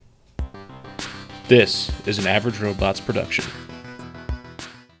This is an Average Robots production.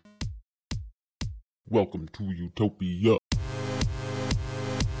 Welcome to Utopia.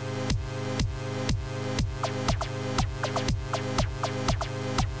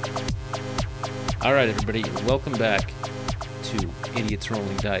 All right, everybody, welcome back to Idiots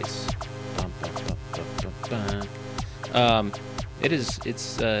Rolling Dice.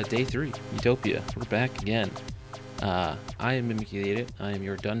 It's day 3, Utopia. We're back again. I am Mimic the Idiot. I am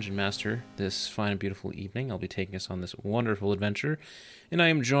your dungeon master this fine and beautiful evening. I'll be taking us on this wonderful adventure, and I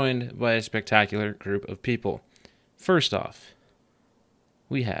am joined by a spectacular group of people. First off,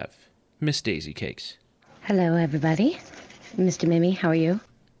 we have Miss Daisy Cakes. Hello, everybody. Mr. Mimi, how are you?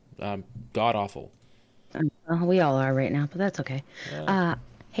 God-awful. Well, we all are right now, but that's okay.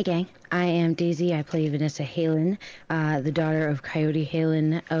 Hey, gang. I am Daisy. I play Vanessa Halen, the daughter of Coyote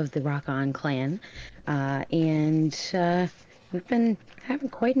Halen of the Rock On clan. And we've been having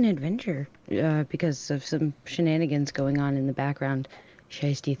quite an adventure because of some shenanigans going on in the background.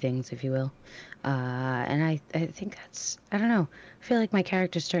 Shiesty things, if you will. And I think that's, I don't know. I feel like my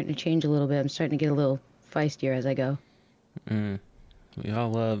character's starting to change a little bit. I'm starting to get a little feistier as I go. We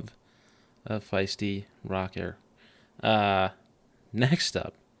all love a feisty rocker. Next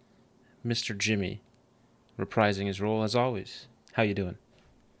up, Mr. Jimmy, reprising his role as always. How you doing?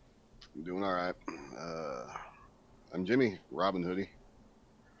 I'm doing all right. I'm Jimmy, Robin Hoodie.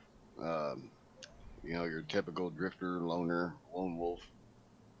 Your typical drifter, loner, lone wolf,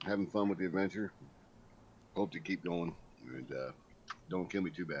 having fun with the adventure. Hope to keep going, and don't kill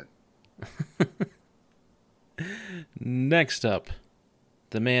me too bad. Next up,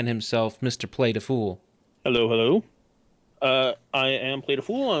 the man himself, Mr. Play the Fool. Hello. I am Play the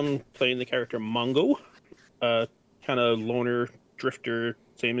Fool. I'm playing the character Mongo. Kind of loner, drifter,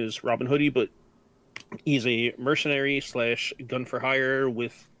 same as Robin Hoodie, but he's a mercenary / gun for hire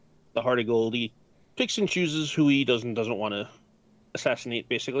with the heart of gold. He picks and chooses who he doesn't want to assassinate,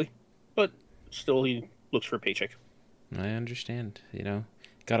 basically. But still, he looks for a paycheck. I understand.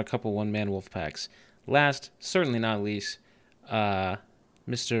 Got a couple one-man wolf packs. Last, certainly not least,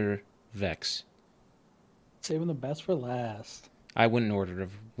 Mr. Vex. Saving the best for last. I went in order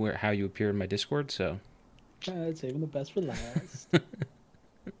of how you appear in my Discord, so. Saving the best for last.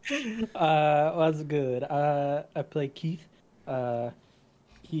 That's good. I play Keith.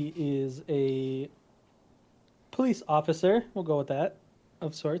 He is a police officer. We'll go with that,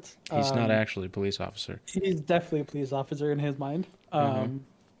 of sorts. He's not actually a police officer. He's definitely a police officer in his mind. Who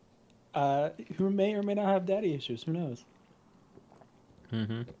may or may not have daddy issues. Who knows?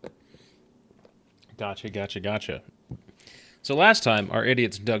 Gotcha. So last time, our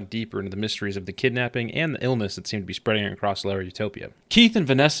idiots dug deeper into the mysteries of the kidnapping and the illness that seemed to be spreading across Lower Utopia. Keith and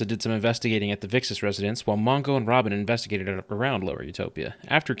Vanessa did some investigating at the Vixis residence, while Mongo and Robin investigated around Lower Utopia.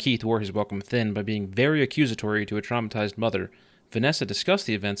 After Keith wore his welcome thin by being very accusatory to a traumatized mother, Vanessa discussed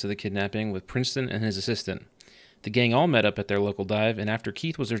the events of the kidnapping with Princeton and his assistant. The gang all met up at their local dive, and after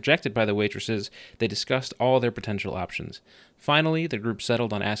Keith was rejected by the waitresses, they discussed all their potential options. Finally, the group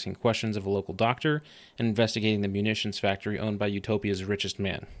settled on asking questions of a local doctor and investigating the munitions factory owned by Utopia's richest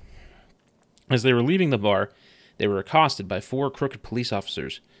man. As they were leaving the bar, they were accosted by 4 crooked police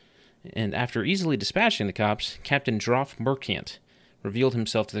officers, and after easily dispatching the cops, Captain Droff Mercant revealed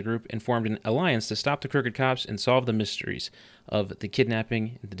himself to the group and formed an alliance to stop the crooked cops and solve the mysteries of the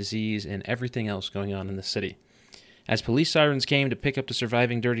kidnapping, the disease, and everything else going on in the city. As police sirens came to pick up the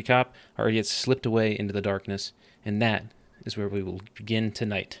surviving dirty cop, our idiots slipped away into the darkness, and that is where we will begin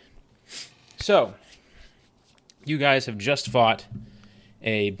tonight. So, you guys have just fought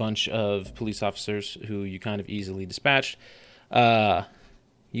a bunch of police officers who you kind of easily dispatched.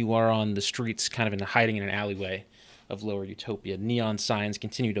 You are on the streets, kind of hiding in an alleyway of Lower Utopia. Neon signs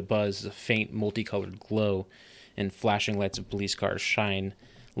continue to buzz as a faint, multicolored glow, and flashing lights of police cars shine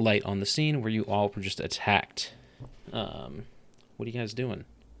light on the scene where you all were just attacked. What are you guys doing?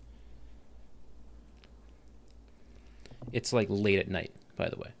 It's like late at night, by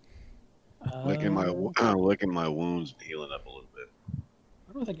the way. Licking my wounds and healing up a little bit.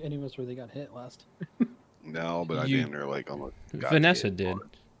 I don't think any of us really got hit last. No, but I damn near almost got Vanessa hit. did.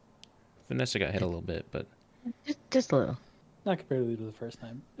 Vanessa got hit a little bit, but Just a little. Not comparatively to the first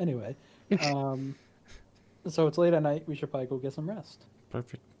time. Anyway, so it's late at night. We should probably go get some rest.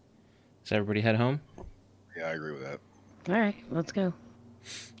 perfect. Does everybody head home? Yeah, I agree with that. All right, let's go.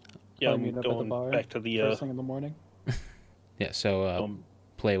 Yeah, Probably I'm meet up at the going bar back to the first thing in the morning. Yeah, so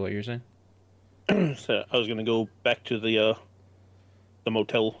play what you're saying? so I was gonna go back to the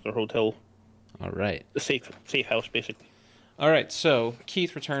motel or hotel, All right. the safe house, basically. All right, so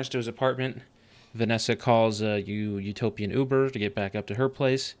Keith returns to his apartment. Vanessa calls Utopian Uber to get back up to her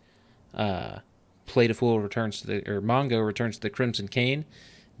place. Playful returns to Mongo returns to the Crimson Cane,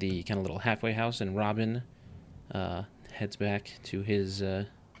 the kind of little halfway house, and Robin heads back to his, or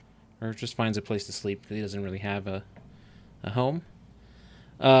just finds a place to sleep because he doesn't really have a home.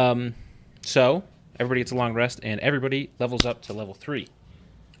 So everybody gets a long rest, and everybody levels up to level 3.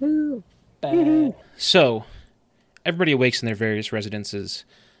 Woo. Bad. So everybody awakes in their various residences.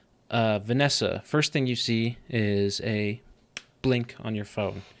 Vanessa, first thing you see is a blink on your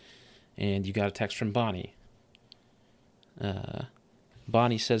phone, and you got a text from Bonnie.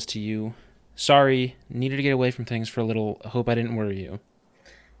 Bonnie says to you, "Sorry, needed to get away from things for a little. Hope I didn't worry you."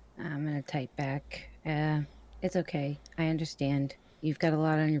 I'm gonna type back. It's okay. I understand. You've got a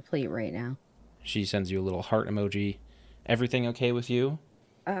lot on your plate right now. She sends you a little heart emoji. Everything okay with you?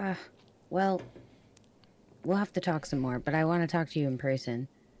 Well, we'll have to talk some more, but I want to talk to you in person.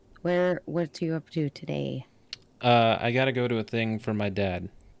 What you up to today? I gotta go to a thing for my dad.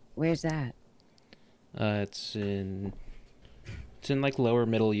 Where's that? It's in like lower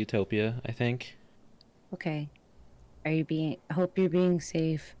middle Utopia, I think. Okay. Hope you're being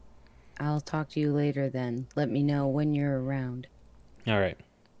safe. I'll talk to you later then. Let me know when you're around. All right.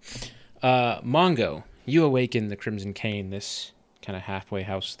 Mongo, you awaken the Crimson Cane, this kind of halfway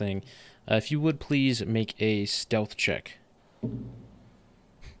house thing. If you would please make a stealth check.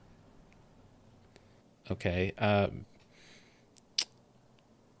 Okay.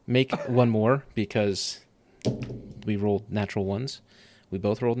 Make one more because we rolled natural ones. We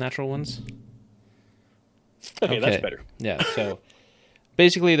both rolled natural ones. Okay, that's better. Yeah, so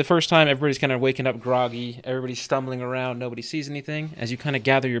basically the first time everybody's kind of waking up groggy, everybody's stumbling around, nobody sees anything. As you kind of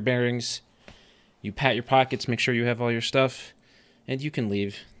gather your bearings, you pat your pockets, make sure you have all your stuff, and you can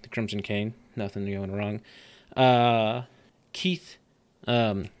leave the Crimson Cane. Nothing going wrong. Keith,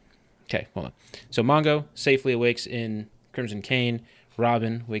 okay, hold on. So Mongo safely awakes in Crimson Cane.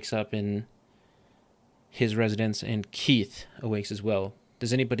 Robin wakes up in his residence, and Keith awakes as well. Do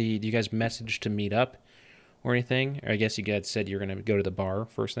you guys message to meet up or anything? Or I guess you guys said you're going to go to the bar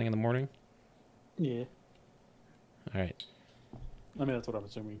first thing in the morning? Yeah. All right. I mean, that's what I'm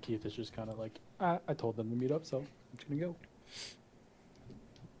assuming. Keith is just kind of like, I told them to meet up, so I'm just going to go.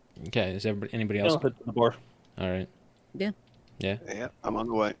 Okay, is anybody else? I'll hit the bar. All right. Yeah. Yeah? Yeah, I'm on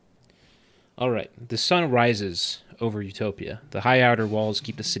the way. All right. The sun rises over Utopia. The high outer walls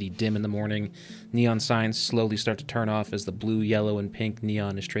keep the city dim in the morning. Neon signs slowly start to turn off as the blue, yellow, and pink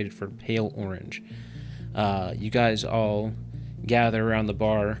neon is traded for pale orange. You guys all gather around the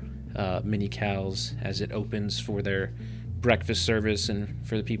bar, Mini Cal's, as it opens for their breakfast service and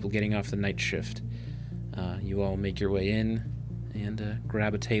for the people getting off the night shift. You all make your way in and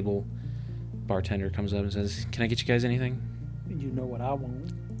grab a table. Bartender comes up and says, "Can I get you guys anything?" You know what I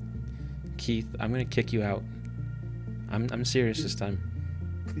want. Keith, I'm gonna kick you out. I'm serious this time.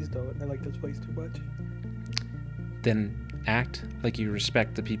 Please don't. I like this place too much. Then act like you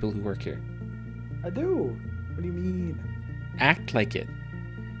respect the people who work here. I do. What do you mean? Act like it.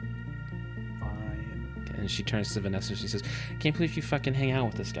 Fine. And she turns to Vanessa. She says, "Can't believe you fucking hang out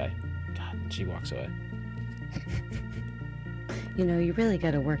with this guy." God. And she walks away. You know, you really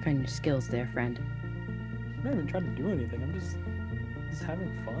got to work on your skills there, friend. I'm not even trying to do anything. I'm just having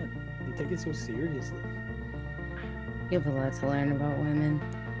fun. They take it so seriously. You have a lot to learn about women.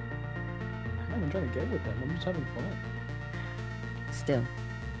 I'm not even trying to get with them. I'm just having fun. Still.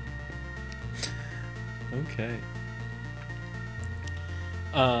 Okay.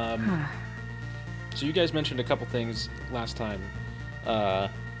 So you guys mentioned a couple things last time.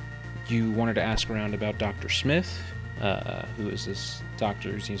 You wanted to ask around about Dr. Smith, who is this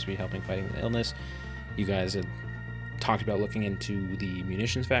doctor who seems to be helping fighting the illness. You guys had talked about looking into the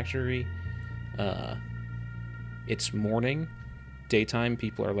munitions factory. It's morning, daytime.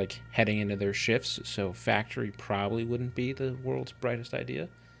 People are like heading into their shifts, so factory probably wouldn't be the world's brightest idea.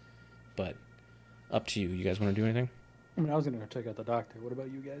 But up to you. You guys want to do anything? I mean, I was gonna go check out the doctor. What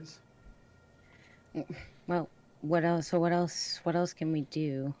about you guys? Well, what else? So what else can we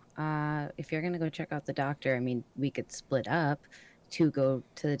do? If you're gonna go check out the doctor, I mean, we could split up. 2 go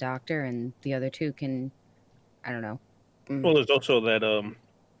to the doctor, and the other 2 can, I don't know. Well, there's also that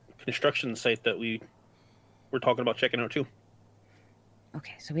construction site that we're talking about checking out too.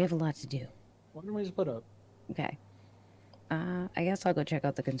 Okay, so we have a lot to do. Why don't we split up? Okay. I guess I'll go check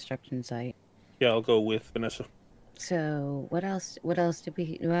out the construction site. Yeah, I'll go with Vanessa. So what else? What else did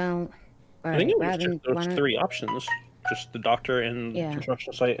we? Well, all I think right, it was Robin, just those why don't- 3 options: just the doctor and Yeah.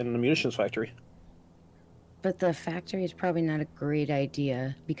 construction site and the munitions factory. But the factory is probably not a great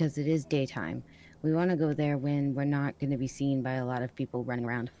idea because it is daytime. We want to go there when we're not going to be seen by a lot of people running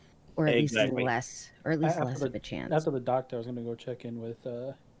around, or at Exactly. least less, or at least After less the- of a chance. After the doctor, I was gonna go check in with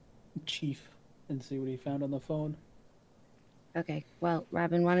Chief and see what he found on the phone. Okay. Well,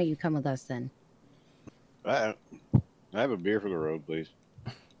 Robin, why don't you come with us then? I have a beer for the road, please.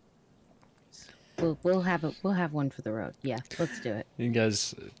 We'll have one for the road. Yeah, let's do it. You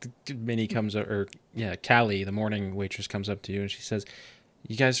guys, Minnie comes up, or yeah, Callie, the morning waitress, comes up to you and she says,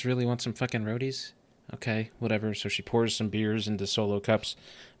 "You guys really want some fucking roadies? Okay, whatever." So she pours some beers into solo cups,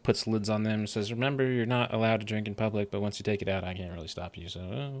 puts lids on them, and says, "Remember, you're not allowed to drink in public, but once you take it out, I can't really stop you. So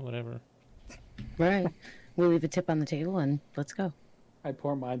whatever." Right. We'll leave a tip on the table and let's go. I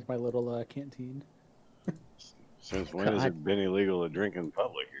pour mine to my little canteen. Since when has it been illegal to drink in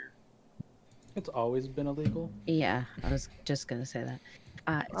public here? It's always been illegal. Yeah, I was just gonna say that.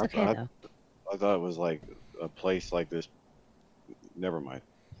 It's I okay thought- though. I thought it was like a place like this. Never mind.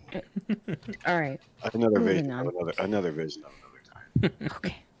 All right. Another Moving vision. on. Another vision of another time.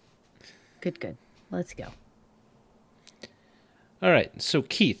 Okay. Good. Let's go. All right, so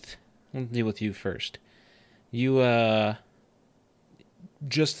Keith, we'll deal with you first. You,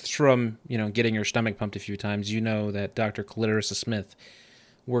 just from, getting your stomach pumped a few times, you know that Dr. Clarissa Smith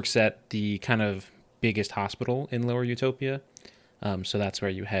works at the kind of biggest hospital in Lower Utopia. So that's where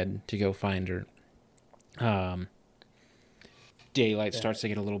you head to go find her. Daylight starts to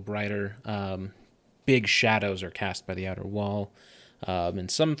get a little brighter. Big shadows are cast by the outer wall.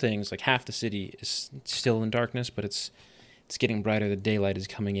 And some things, like half the city is still in darkness, but it's getting brighter. The daylight is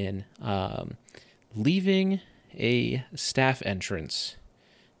coming in. Leaving a staff entrance,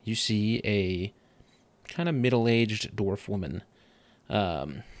 you see a kind of middle-aged dwarf woman,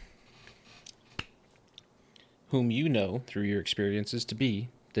 whom you know through your experiences to be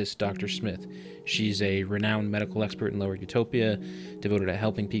this Dr. Smith. She's a renowned medical expert in Lower Utopia, devoted to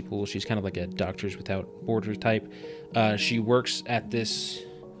helping people. She's kind of like a Doctors Without Borders type. She works at this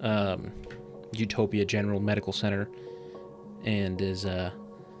Utopia General Medical Center and is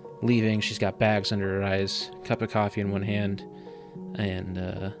leaving. She's got bags under her eyes, cup of coffee in one hand,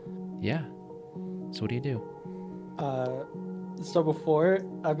 and yeah. So what do you do? So before,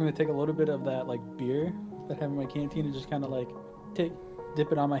 I'm gonna take a little bit of that like beer that I have in my canteen and just kind of like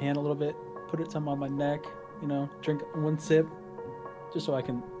dip it on my hand a little bit, put it some on my neck, drink one sip, just so I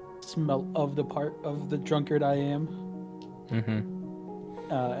can smell of the part of the drunkard I am.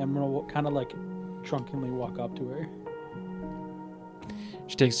 Mm-hmm. I'm gonna kind of like drunkenly walk up to her.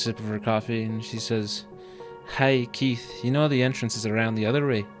 She takes a sip of her coffee and she says, "Hi, Keith. You know the entrance is around the other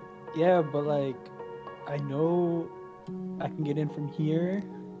way." Yeah, but like, I know I can get in from here,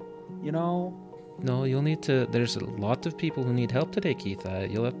 No, you'll need to. There's a lot of people who need help today, Keith.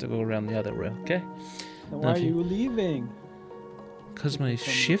 You'll have to go around the other way, okay? Then why are you leaving? Because my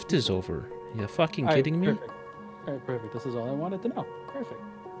shift is over. You fucking All right, kidding me? Perfect. All right, perfect. This is all I wanted to know. Perfect.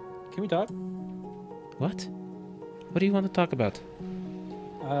 Can we talk? What? What do you want to talk about?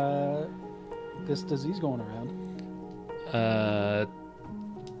 This disease going around.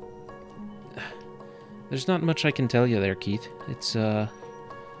 There's not much I can tell you there, Keith. It's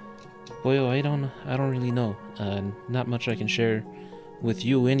boy, I don't really know. Not much I can share with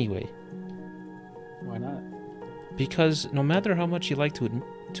you anyway. Why not? Because no matter how much you like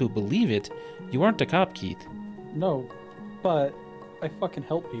to believe it, you aren't a cop, Keith. No, but I fucking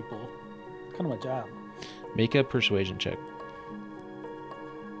help people. It's kind of my job. Make a persuasion check.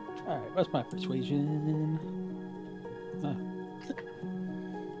 All right, what's my persuasion?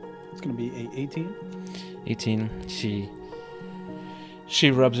 It's gonna be a 18. 18.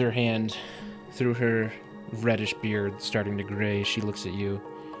 She rubs her hand through her reddish beard, starting to gray. She looks at you.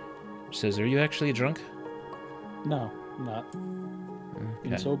 Says, "Are you actually drunk?" No, I'm not.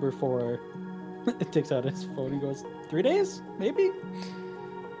 Been Okay. sober for. It takes out his phone and goes 3 days, maybe.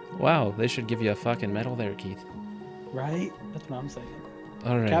 Wow, they should give you a fucking medal there, Keith. Right? That's what I'm saying.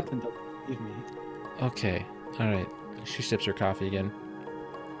 All right. Captain doesn't believe me. Okay. All right. She sips her coffee again.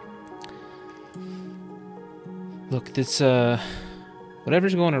 Look, this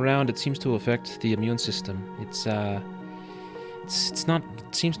whatever's going around, it seems to affect the immune system. It's not.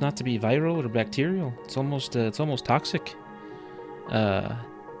 It seems not to be viral or bacterial. It's almost toxic.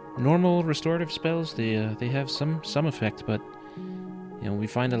 Normal restorative spells, they have some effect, but we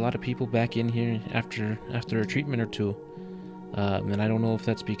find a lot of people back in here after a treatment or two, and I don't know if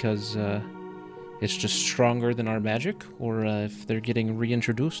that's because it's just stronger than our magic, or if they're getting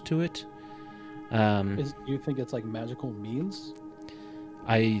reintroduced to it. Do you think it's like magical means?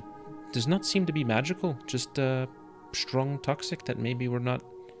 Does not seem to be magical, just strong toxic that maybe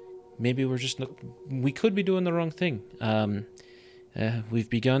we're just not, we could be doing the wrong thing. We've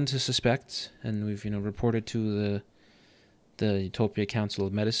begun to suspect, and we've reported to the Utopia Council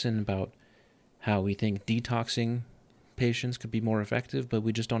of Medicine about how we think detoxing patients could be more effective, but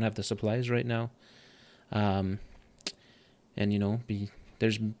we just don't have the supplies right now. And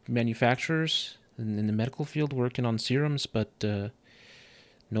there's manufacturers in the medical field working on serums, but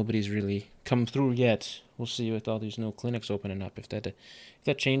nobody's really come through yet. We'll see with all these new clinics opening up if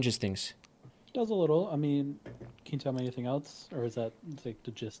that changes things. Does a little. I mean, can you tell me anything else, or is that like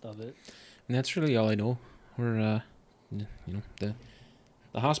the gist of it? And that's really all I know. We're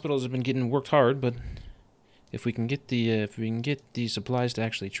the hospitals have been getting worked hard, but if we can get the supplies to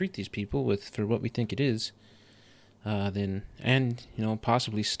actually treat these people for what we think it is, then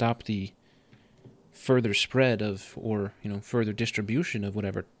possibly stop the further spread of further distribution of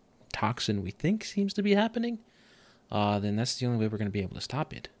whatever toxin we think seems to be happening, then that's the only way we're going to be able to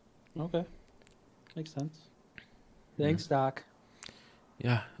stop it. Okay, makes sense. Thanks, Doc.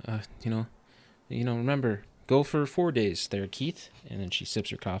 Yeah, remember, go for 4 days there, Keith. And then she sips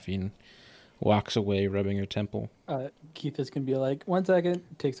her coffee and walks away, rubbing her temple. Keith is gonna be like, 1 second,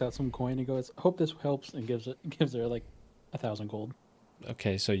 takes out some coin and goes, "Hope this helps," and gives her like 1,000 gold.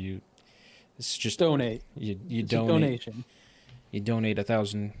 Okay, so it's just donate. You it's donate. A donation. You donate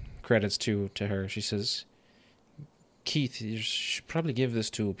 1,000 credits to her. She says, "Keith, you should probably give this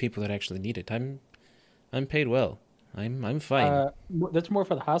to people that actually need it. I'm paid well. I'm fine." That's more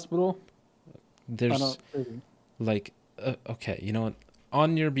for the hospital. There's okay, you know what?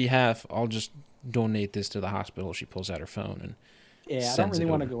 On your behalf, I'll just donate this to the hospital. She pulls out her phone and I don't really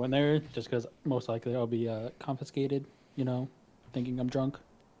want to go in there just because most likely I'll be confiscated. Thinking I'm drunk.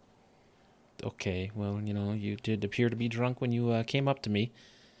 Okay, well, you did appear to be drunk when you came up to me,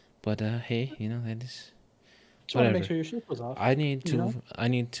 but hey, that is. Just want to make sure your shift was off. I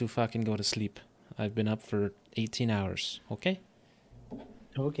need to fucking go to sleep. I've been up for 18 hours. Okay.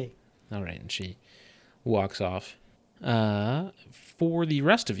 Okay. All right, and she walks off. For the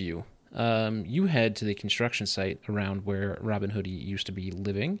rest of you, you head to the construction site around where Robin Hoodie used to be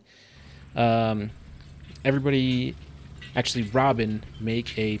living. Everybody, actually, Robin,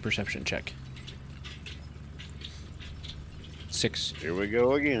 make a perception check. 6. Here we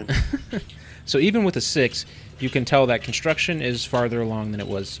go again. So even with a 6, you can tell that construction is farther along than it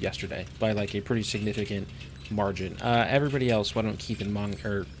was yesterday by like a pretty significant margin. Everybody else, why don't Keith and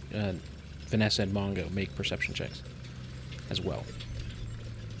Vanessa and Mongo make perception checks as well.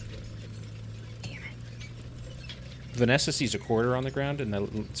 Damn it. Vanessa sees a quarter on the ground, and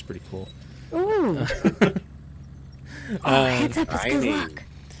that's pretty cool. Ooh. Heads up, it's good luck.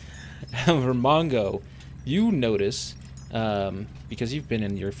 However, Mongo, you notice, because you've been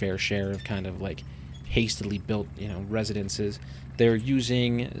in your fair share of kind of like hastily built, residences, they're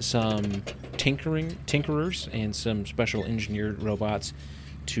using some tinkerers and some special engineered robots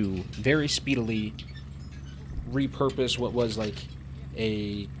to very speedily repurpose what was like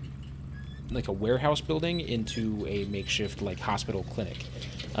a warehouse building into a makeshift like hospital clinic.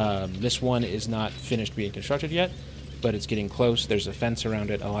 This one is not finished being constructed yet, but it's getting close. There's a fence around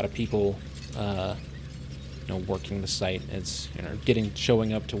it. A lot of people, working the site. It's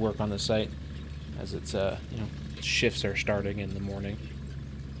showing up to work on the site as it's shifts are starting in the morning.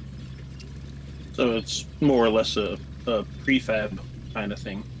 So it's more or less a prefab kind of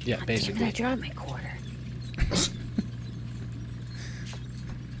thing. Yeah, basically. I dropped my quarter.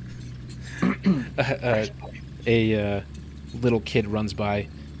 A little kid runs by,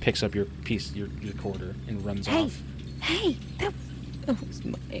 picks up your quarter, and runs off. Hey, that was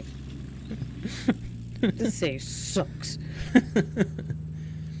mine. This day sucks.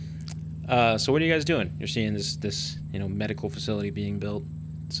 So what are you guys doing? You're seeing this medical facility being built.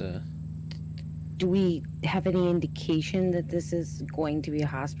 It's Do we have any indication that this is going to be a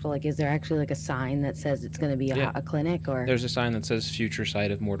hospital? Like, is there actually like a sign that says it's going to be a clinic, or? There's a sign that says future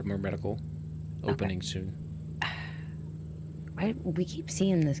site of Mortimer Medical, opening soon. We keep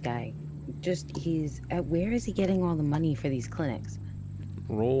seeing this guy. Where is he getting all the money for these clinics?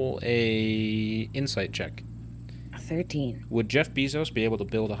 Roll a insight check. 13. Would Jeff Bezos be able to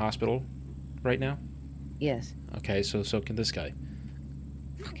build a hospital right now? Yes. Okay, so can this guy.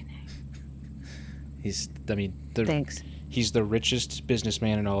 Fucking Thanks. He's the richest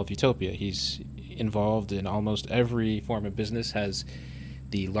businessman in all of Utopia. He's involved in almost every form of business, has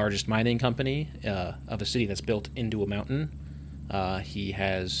the largest mining company of a city that's built into a mountain. He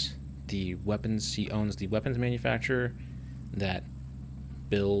has the weapons. He owns the weapons manufacturer that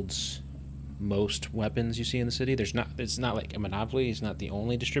builds most weapons you see in the city. It's not like a monopoly. He's not the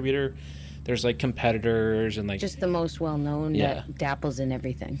only distributor. There's like competitors and like just the most well-known that dapples in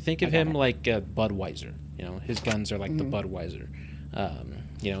everything. Think of him like Budweiser. His guns are like the Budweiser.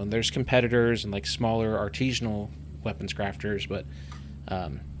 And there's competitors and like smaller artisanal weapons crafters, but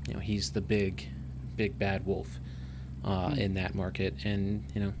he's the big bad wolf. in that market, and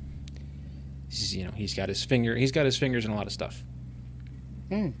he's got his fingers in a lot of stuff.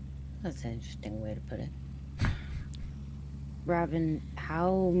 That's an interesting way to put it. Robin,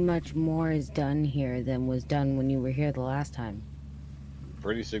 how much more is done here than was done when you were here the last time?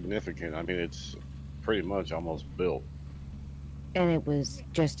 Pretty significant. I mean, it's pretty much almost built. And it was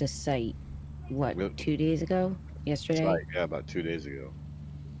just a site, what, Yep. 2 days ago? Yesterday? Right, yeah, about 2 days ago.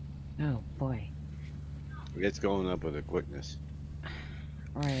 Oh, boy. It's going up with a quickness.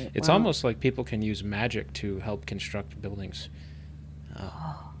 Right. It's well, almost like people can use magic to help construct buildings.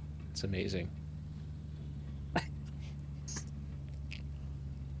 It's amazing.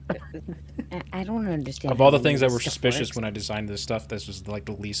 I don't understand. Of all how the things any that of were this stuff suspicious works. when I designed this stuff, this was like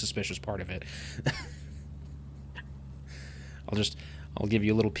the least suspicious part of it. I'll give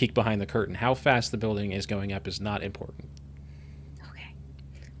you a little peek behind the curtain. How fast the building is going up is not important. Okay.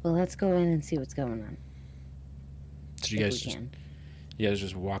 Well, let's go in and see what's going on. So if we can. you guys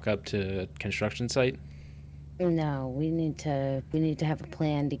just walk up to a construction site? No, we need to have a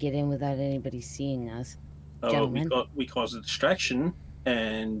plan to get in without anybody seeing us. We Gentlemen. we cause a distraction,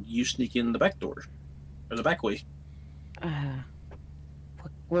 and you sneak in the back door or the back way.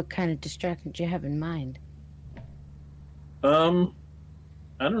 What kind of distraction do you have in mind? I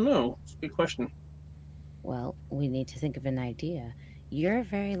don't know. It's a good question. Well, we need to think of an idea. You're a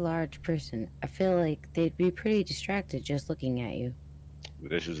very large person. I feel like they'd be pretty distracted just looking at you.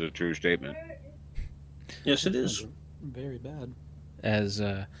 This is a true statement. Yes, it is. Very bad. As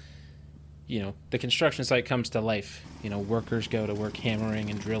the construction site comes to life. Workers go to work hammering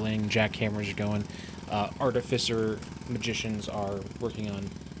and drilling. Jackhammers are going. Artificer magicians are working on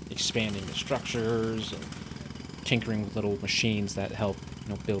expanding the structures and tinkering with little machines that help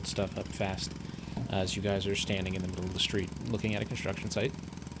build stuff up fast. As you guys are standing in the middle of the street looking at a construction site.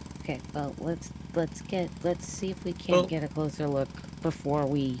 Okay, well, let's see if we can't get a closer look before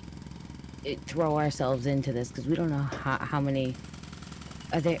we throw ourselves into this, because we don't know how many.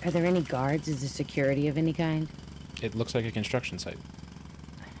 Are there any guards? Is there security of any kind? It looks like a construction site.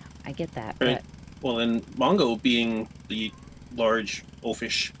 I get that, Right. Well, then Mongo, being the large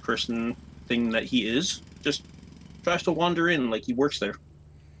oafish person thing that he is, just tries to wander in like he works there.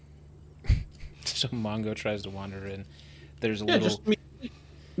 So Mongo tries to wander in. There's a Yeah, little. just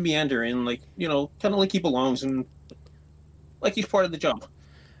meander in, like, kind of like he belongs and like he's part of the job.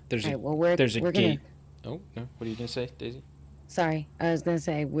 There's All a right, well, there's a we're gate. Oh no! What are you gonna say, Daisy? Sorry, I was gonna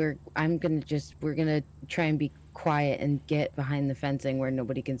say we're gonna try and be quiet and get behind the fencing where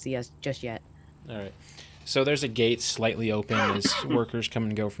nobody can see us just yet. All right. So there's a gate slightly open as workers come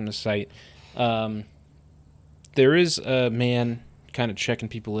and go from the site. There is a man kind of checking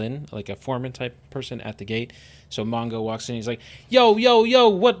people in, like a foreman type person at the gate. So Mongo walks in. He's like, "Yo,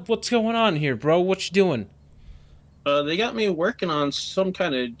 what's going on here, bro? What you doing?" They got me working on some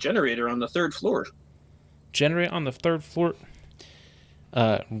kind of generator on the 3rd floor. Generate on the 3rd floor.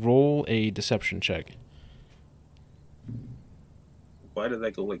 Roll a deception check. Why did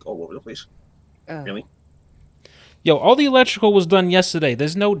that go like all over the place? Oh. Really? Yo, all the electrical was done yesterday.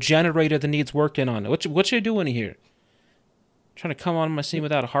 There's no generator that needs working on. What you doing here? Trying to come on my scene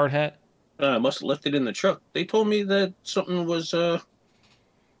without a hard hat? I must have left it in the truck. They told me that something was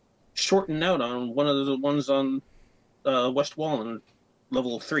shorting out on one of the ones on West Wall and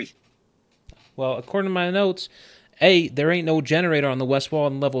level 3. Well, according to my notes, there ain't no generator on the west wall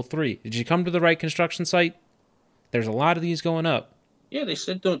in level 3. Did you come to the right construction site? There's a lot of these going up. Yeah, they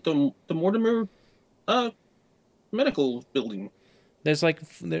said the Mortimer medical building. There's like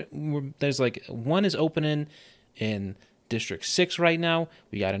one is opening in District 6 right now.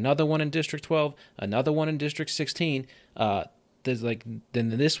 We got another one in District 12, another one in District 16. There's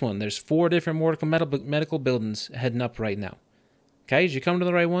there's 4 different medical buildings heading up right now. Okay, did you come to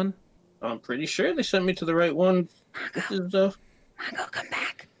the right one? I'm pretty sure they sent me to the right one. This is Mongo, come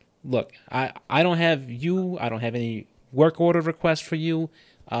back. Look, I don't have any work order request for you.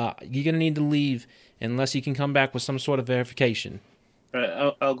 You're gonna need to leave unless you can come back with some sort of verification. all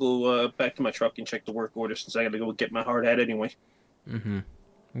right, I'll go back to my truck and check the work order since I got to go get my hard hat anyway. Mm-hmm.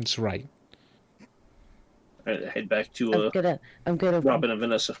 That's right. All right, head back to I'm gonna Robin and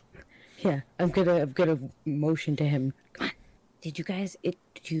Vanessa. Yeah, I'm gonna motion to him. Come on. Do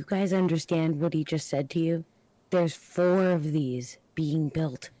you guys understand what he just said to you? There's 4 of these being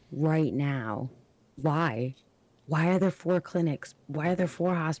built right now. Why? Why are there 4 clinics? Why are there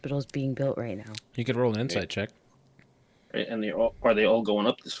 4 hospitals being built right now? You could roll an insight check. Right, and are they all going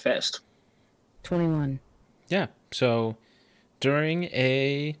up this fast? 21. Yeah. So during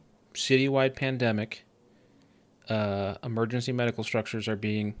a citywide pandemic, emergency medical structures are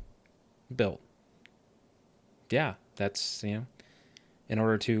being built. Yeah, That's, in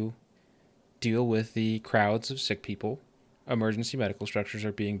order to deal with the crowds of sick people, emergency medical structures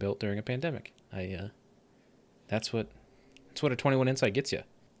are being built during a pandemic. That's what a 21 Insight gets you.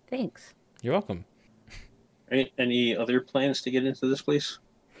 Thanks. You're welcome. Any other plans to get into this place?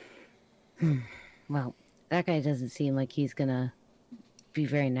 Well, that guy doesn't seem like he's gonna be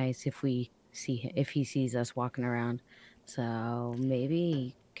very nice if he sees us walking around. So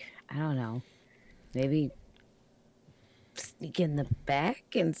maybe, I don't know, maybe sneak in the back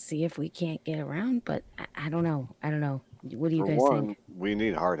and see if we can't get around. But I don't know. What do you For guys one, think? we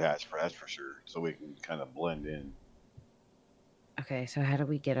need hard hats for that's for sure, so we can kind of blend in. Okay, so how do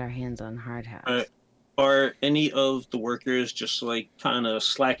we get our hands on hard hats? Are any of the workers just like kind of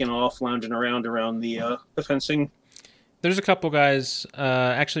slacking off, lounging around the fencing? There's a couple guys.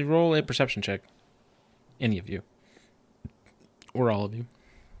 Actually, roll a perception check. Any of you. Or all of you.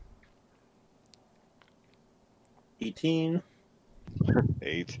 18.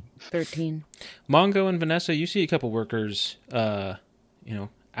 8. 13. Mongo and Vanessa, you see a couple workers,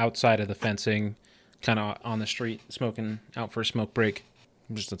 outside of the fencing, kind of on the street, smoking out for a smoke break.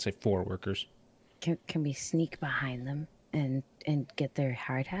 Just, let's say 4 workers. Can we sneak behind them and get their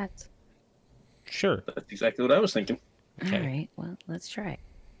hard hats? Sure. That's exactly what I was thinking. Okay. All right, well, let's try.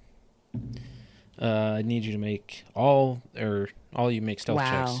 I need you to make all you make stealth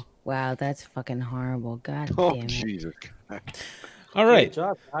checks. Wow, that's fucking horrible. God Oh, damn it. Jesus. All right. Good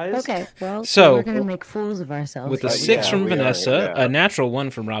job, guys. Okay, well, So- we're gonna make fools of ourselves. With a Yeah, 6 from we are, Vanessa, yeah. a natural 1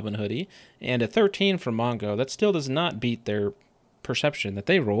 from Robin Hoodie, and a 13 from Mongo, that still does not beat their perception that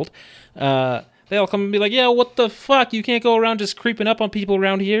they rolled. They all come and be like, yeah, what the fuck? You can't go around just creeping up on people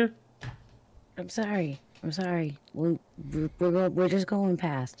around here? I'm sorry. We're just going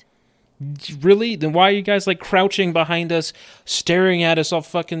past. Really? Then why are you guys, crouching behind us, staring at us all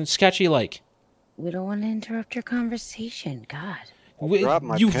fucking sketchy like? We don't want to interrupt your conversation. God, Dropped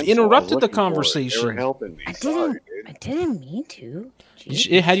my You've pencil. I was interrupted the looking for it. They were conversation. helping me. I Sorry, didn't mean to.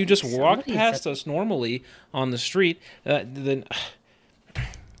 Had you just Jesus, walked somebody past said- us normally on the street, then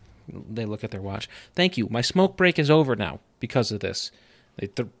they look at their watch. Thank you. My smoke break is over now because of this. They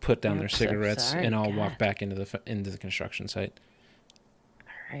put down I'm their so cigarettes sorry, and all God. walk back into the construction site.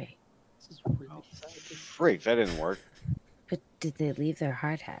 All right, This is really sad. Freak, that didn't work. but did they leave their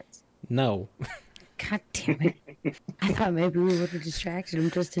hard hats? No, God damn it! I thought maybe we would have distracted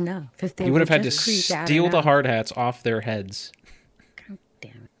them just enough. If they you would have had to just creep out steal and the out. hard hats off their heads. God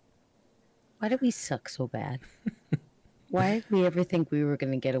damn it! Why did we suck so bad? Why did we ever think we were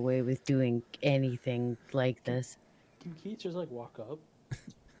gonna get away with doing anything like this? Can Keith just walk up?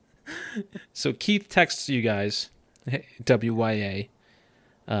 So Keith texts you guys, WYA.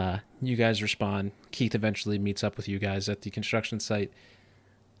 You guys respond. Keith eventually meets up with you guys at the construction site.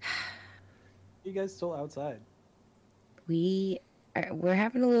 You guys still outside? We're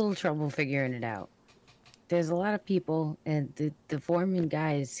having a little trouble figuring it out. There's a lot of people, and the foreman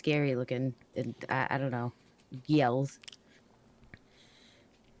guy is scary looking. And I don't know, yells.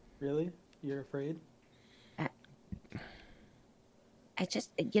 Really? You're afraid? I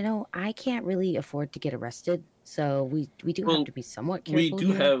just, I can't really afford to get arrested, so we do Well, have to be somewhat careful. We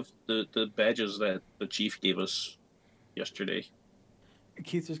do here. have the badges that the chief gave us yesterday.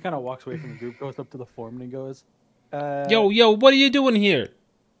 Keith just kind of walks away from the group, goes up to the foreman and goes, Yo, what are you doing here?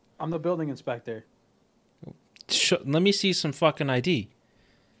 I'm the building inspector. Let me see some fucking ID.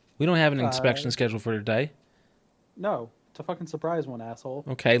 We don't have an inspection scheduled for today. No, it's a fucking surprise one, asshole.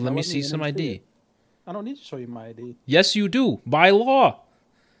 Okay, let I me wasn't see even some in ID. it. I don't need to show you my ID. Yes, you do. By law.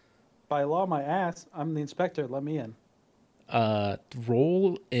 By law, my ass, I'm the inspector. Let me in.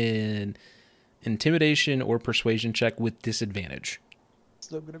 Roll an intimidation or persuasion check with disadvantage.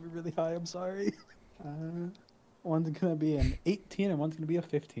 Still gonna be really high. I'm sorry. One's gonna be an 18 and one's gonna be a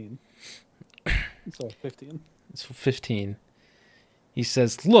 15. So 15. It's 15. He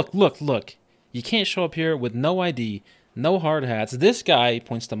says, look. You can't show up here with no ID, no hard hats. This guy,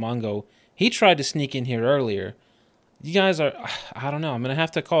 points to Mongo, he tried to sneak in here earlier. You guys are, I don't know. I'm gonna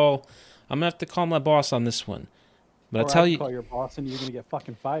have to call my boss on this one. But Or I tell I'd you, call your boss and you're gonna get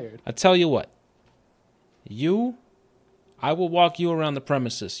fucking fired. I tell you what. I will walk you around the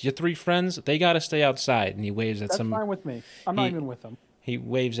premises. Your 3 friends, they gotta stay outside. And he waves at That's some. fine with me. I'm not he- even with them. He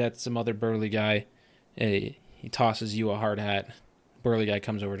waves at some other burly guy. He tosses you a hard hat. Burly guy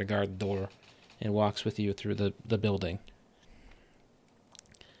comes over to guard the door and walks with you through the building.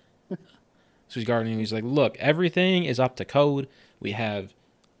 So he's guarding you. He's like, look, everything is up to code. We have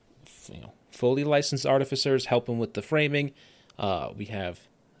fully licensed artificers helping with the framing. We have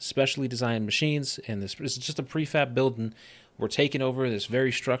specially designed machines, and this is just a prefab building. We're taking over this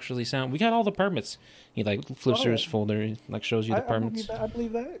very structurally sound. We got all the permits. He like flips through his folder, he, like shows you the permits. I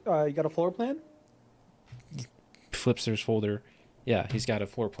believe that. You got a floor plan? Flips through his folder. Yeah, he's got a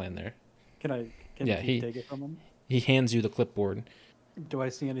floor plan there. Can Yeah, he take it from him? He hands you the clipboard. Do I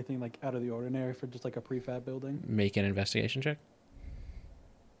see anything like out of the ordinary for just like a prefab building? Make an investigation check.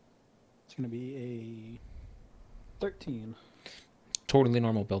 It's gonna be a 13. Totally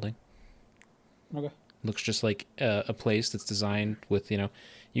normal building. Okay. Looks just like a place that's designed with, you know,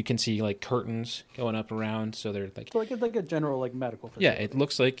 you can see like curtains going up around, so they're like, So like it's like a general like medical facility. yeah, it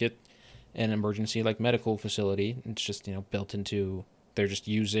looks like an emergency like medical facility. It's just, you know, built into, they're just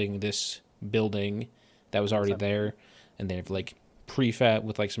using this building that was already there, and they've like prefab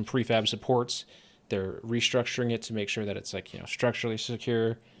with like some prefab supports. They're restructuring it to make sure that it's like, you know, structurally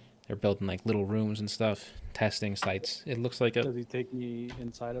secure. They're building like little rooms and stuff, testing sites. It looks like Does he take me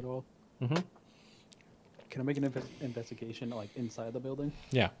inside at all? Mm-hmm. Can I make an investigation like inside the building?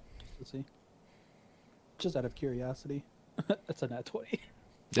 Yeah. Just to see. Just out of curiosity. That's a nat 20.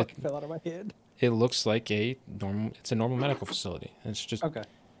 Fucking fell out of my hand. It looks like it's a normal medical facility. It's just Okay.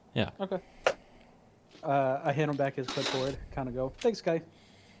 Yeah. Okay. I hand him back his clipboard. Kind of go. Thanks, guy.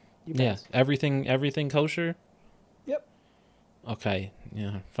 You Yeah. pass." Everything kosher. Yep. Okay.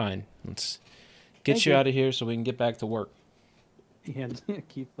 Yeah. Fine. Let's Thank get you you. out of here so we can get back to work. He hands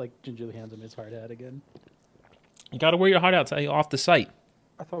Keith like gingerly hands him his hard hat again. You got to wear your heart out off the site.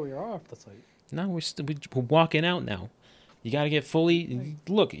 I thought we were off the site. No, we're walking out now. You got to get fully.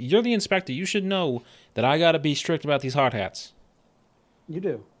 Look, you're the inspector. You should know that I got to be strict about these hard hats. You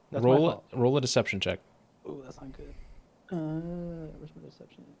do. That's my fault. Roll a deception check. Oh, that's not good. Where's my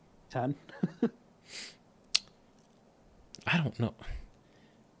deception? 10. I don't know.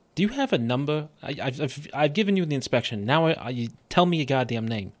 Do you have a number? I've given you the inspection. Now you tell me your goddamn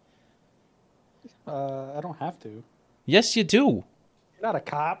name. I don't have to. Yes, you do. You're not a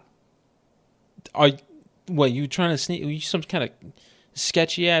cop. What, you trying to sneak? Are you some kind of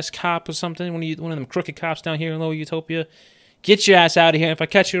sketchy ass cop or something? One of them crooked cops down here in Lower Utopia? Get your ass out of here. If I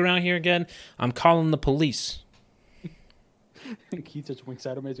catch you around here again, I'm calling the police. Keith just winks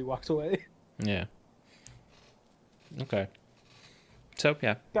at him as he walks away. Yeah. Okay. So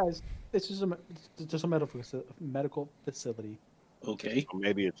yeah. Guys, it's just a medical facility. Okay.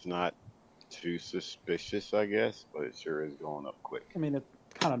 Maybe it's not too suspicious, I guess, but it sure is going up quick. I mean, it's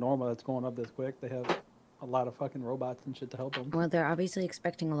kind of normal that's going up this quick. They have a lot of fucking robots and shit to help them. Well, they're obviously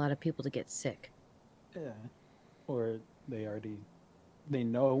expecting a lot of people to get sick. Yeah. Or they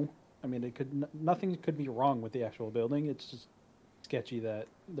know. I mean, nothing could be wrong with the actual building. It's just sketchy that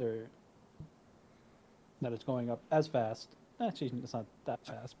it's going up as fast. Actually, it's not that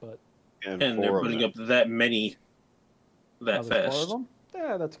fast, but And they're four of putting them. up that many that oh, there's 4 of fast. them?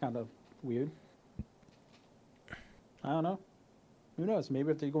 Yeah, that's kind of weird. I don't know. Who knows?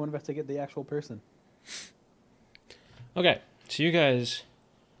 Maybe if they go investigate the actual person. Okay. So you guys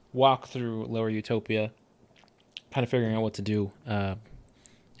walk through Lower Utopia, kind of figuring out what to do.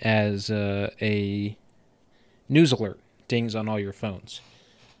 As a news alert dings on all your phones,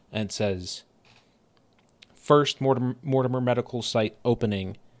 and says, "First Mortimer Medical Site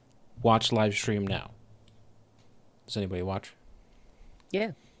opening. Watch live stream now." Does anybody watch?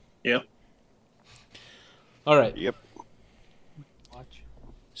 Yeah. Yeah. All right. Yep. Watch.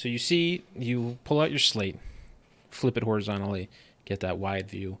 So you pull out your slate, flip it horizontally, get that wide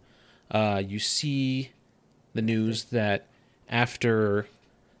view. You see the news that after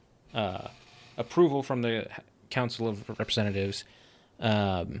approval from the Council of Representatives,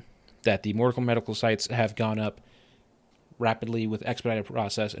 that the Mortimer Medical Sites have gone up rapidly with expedited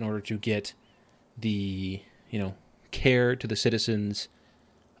process in order to get the, care to the citizens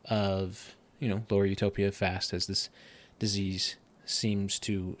of, Lower Utopia fast as this disease seems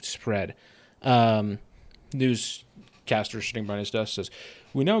to spread. Newscaster sitting behind his desk says,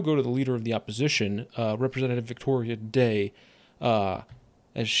 "We now go to the leader of the opposition, Representative Victoria Day,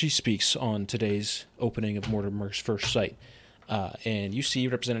 as she speaks on today's opening of Mortimer's first site." And you see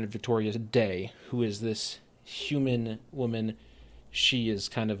Representative Victoria Day, who is this human woman. She is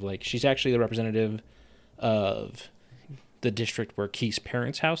she's actually the representative of the district where Keith's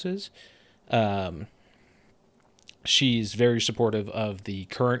parents' house is. She's very supportive of the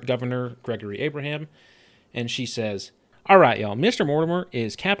current governor, Gregory Abraham, and she says, "All right, y'all, Mr. Mortimer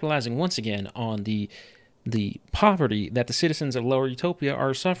is capitalizing once again on the poverty that the citizens of Lower Utopia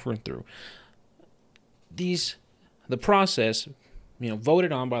are suffering through. The process,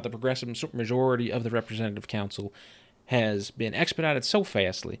 voted on by the progressive majority of the Representative Council, has been expedited so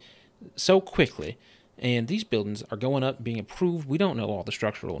fastly, so quickly, And these buildings are going up, being approved. We don't know all the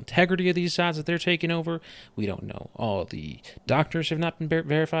structural integrity of these sites that they're taking over. We don't know all the doctors have not been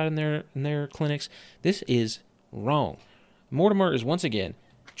verified in their clinics. This is wrong. Mortimer is once again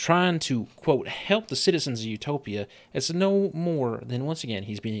trying to, quote, help the citizens of Utopia. It's no more than, once again,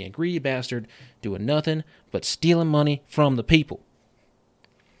 he's being a greedy bastard, doing nothing but stealing money from the people.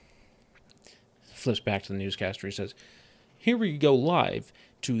 Flips back to the newscaster. He says, here we go live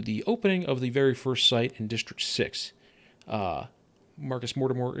to the opening of the very first site in District 6. Marcus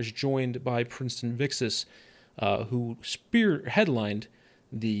Mortimer is joined by Princeton Vixis, who spearheaded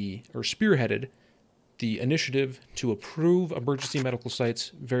the initiative to approve emergency medical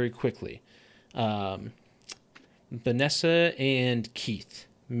sites very quickly. Vanessa and Keith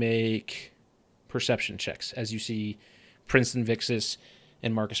make perception checks as you see Princeton Vixis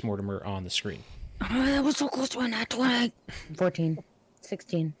and Marcus Mortimer on the screen. Oh, that was so close to a nat 20. 14.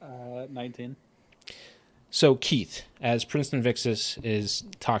 16. 19. So Keith, as Princeton Vixis is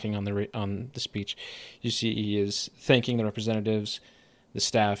talking on the speech, you see he is thanking the representatives, the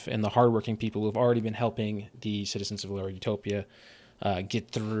staff, and the hardworking people who have already been helping the citizens of Lower Utopia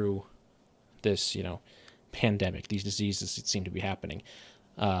get through this, pandemic, these diseases that seem to be happening.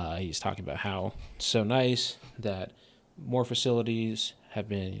 He's talking about how it's so nice that more facilities have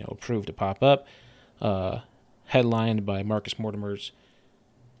been, approved to pop up, headlined by Marcus Mortimer's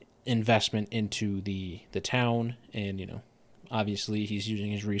investment into the town, and, obviously he's using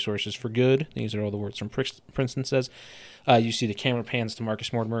his resources for good. These are all the words from Princeton says. You see the camera pans to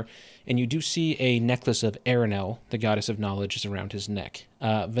Marcus Mortimer, and you do see a necklace of Aranel, the goddess of knowledge, is around his neck.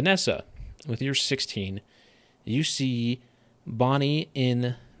 Vanessa, with your 16, you see Bonnie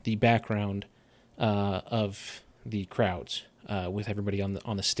in the background of the crowds, with everybody on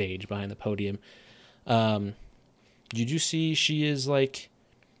the stage behind the podium. You do see she is like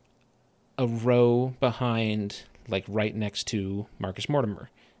a row behind, like right next to Marcus Mortimer.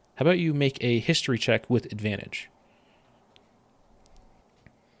 How about you make a history check with advantage?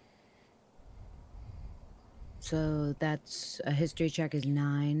 So that's a history check is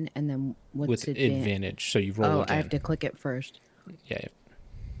 9, and then what's With advantage, so you roll again. I have to click it first. Yeah.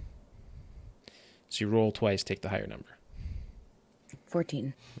 So you roll twice, take the higher number.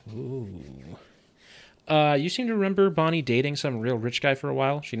 14. Ooh. You seem to remember Bonnie dating some real rich guy for a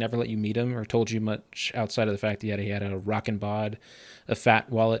while. She never let you meet him or told you much outside of the fact that he had a rockin' bod, a fat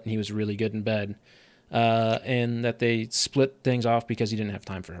wallet, and he was really good in bed. And that they split things off because he didn't have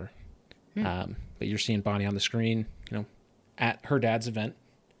time for her. But you're seeing Bonnie on the screen, at her dad's event,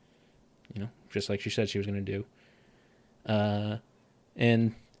 just like she said she was going to do.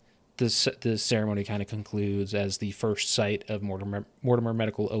 And the ceremony kind of concludes as the first site of Mortimer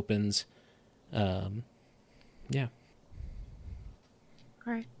Medical opens. Yeah.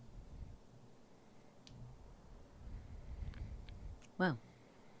 All right. Well,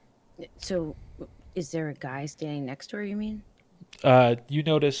 so is there a guy standing next to her, you mean? You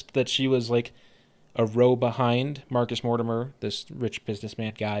noticed that she was like a row behind Marcus Mortimer, this rich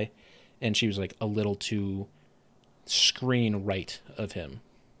businessman guy, and she was like a little too screen right of him.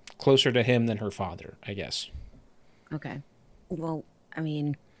 Closer to him than her father, I guess. Okay. Well, I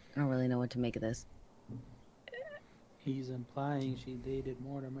mean, I don't really know what to make of this. He's implying she dated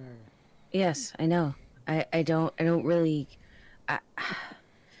Mortimer. Yes, I know. I don't really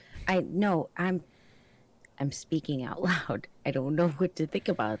I know I'm speaking out loud. I don't know what to think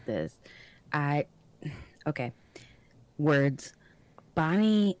about this. Okay. Words.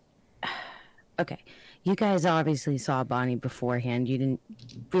 Bonnie. Okay. You guys obviously saw Bonnie beforehand. You didn't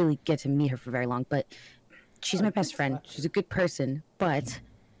really get to meet her for very long, but she's my best friend. She's a good person, but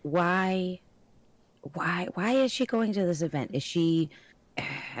why is she going to this event? Is she,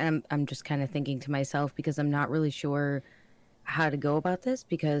 and I'm just kind of thinking to myself because I'm not really sure how to go about this,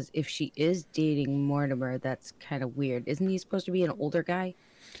 because if she is dating Mortimer, that's kind of weird. Isn't he supposed to be an older guy?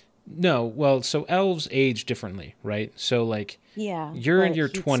 No, well, so elves age differently, right? So like, Yeah, you're in but your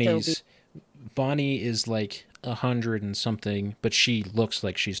he'd still be- 20s. Bonnie is like 100 and something, but she looks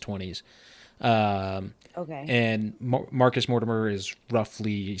like she's 20s. Okay. And Marcus Mortimer is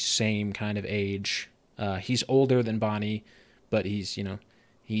roughly same kind of age. He's older than Bonnie, but he's if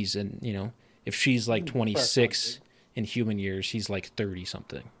she's like 26 in human years, he's like 30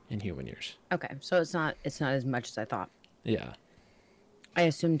 something in human years. Okay, so it's not as much as I thought. Yeah. I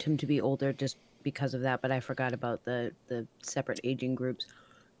assumed him to be older just because of that, but I forgot about the separate aging groups.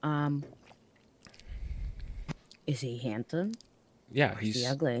 Is he handsome? Yeah, Or is he's he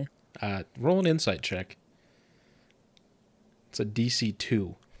ugly? roll an insight check. It's a DC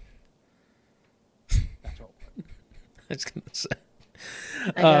 2. I was gonna say.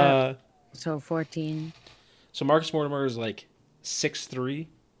 I got So 14. So Marcus Mortimer is like 6'3".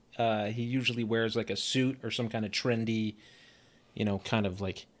 He usually wears like a suit or some kind of trendy, kind of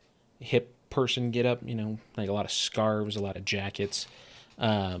like hip person get up, like a lot of scarves, a lot of jackets.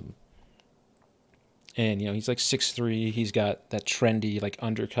 And he's like 6'3". He's got that trendy like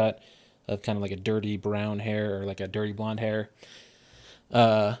undercut of kind of like a dirty brown hair or like a dirty blonde hair.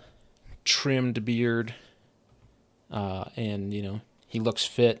 Trimmed beard. And he looks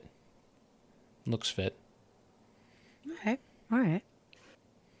fit. Okay. All right.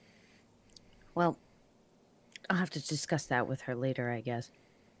 Well, I'll have to discuss that with her later, I guess.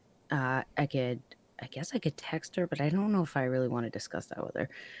 I guess I could text her, but I don't know if I really want to discuss that with her.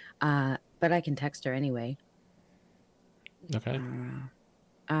 But I can text her anyway. Okay.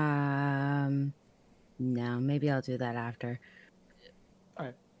 No, maybe I'll do that after. All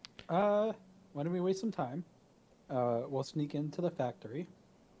right. Why don't we waste some time? We'll sneak into the factory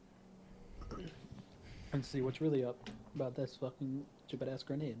and see what's really up about this fucking stupid-ass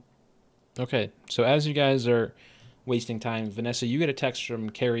grenade. Okay, so as you guys are wasting time, Vanessa, you get a text from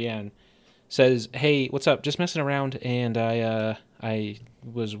Carrie Ann. Says, "Hey, what's up? Just messing around, and I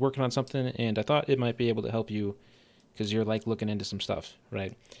was working on something, and I thought it might be able to help you, because you're like looking into some stuff,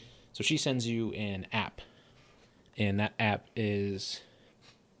 right?" So she sends you an app, and that app it's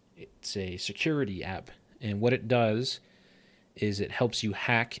a security app, and what it does is it helps you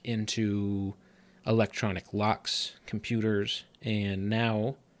hack into electronic locks, computers, and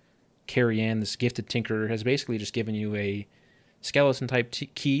now Carrie Ann, this gifted tinkerer, has basically just given you a skeleton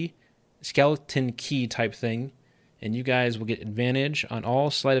key type thing, and you guys will get advantage on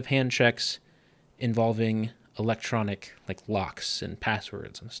all sleight of hand checks involving electronic like locks and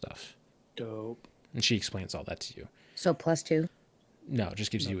passwords and stuff. Dope. And she explains all that to you. So +2? No, it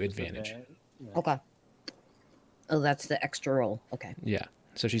just gives you advantage. Yeah. Okay. Oh, that's the extra roll. Okay. Yeah.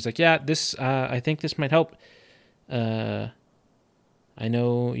 So she's like, yeah, this I think this might help. I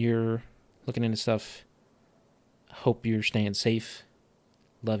know you're looking into stuff. Hope you're staying safe.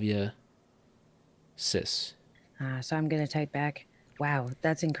 Love ya, sis. So I'm going to type back, wow,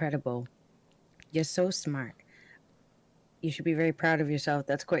 that's incredible. You're so smart. You should be very proud of yourself.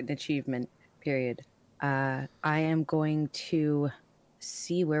 That's quite an achievement, period. I am going to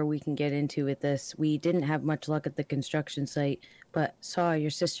see where we can get into with this. We didn't have much luck at the construction site, but saw your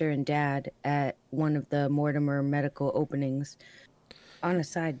sister and dad at one of the Mortimer medical openings. On a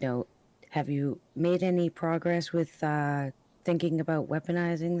side note, have you made any progress with thinking about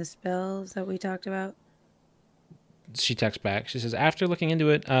weaponizing the spells that we talked about? She texts back. She says, after looking into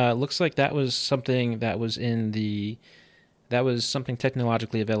it, looks like that was something that was something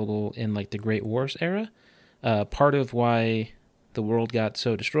technologically available in like the Great Wars era. Part of why the world got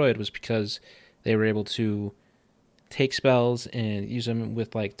so destroyed was because they were able to take spells and use them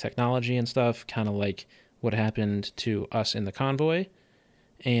with like technology and stuff, kind of like what happened to us in the convoy.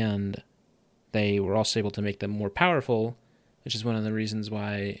 And they were also able to make them more powerful, which is one of the reasons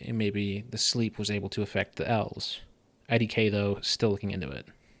why maybe the sleep was able to affect the elves. IDK, though, still looking into it.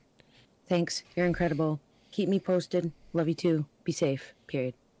 Thanks. You're incredible. Keep me posted. Love you too. Be safe.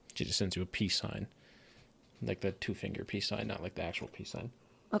 Period. She just sends you a peace sign. Like the 2-finger peace sign, not like the actual peace sign.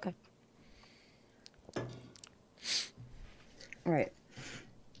 Okay. All right.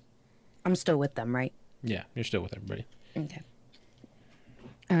 I'm still with them, right? Yeah, you're still with everybody. Okay.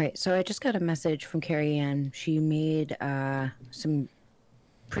 All right, so I just got a message from Carrie Ann. She made some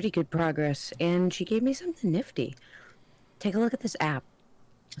pretty good progress, and she gave me something nifty. Take a look at this app.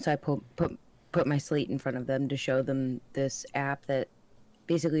 So I put my slate in front of them to show them this app that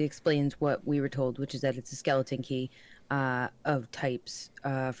basically explains what we were told, which is that it's a skeleton key of types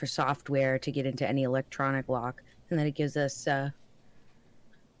for software to get into any electronic lock, and that it gives us,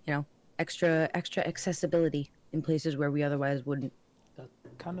 extra accessibility in places where we otherwise wouldn't. That's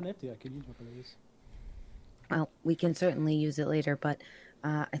kind of nifty. I could use one of these. Well, we can certainly use it later, but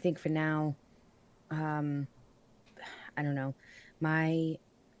I think for now, I don't know.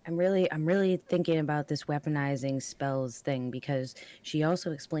 I'm really thinking about this weaponizing spells thing, because she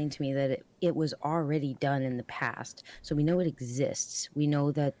also explained to me that it was already done in the past. So we know it exists. We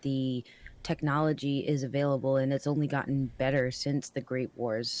know that the technology is available, and it's only gotten better since the Great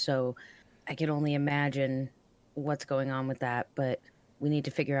Wars. So I can only imagine what's going on with that, but we need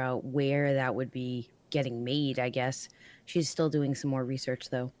to figure out where that would be getting made, I guess. She's still doing some more research,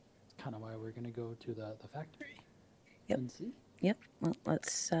 though. That's kind of why we're going to go to the factory. Yep. And see. Yep. Well,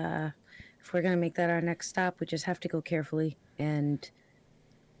 let's, if we're going to make that our next stop, we just have to go carefully and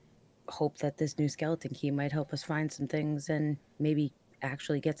hope that this new skeleton key might help us find some things and maybe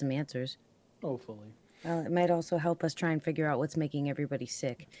actually get some answers. Hopefully. Well, it might also help us try and figure out what's making everybody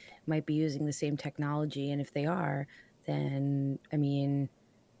sick. Might be using the same technology, and if they are, then I mean,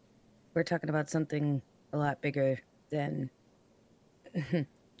 we're talking about something a lot bigger than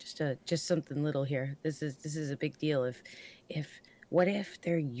just something little here. This is a big deal. If what if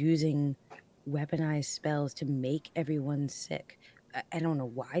they're using weaponized spells to make everyone sick? I don't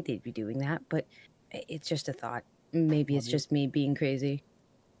know why they'd be doing that, but it's just a thought. Maybe it's Money. just me being crazy.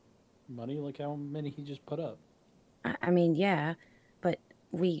 Money, look how many he just put up. I mean, yeah, but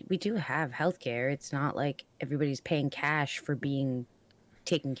we do have healthcare. It's not like everybody's paying cash for being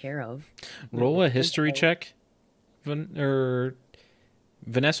taken care of. Roll a think history about- check, or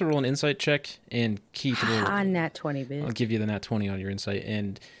Vanessa roll an insight check, and Keith roll. On that 20 bit. I'll give you the nat 20 on your insight,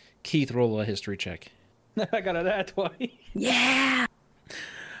 and Keith roll a history check. I got a nat 20. Yeah.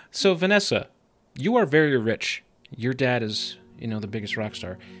 So Vanessa, you are very rich. Your dad is, the biggest rock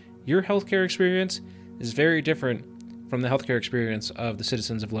star. Your healthcare experience is very different from the healthcare experience of the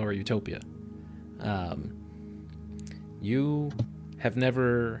citizens of Lower Utopia. You have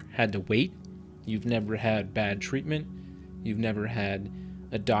never had to wait. You've never had bad treatment. You've never had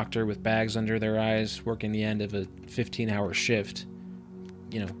a doctor with bags under their eyes working the end of a 15-hour shift,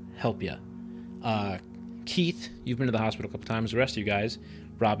 help you. Keith, you've been to the hospital a couple times. The rest of you guys,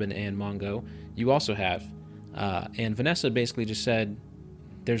 Robin and Mongo, you also have. And Vanessa basically just said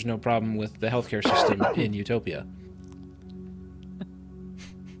there's no problem with the healthcare system in Utopia.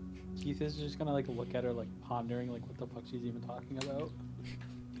 Keith is just gonna look at her pondering what the fuck she's even talking about.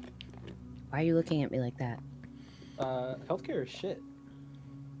 Why are you looking at me like that? Healthcare is shit.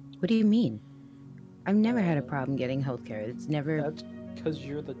 What do you mean? I've never had a problem getting healthcare. It's never. That's because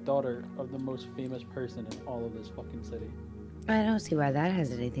you're the daughter of the most famous person in all of this fucking city. I don't see why that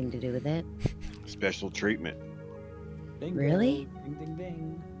has anything to do with it. Special treatment. Bingo. Really? Ding ding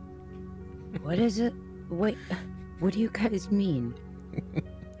ding. What is it? What do you guys mean?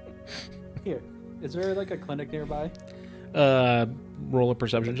 Here, is there a clinic nearby? Roll a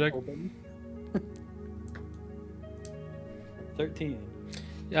perception check. Open. 13.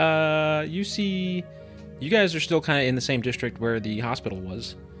 You see, you guys are still kind of in the same district where the hospital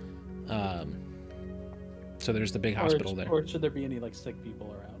was. So there's the big hospital there. Or should there be any sick people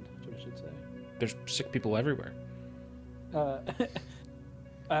around? That's what I should say. There's sick people everywhere.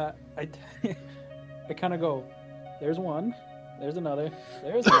 I kind of go. There's one. There's another.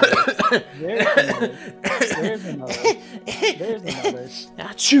 There's another. There's another. There's another. There's another.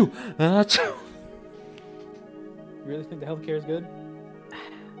 Achoo! Achoo! You really think the healthcare is good?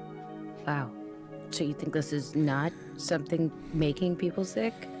 Wow. So you think this is not something making people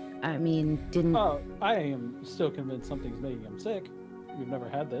sick? I mean, didn't. Oh, I am still convinced something's making him sick. We've never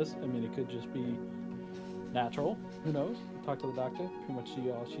had this. I mean, it could just be natural. Who knows? Talk to the doctor. Pretty much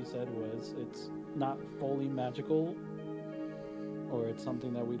all she said was it's not fully magical, or it's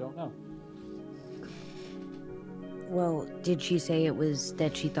something that we don't know. Well, did she say it was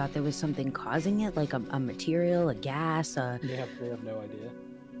that she thought there was something causing it, like a material, a gas, a? They have no idea.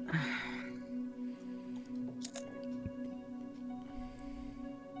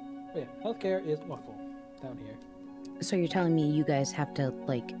 But yeah, healthcare is awful down here. So you're telling me you guys have to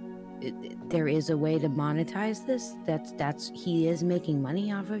there is a way to monetize this? That's he is making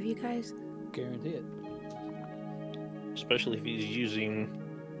money off of you guys? Guarantee it. Especially if he's using,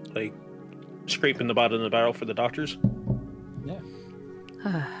 scraping the bottom of the barrel for the doctors. Yeah.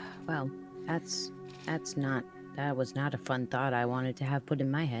 Well, that was not a fun thought I wanted to have put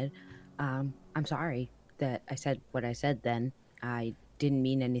in my head. I'm sorry that I said what I said then. I didn't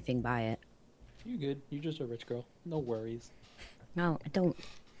mean anything by it. You're good. You're just a rich girl. No worries. No, I don't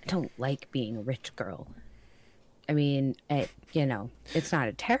like being a rich girl. I mean, it's not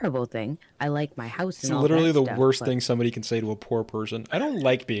a terrible thing. I like my house It's and all literally that the stuff, worst but thing somebody can say to a poor person. I don't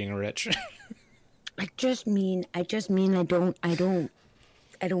like being rich. I just mean I don't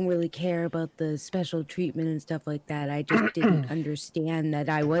really care about the special treatment and stuff like that. I just didn't understand that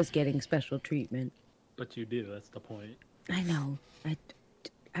I was getting special treatment. But you do. That's the point. I know.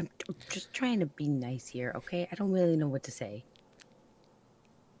 I'm just trying to be nice here, okay? I don't really know what to say.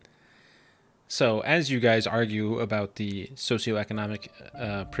 So, as you guys argue about the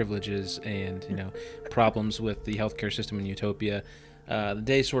socioeconomic privileges and problems with the healthcare system in Utopia, the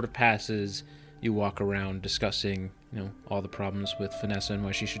day sort of passes. You walk around discussing, all the problems with Vanessa and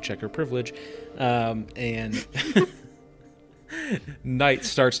why she should check her privilege, and night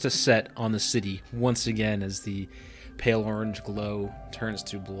starts to set on the city once again as the pale orange glow turns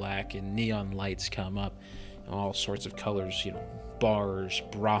to black and neon lights come up, all sorts of colors. Bars,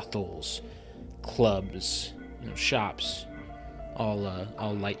 brothels, clubs, shops,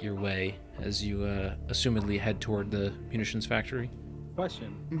 I'll light your way as you assumedly head toward the munitions factory.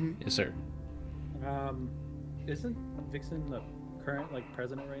 Question. Yes, sir. Isn't Vixen the current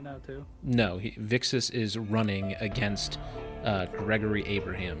president right now too? No, Vixus is running against Gregory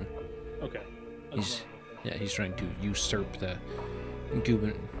Abraham. Okay. He's trying to usurp the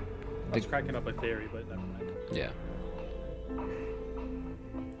I was cracking up a theory, but never mind. Yeah.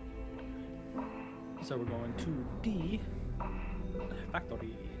 So we're going to the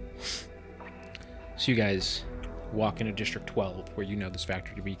factory. So you guys walk into District 12, where you know this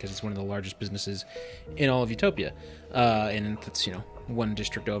factory to be because it's one of the largest businesses in all of Utopia. And it's, one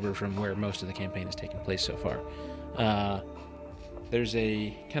district over from where most of the campaign has taken place so far. There's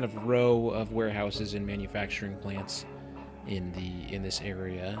a kind of row of warehouses and manufacturing plants in this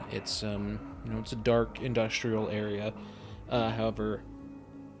area. It's it's a dark industrial area. However,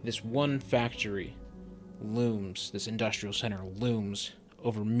 this one factory this industrial center looms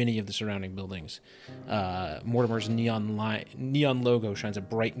over many of the surrounding buildings. Mortimer's neon logo shines a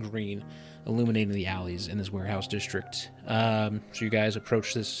bright green, illuminating the alleys in this warehouse district. So you guys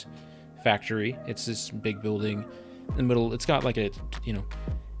approach this factory. It's this big building in the middle. It's got a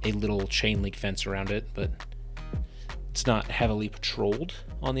little chain link fence around it, but it's not heavily patrolled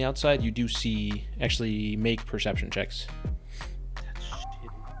on the outside. You do see, actually make perception checks. That's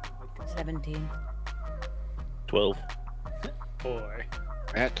shitty. 17. 12. 4.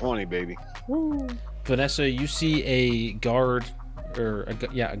 At 20, baby. Woo. Vanessa, you see a guard,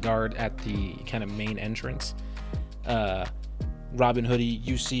 a guard at the kind of main entrance. Robin Hoodie,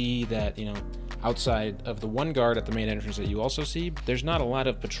 you see that, outside of the one guard at the main entrance that you also see, there's not a lot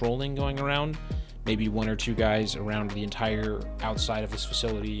of patrolling going around. Maybe one or two guys around the entire outside of this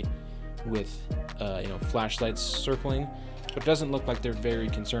facility with, flashlights circling. But it doesn't look like they're very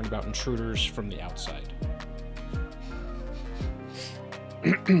concerned about intruders from the outside.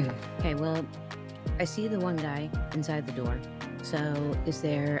 Okay, well, I see the one guy inside the door. So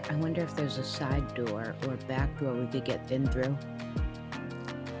I wonder if there's a side door or back door we could get in through.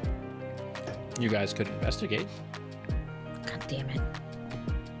 You guys could investigate. God damn it.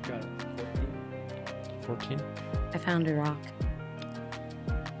 Got 14. I found a rock.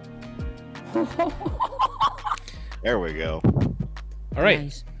 There we go. All right.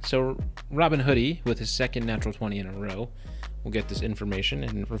 Nice. So Robin Hoodie, with his second natural 20 in a row, will get this information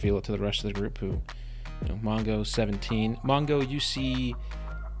and reveal it to the rest of the group who, Mongo 17. Mongo, you see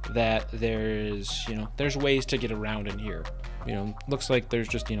that there's ways to get around in here. Looks like there's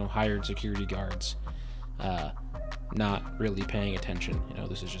just, hired security guards, not really paying attention.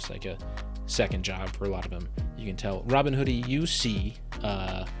 This is just like a second job for a lot of them. You can tell. Robin Hoodie, you see,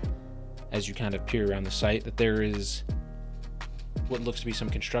 as you kind of peer around the site, that there is what looks to be some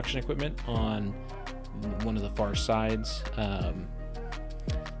construction equipment on one of the far sides. As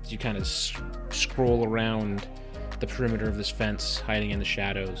you kind of scroll around the perimeter of this fence, hiding in the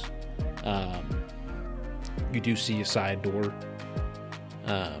shadows, you do see a side door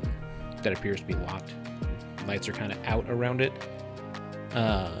that appears to be locked. Lights are kind of out around it.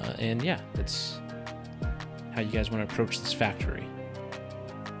 And yeah, that's how you guys want to approach this factory.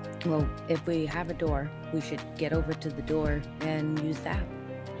 Well, if we have a door, we should get over to the door and use that.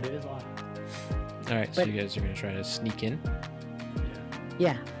 It is locked. All right, so But- you guys are going to try to sneak in.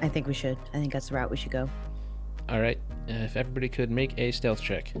 Yeah, I think we should. I think that's the route we should go. All right, if everybody could make a stealth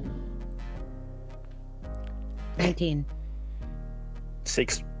check. 19.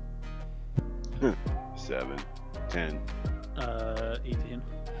 6. 7, 10. 18.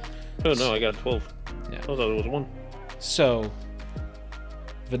 Oh no, I got a 12. Yeah. I thought it was 1. So,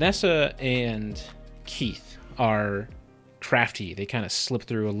 Vanessa and Keith are crafty. They kind of slip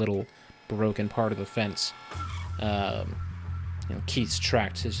through a little broken part of the fence. Keith's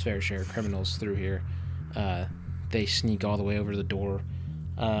tracked his fair share of criminals through here. They sneak all the way over to the door.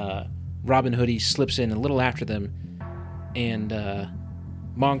 Robin Hoodie slips in a little after them, and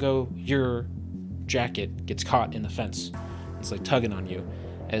Mongo, your jacket gets caught in the fence. It's like tugging on you.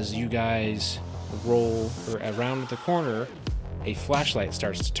 As you guys roll around the corner, a flashlight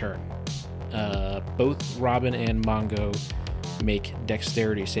starts to turn. Both Robin and Mongo make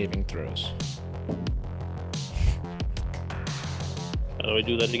dexterity saving throws. How do I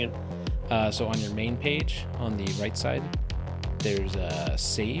do that again? So on your main page, on the right side, there's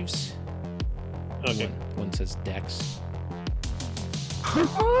saves. Okay. One says dex.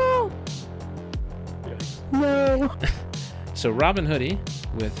 No! So Robin Hoodie,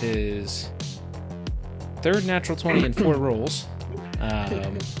 with his third natural 20 in 4 rolls,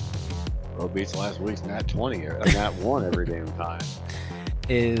 Well, beats last week's nat 20 or nat 1 every damn time.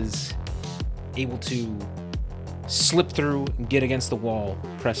 is able to slip through, get against the wall,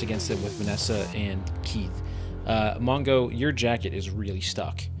 press against it with Vanessa and Keith. Mongo, your jacket is really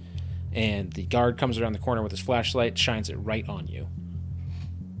stuck, and the guard comes around the corner with his flashlight, shines it right on you.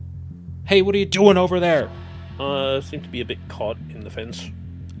 Hey, what are you doing over there? Seem to be a bit caught in the fence.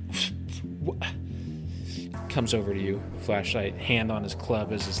 Comes over to you, flashlight, hand on his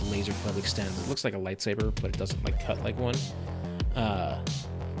club as his laser club extends. It looks like a lightsaber, but it doesn't like cut like one.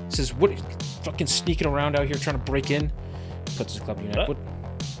 Says, "What? Are you fucking sneaking around out here trying to break in?" Puts his club in your neck. What?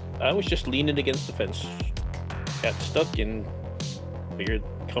 I was just leaning against the fence. Got stuck and figured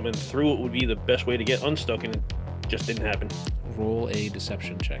coming through it would be the best way to get unstuck, and it just didn't happen. Roll a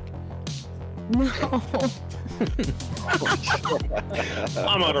deception check. No.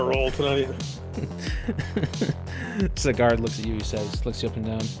 I'm on a roll tonight. So the guard looks at you, he says, looks you up and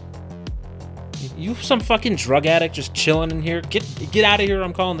down. You some fucking drug addict just chilling in here? Get out of here,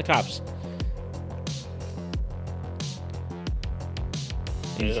 I'm calling the cops.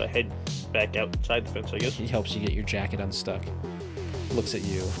 As I head back outside the fence, I guess. He helps you get your jacket unstuck. Looks at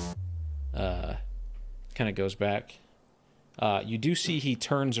you. Kind of goes back. You do see he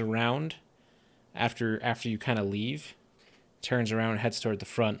turns around after you kind of leave. Turns around and heads toward the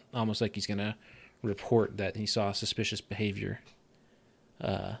front, almost like he's going to report that he saw suspicious behavior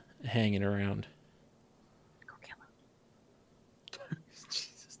hanging around. Go kill him.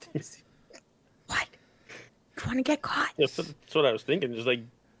 Jesus, Daisy. What? You want to get caught? Yeah, that's what I was thinking. Just like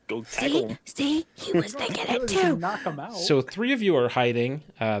go tackle him. See? He was thinking it Just too. knock him out. So 3 of you are hiding.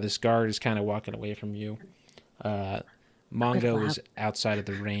 This guard is kind of walking away from you. Mongo is outside of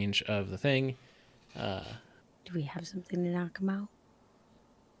the range of the thing. Do we have something to knock him out?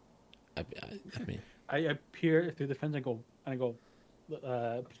 I mean, I appear through the fence and I go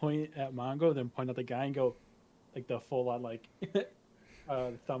point at Mongo, then point at the guy and go like the full on like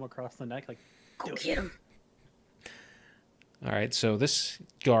thumb across the neck, like Go get him. all right. So this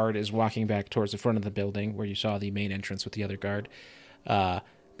guard is walking back towards the front of the building where you saw the main entrance with the other guard.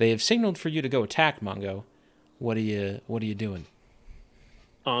 They have signaled for you to go attack Mongo. What are you doing?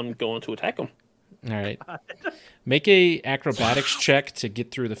 I'm going to attack him. All right. Make a acrobatics check to get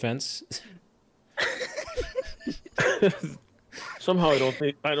through the fence. Somehow I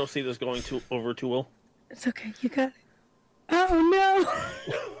don't see this going over too well. It's okay. You got it. Oh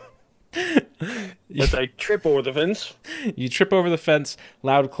no. As I trip over the fence. You trip over the fence,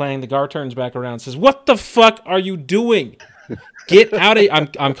 loud clang. The guard turns back around and says, "What the fuck are you doing? Get out of here.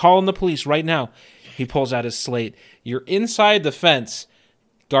 I'm calling the police right now." He pulls out his slate. You're inside the fence.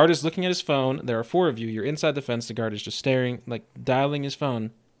 Guard is looking at his phone. There are 4 of you. You're inside the fence. The guard is just staring, like dialing his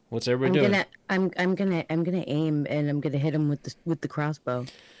phone. What's everybody doing? I'm gonna aim and I'm gonna hit him with the crossbow.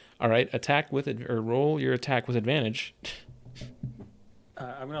 All right, attack with or roll your attack with advantage.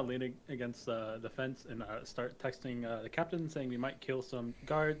 I'm gonna lean against the fence and start texting the captain saying we might kill some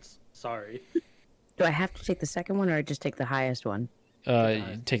guards. Sorry. Do I have to take the second one or I just take the highest one?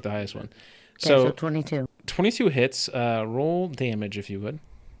 Take the highest one. Okay, So 22. 22 hits. Roll damage if you would.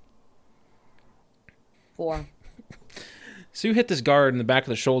 4. So you hit this guard in the back of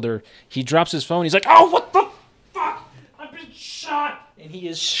the shoulder. He drops his phone. He's like, "Oh, what the fuck? I've been shot!" And he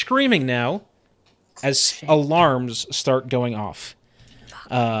is screaming now as alarms start going off.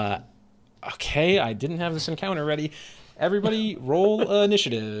 Okay, I didn't have this encounter ready. Everybody roll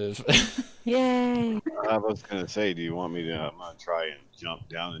initiative. Yay! I was gonna say, do you want me to? I'm gonna try and jump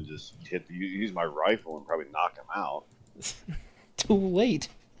down and just use my rifle and probably knock him out. Too late.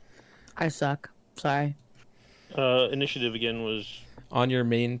 I suck. Sorry. Initiative again was On your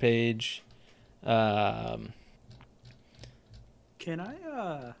main page. Can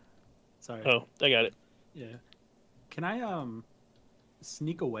I sorry. Oh, I got it. Yeah. Can I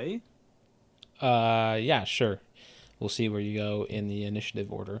sneak away? Yeah, sure. We'll see where you go in the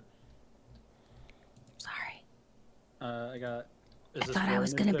initiative order. Sorry. I got. I thought I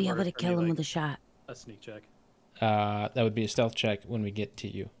was gonna be able to kill him with a shot. a sneak check. That would be a stealth check when we get to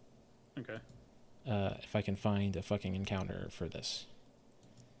you. Okay. If I can find a fucking encounter for this.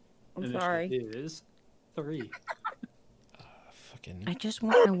 I'm sorry. It is 3. Fucking. I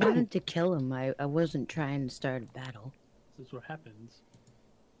wanted to kill him. I wasn't trying to start a battle. This is what happens.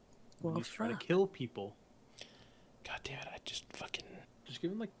 Well, You try to fuck. kill people. God damn it! I just fucking. Just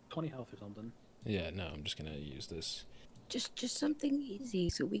give him like 20 health or something. Yeah, no. I'm just gonna use this. Just something easy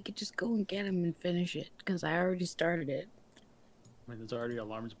so we could just go and get him and finish it. Because I already started it. I mean, there's already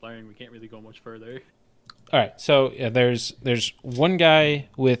alarms blaring. We can't really go much further. All right. So yeah, there's one guy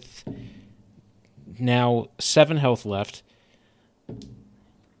with now 7 health left.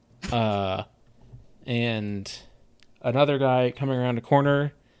 And another guy coming around a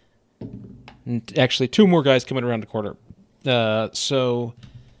corner Actually, 2 more guys coming around the corner. So,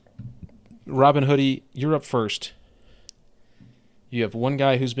 Robin Hoodie, you're up first. You have 1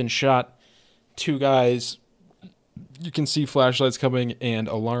 guy who's been shot, 2 guys. You can see flashlights coming, and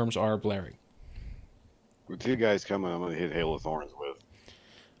alarms are blaring. With 2 guys coming, I'm going to hit Hail of Thorns with.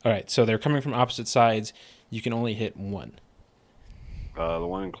 All right, so they're coming from opposite sides. You can only hit 1. The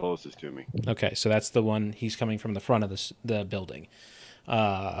one closest to me. Okay, so that's the one. He's coming from the front of the building.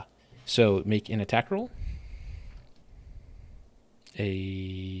 So make an attack roll.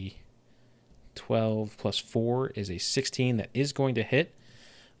 A 12 plus 4 is a 16. That is going to hit.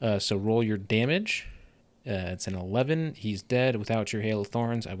 So roll your damage. It's an 11. He's dead without your Hail of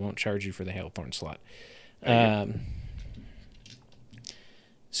Thorns. I won't charge you for the Hail of Thorns slot.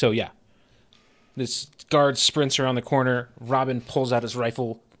 So yeah. This guard sprints around the corner. Robin pulls out his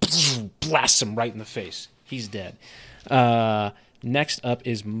rifle, blasts him right in the face. He's dead. Next up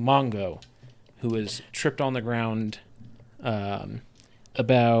is Mongo, who is tripped on the ground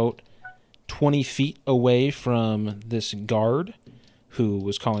about 20 feet away from this guard who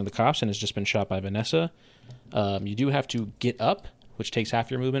was calling the cops and has just been shot by Vanessa. You do have to get up, which takes half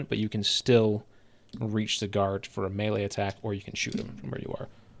your movement, but you can still reach the guard for a melee attack, or you can shoot him from where you are.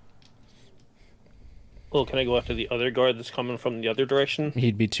 Well, can I go after the other guard that's coming from the other direction?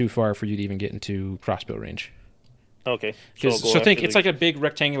 He'd be too far for you to even get into crossbow range. Okay. So think it's like a big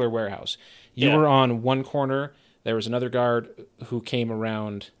rectangular warehouse. You were on one corner. There was another guard who came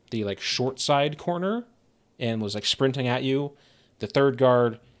around the like short side corner and was like sprinting at you. The third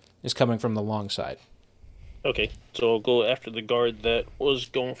guard is coming from the long side. Okay, so I'll go after the guard that was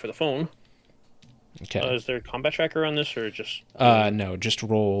going for the phone. Okay. Is there a combat tracker on this, or just? No, just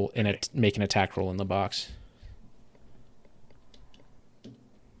roll and make an attack roll in the box.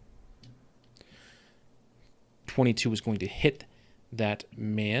 .22 is going to hit that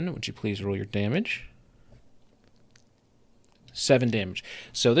man. Would you please roll your damage? 7 damage.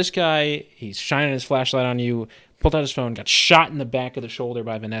 So this guy, he's shining his flashlight on you, pulled out his phone, got shot in the back of the shoulder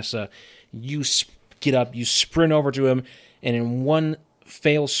by Vanessa. You get up, you sprint over to him, and in one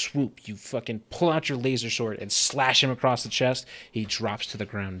fail swoop, you fucking pull out your laser sword and slash him across the chest. He drops to the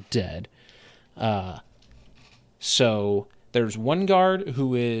ground dead. So there's one guard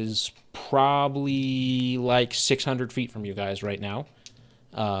who is probably like 600 feet from you guys right now,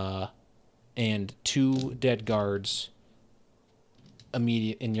 and 2 dead guards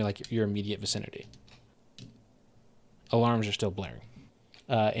in your immediate vicinity. Alarms are still blaring,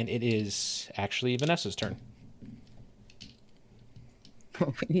 and it is actually Vanessa's turn.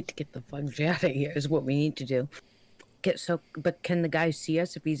 We need to get the fuck out of here is what we need to do. But can the guy see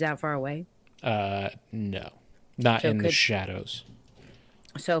us if he's that far away? No. Not in the shadows.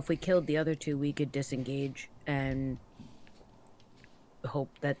 So if we killed the other 2, we could disengage and hope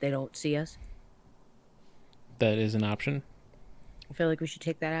that they don't see us? That is an option. I feel like we should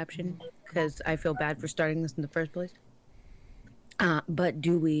take that option because I feel bad for starting this in the first place. But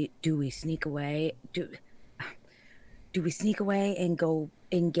do we sneak away? Do we sneak away and go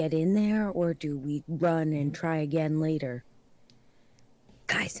and get in there, or do we run and try again later?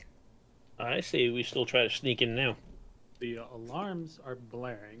 Guys. I say we still try to sneak in now. The alarms are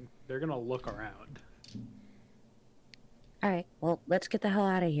blaring. They're going to look around. All right, well, let's get the hell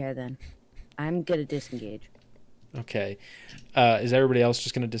out of here then. I'm going to disengage. Okay. Is everybody else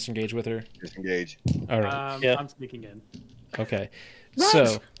just going to disengage with her? Disengage. All right. Yeah. I'm sneaking in. Okay. What?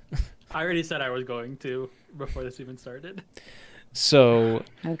 So... I already said I was going to before this even started. So...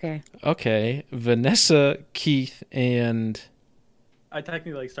 Okay. Vanessa, Keith, and... I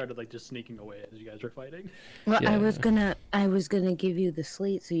technically started just sneaking away as you guys were fighting. Well, Yeah. I was gonna give you the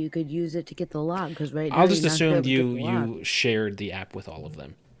slate so you could use it to get the lock because now I'll just you're not assume gonna be able to get the lock. you shared the app with all of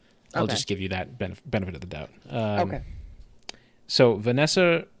them. I'll Okay. just give you that benefit of the doubt. Okay. So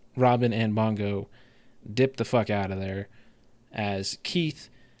Vanessa, Robin, and Mongo dip the fuck out of there. As Keith,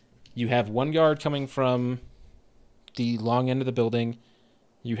 you have one guard coming from the long end of the building.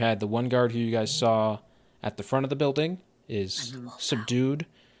 You had the one guard who you guys saw at the front of the building is subdued.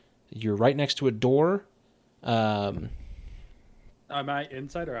 You're right next to a door. Am I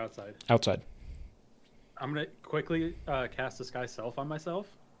inside or outside? Outside. I'm going to quickly cast Disguise Self on myself,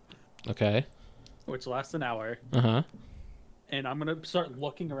 Okay. which lasts an hour. Uh-huh. And I'm going to start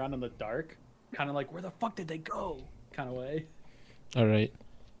looking around in the dark, kind of like, where the fuck did they go? Kind of way. All right.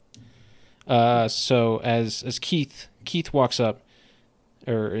 So as Keith walks up,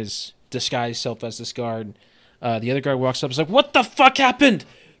 or is disguised self as this guard, the other guard walks up and is like, "What the fuck happened?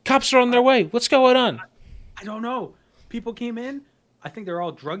 Cops are on their way. What's going on?" I don't know. People came in. I think they're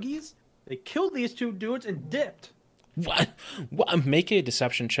all druggies. They killed these 2 dudes and dipped. What? Make a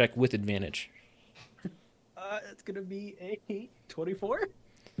deception check with advantage. It's gonna be a 24.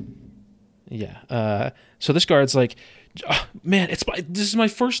 Yeah. So this guard's like, "Oh, man, this is my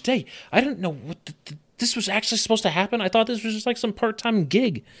first day. I didn't know what this was actually supposed to happen. I thought this was just like some part-time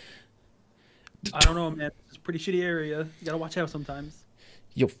gig." I don't know, man. It's a pretty shitty area. You gotta watch out sometimes.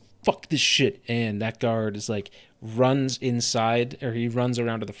 Yo, fuck this shit. And that guard is like, runs inside, or he runs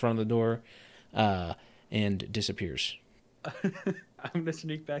around to the front of the door, and disappears. I'm gonna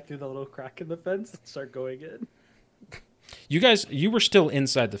sneak back through the little crack in the fence and start going in. You were still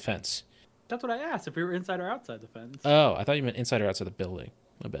inside the fence. That's what I asked, if we were inside or outside the fence. Oh, I thought you meant inside or outside the building.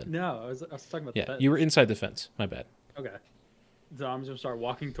 My bad. No, I was talking about the Yeah, fence. you were inside the fence. My bad. Okay. So I'm just gonna start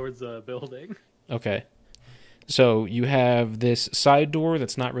walking towards the building. Okay. So you have this side door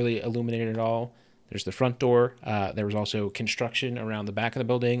that's not really illuminated at all. There's the front door. There was also construction around the back of the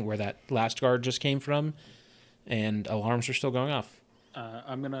building where that last guard just came from, and alarms are still going off.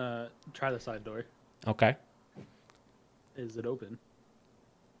 I'm gonna try the side door. Okay. Is it open?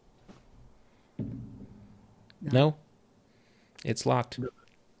 No. It's locked.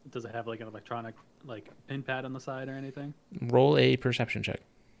 Does it have like an electronic pin pad on the side or anything? Roll a perception check.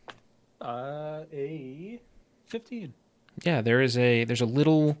 A 15. Yeah, there's a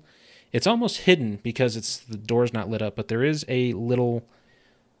little. It's almost hidden because the door's not lit up, but there is a little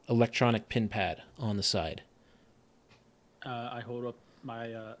electronic pin pad on the side. I hold up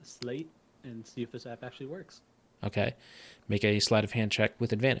my slate and see if this app actually works. Okay. Make a sleight of hand check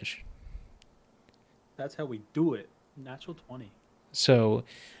with advantage. That's how we do it. Natural 20. So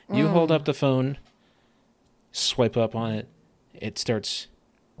you hold up the phone, swipe up on it. It starts.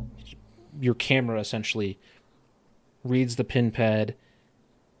 Your camera essentially reads the pin pad,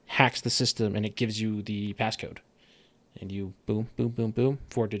 hacks the system, and it gives you the passcode. And you boom, boom, boom, boom,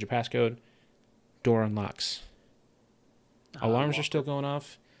 4-digit passcode. Door unlocks. Alarms are still going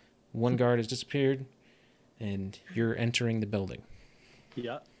off. One guard has disappeared, and you're entering the building.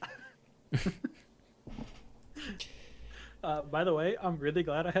 Yeah. By the way, I'm really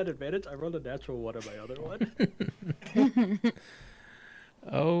glad I had advantage. I rolled a natural 1 on my other one.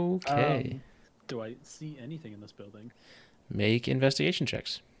 Okay. Do I see anything in this building? Make investigation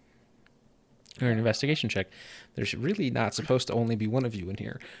checks. Or an investigation check. There's really not supposed to only be one of you in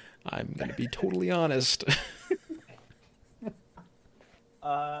here. I'm going to be totally honest.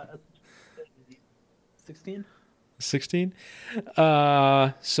 16? 16?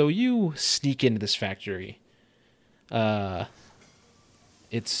 So you sneak into this factory.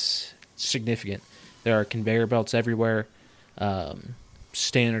 It's significant. There are conveyor belts everywhere.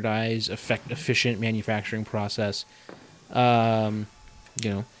 Standardized, efficient manufacturing process.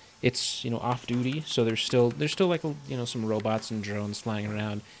 It's off duty, so there's still like some robots and drones flying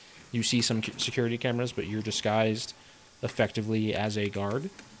around. You see some security cameras, but you're disguised effectively as a guard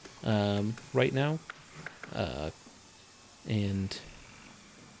right now, and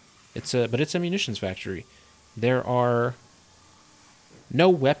it's a munitions factory. There are no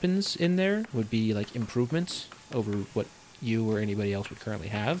weapons in there. Would be like improvements over what you or anybody else would currently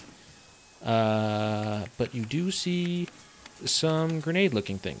have. But you do see some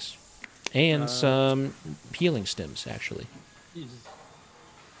grenade-looking things and some healing stims, actually.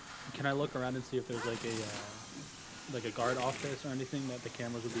 Can I look around and see if there's like a guard office or anything that the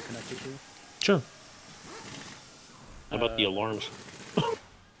cameras would be connected to? Sure. How about the alarms?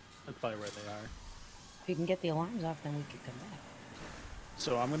 That's probably where they are. If you can get the alarms off, then we can come back.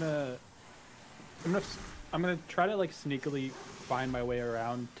 So I'm gonna try to like sneakily find my way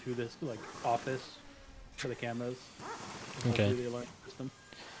around to this like office for the cameras. Okay. Hopefully the alarm system.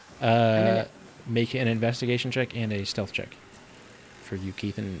 Make an investigation check and a stealth check. For you,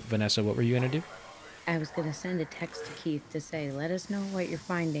 Keith and Vanessa, what were you going to do? I was going to send a text to Keith to say, let us know what you're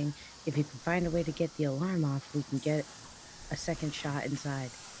finding. If you can find a way to get the alarm off, we can get a second shot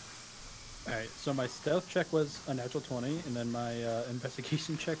inside. All right, so my stealth check was a natural 20, and then my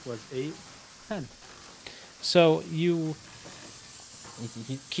investigation check was 10. So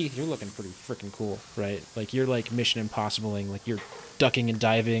Keith, you're looking pretty freaking cool, right? Like you're like Mission Impossibling, like you're ducking and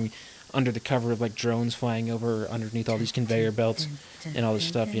diving under the cover of like drones flying over underneath all these conveyor belts and all this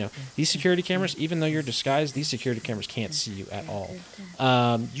stuff. These security cameras, even though you're disguised, these security cameras can't see you at all.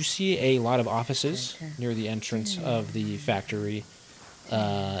 You see a lot of offices near the entrance of the factory.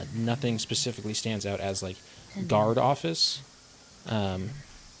 Nothing specifically stands out as like guard office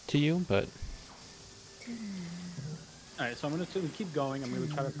to you, but all right, so I'm gonna keep going. I'm gonna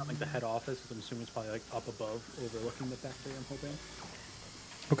try to find like the head office, because I'm assuming it's probably like up above, overlooking the factory. I'm hoping.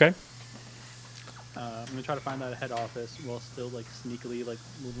 okay. I'm gonna try to find that head office while still like sneakily like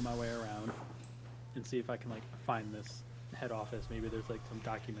moving my way around. and see if I can like find this head office. Maybe there's like some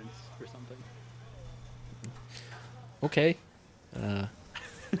documents or something. Okay.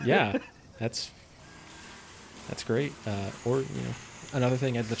 Yeah, that's great. Or another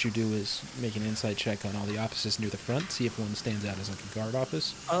thing I'd let you do is make an insight check on all the offices near the front. See if one stands out as like a guard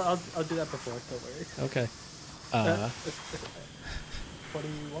office. I'll do that before. Don't worry. Okay.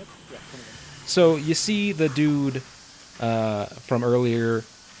 21? Yeah, 21. So you see the dude from earlier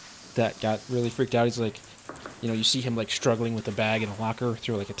that got really freaked out. He's like, you see him like struggling with the bag in a locker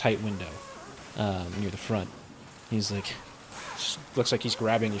through like a tight window near the front. He's like, looks like he's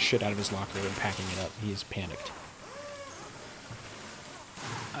grabbing his shit out of his locker and packing it up. He's panicked.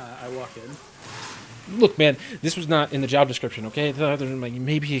 I walk in. Look, man, this was not in the job description, okay? There were like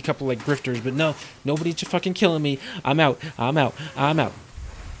maybe a couple like grifters, but no, nobody's just fucking killing me. I'm out.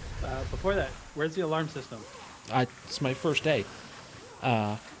 Before that, where's the alarm system? It's my first day.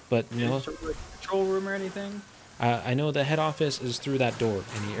 But Is there, like, control room or anything? I know the head office is through that door,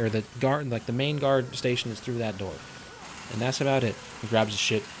 or the guard, like the main guard station is through that door, and that's about it. He grabs his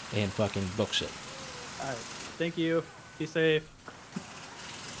shit and fucking books it. All right, thank you. Be safe.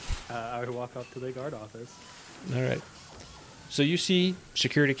 I would walk up to the guard office. All right. So you see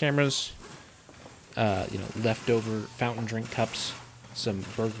security cameras, leftover fountain drink cups, some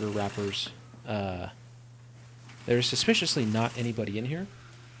burger wrappers. There's suspiciously not anybody in here.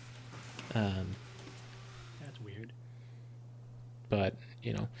 That's weird. But,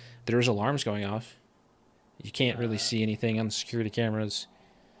 there's alarms going off. You can't really see anything on the security cameras.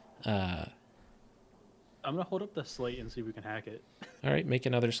 I'm going to hold up the slate and see if we can hack it. All right, make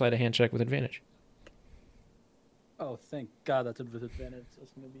another sleight of hand check with advantage. Oh, thank God that's a disadvantage.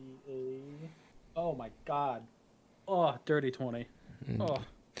 That's going to be a... Oh, my God. Oh, dirty 20. Oh.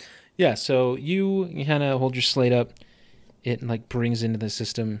 Yeah, so you kind of hold your slate up. It, like, brings into the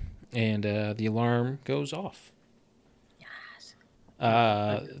system, and the alarm goes off. Yes.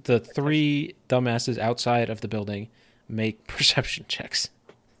 The three dumbasses outside of the building make perception checks.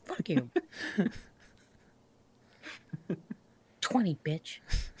 Fuck you. 20, bitch.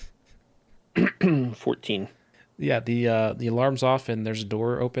 14. Yeah, the alarm's off, and there's a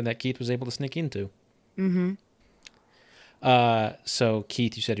door open that Keith was able to sneak into. Mm-hmm. So,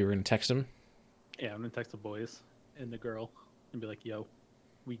 Keith, you said you were going to text him? Yeah, I'm going to text the boys and the girl and be like, yo,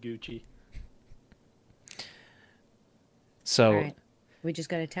 we Gucci. So, All right. We just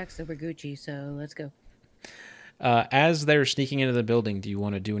got a text over Gucci, so let's go. as they're sneaking into the building, do you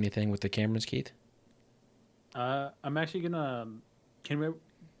want to do anything with the cameras, Keith? I'm actually gonna. Can we?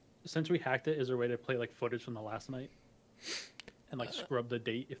 Since we hacked it, is there a way to play like footage from the last night and like scrub the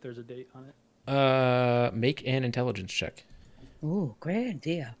date if there's a date on it? Make an intelligence check. Ooh, great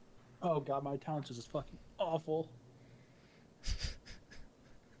idea. Oh God, my intelligence is fucking awful.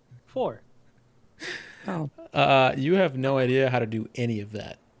 4. Oh, You have no idea how to do any of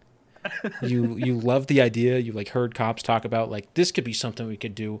that. You love the idea. You like heard cops talk about like this could be something we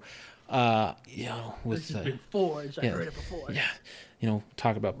could do. With This has been forged. I've yeah, heard it before. yeah,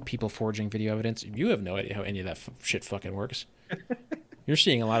 talk about people forging video evidence. You have no idea how any of that shit fucking works. You're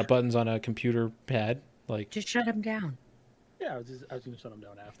seeing a lot of buttons on a computer pad. Like, just shut him down. Yeah, I was gonna shut them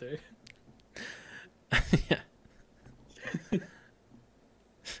down after. yeah.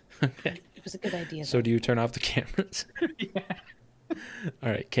 Okay. It was a good idea. So do you turn off the cameras? Yeah. All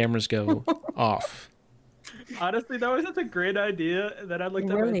right, cameras go off. Honestly, that was such a great idea. And then I looked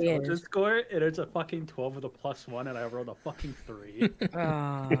It at my really intelligence is. score, and it's a fucking 12 with a +1, and I rolled a fucking 3.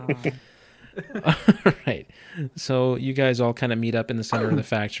 Aw. All right. So you guys all kind of meet up in the center of the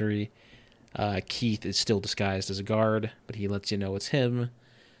factory. Keith is still disguised as a guard, but he lets you know it's him.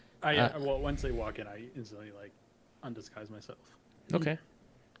 Well, once they walk in, I instantly like undisguise myself. Okay.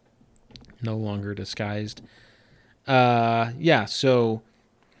 No longer disguised. Yeah, so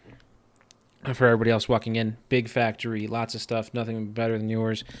for everybody else walking in, big factory, lots of stuff, nothing better than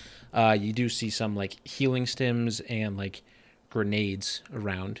yours. You do see some like healing stims and like grenades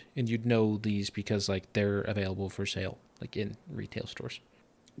around, and you'd know these because like they're available for sale like in retail stores.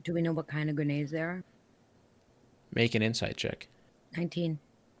 Do we know what kind of grenades there are? Make an insight check. 19.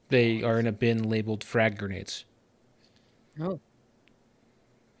 They are in a bin labeled frag grenades. Oh.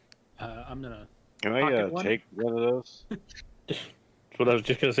 I'm gonna. Can Pocket I one? take one of those? That's what I was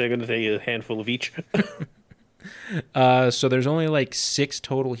just gonna say. I'm gonna take a handful of each. So there's only like 6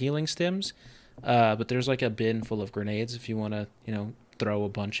 total healing stims, but there's like a bin full of grenades if you want to, throw a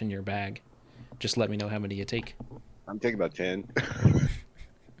bunch in your bag. Just let me know how many you take. I'm taking about 10.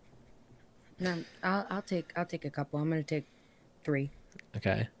 No, I'll take a couple. I'm gonna take 3.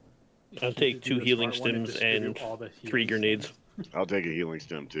 Okay. I'll take Do 2 the healing smart one and stims distribute and all the 3 healing grenades. stims. I'll take a healing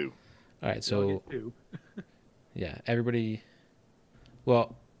stem too. All right, Y'all so get 2. yeah, everybody.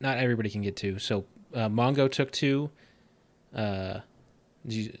 Well, not everybody can get 2. So Mongo took 2.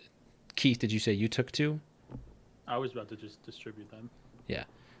 Keith, did you say you took 2? I was about to just distribute them. Yeah.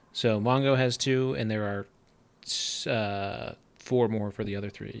 So Mongo has 2, and there are 4 more for the other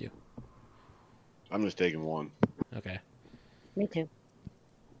 3 of you. I'm just taking 1. Okay. Me too.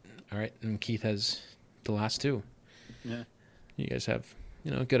 All right, and Keith has the last 2. Yeah. You guys have,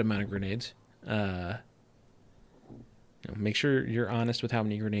 a good amount of grenades. Make sure you're honest with how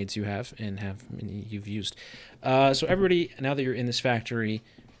many grenades you have and how many you've used. So everybody, now that you're in this factory,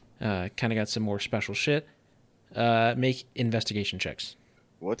 kind of got some more special shit. Make investigation checks.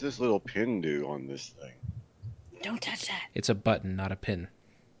 What's this little pin do on this thing? Don't touch that. It's a button, not a pin.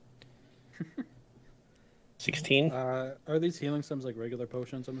 16. Are these healing sums like regular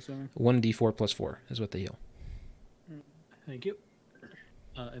potions, I'm assuming? 1d4 plus 4 is what they heal. Thank you.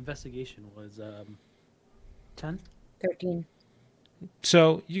 Investigation was 10. 13.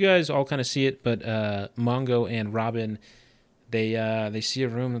 So you guys all kind of see it, but Mongo and Robin, they see a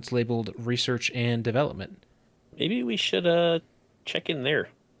room that's labeled research and development. Maybe we should check in there.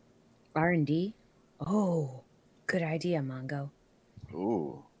 R&D? Oh, good idea, Mongo.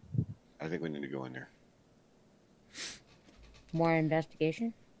 Ooh, I think we need to go in there. More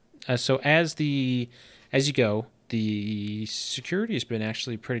investigation? So as you go, the security has been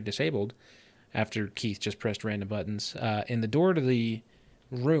actually pretty disabled after Keith just pressed random buttons. And the door to the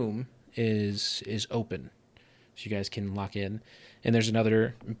room is open, so you guys can lock in. And there's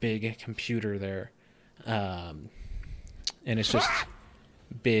another big computer there, and it's just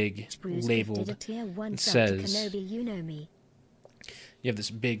big labeled. It says you know me. you have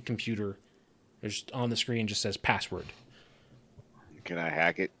this big computer. There's on the screen just says password. Can I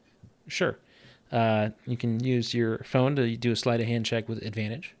hack it? Sure. You can use your phone to do a sleight of hand check with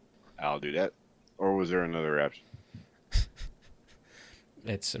advantage. I'll do that. Or was there another option?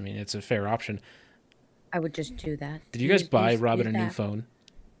 It's a fair option. I would just do that. Did you guys buy use Robin a new that. phone?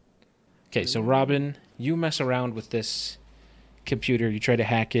 Okay, so Robin, you mess around with this computer. You try to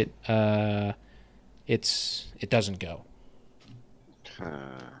hack it. It doesn't go.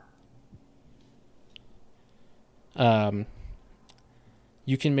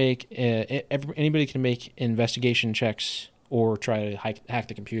 You can make anybody can make investigation checks or try to hack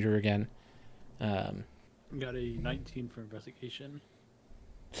the computer again. Got a 19 for investigation.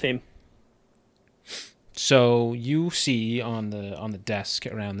 Same. So you see on the desk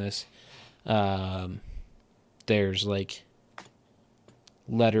around this, there's like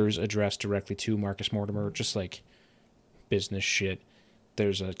letters addressed directly to Marcus Mortimer, just like business shit.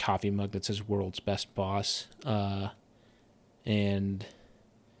 There's a coffee mug that says "World's Best Boss," and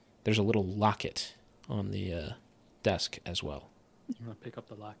there's a little locket on the desk as well. I'm gonna pick up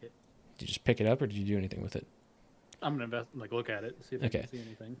the locket. Did you just pick it up, or did you do anything with it? I'm gonna look at it, see if I Okay. can see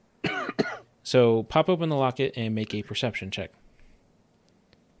anything. So pop open the locket and make a perception check.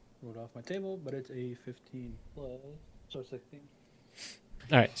 Rolled off my table, but it's a 15 plus, so 16.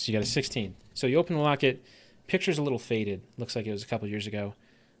 All right, so you got a 16. So you open the locket. Picture's a little faded. Looks like it was a couple years ago.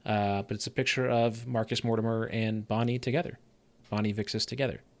 But it's a picture of Marcus Mortimer and Bonnie together. Bonnie Vixis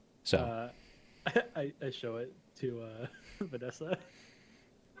together. So I show it to Vanessa.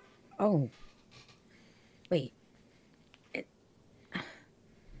 Oh. Wait.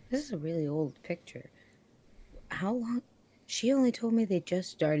 This is a really old picture. How long? She only told me they just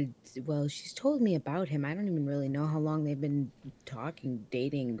started. Well, she's told me about him. I don't even really know how long they've been talking,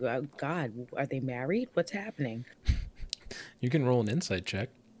 dating. God, are they married? What's happening? you can roll an insight check.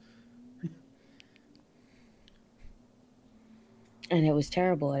 And it was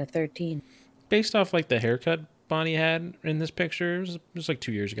terrible at a 13. Based off like the haircut Bonnie had in this picture, it was like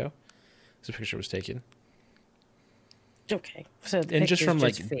 2 years ago. This picture was taken. Okay. So the And just from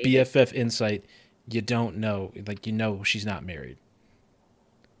like picture's faded. BFF insight, you don't know, like she's not married.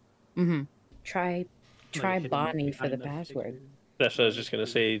 Mm-hmm. Try Hidden Bonnie for the behind that password. picture. That's what I was just gonna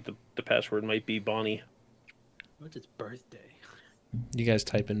say. The password might be Bonnie. What's its birthday? You guys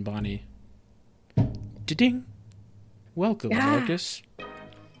type in Bonnie. Ding. Welcome, Ah. Marcus.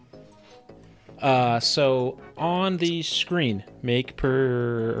 So on the screen,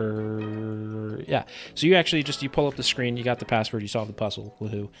 So you actually you pull up the screen, you got the password, you solve the puzzle,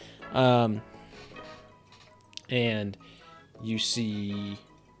 woohoo. And you see,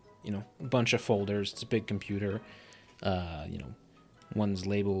 a bunch of folders. It's a big computer. One's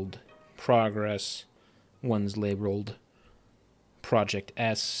labeled Progress, one's labeled Project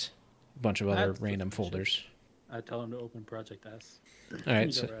S, a bunch of other That's random suspicious. folders. I tell him to open Project S. All right,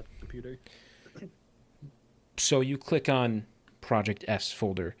 He's so over at the computer. So you click on Project S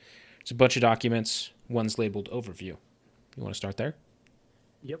folder. It's a bunch of documents. One's labeled overview. You want to start there?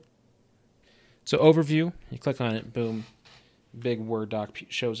 Yep. So overview, you click on it, boom, big Word doc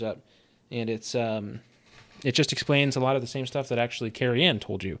shows up, and it just explains a lot of the same stuff that actually Carrie Ann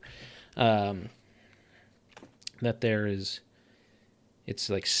told you. That it's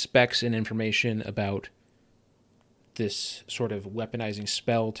like specs and information about this sort of weaponizing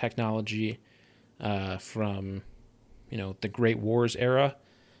spell technology from, the Great Wars era.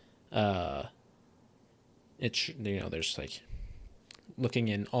 There's like looking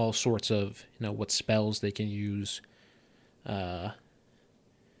in all sorts of, what spells they can use,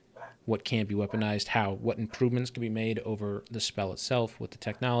 what can be weaponized, what improvements can be made over the spell itself with the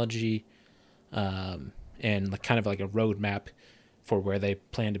technology, and kind of like a roadmap for where they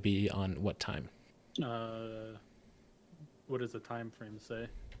plan to be on what time. What does the time frame say?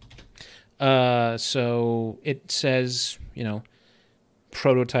 So it says,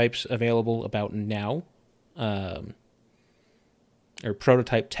 prototypes available about now, or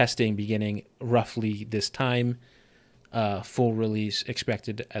prototype testing beginning roughly this time, full release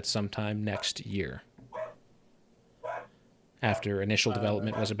expected at some time next year, after initial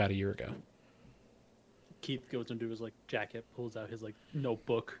development was about a year ago. Keith goes into his jacket, pulls out his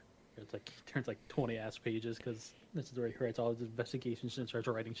notebook. It's he turns 20 ass pages because this is where he writes all his investigations and starts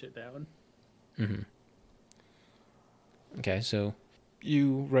writing shit down. Mm-hmm. Okay, so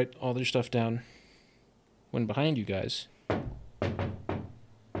you write all your stuff down when behind you guys,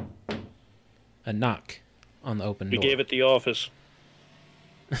 a knock on the open door. We gave it the office.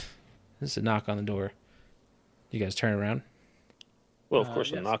 This is a knock on the door. You guys turn around? Well, of course,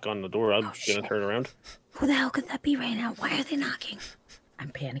 yes. a knock on the door. I'm going to turn around. Who the hell could that be right now? Why are they knocking?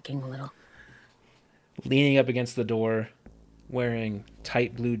 I'm panicking a little. Leaning up against the door, wearing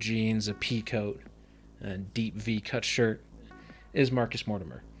tight blue jeans, a pea coat, and a deep V-cut shirt, is Marcus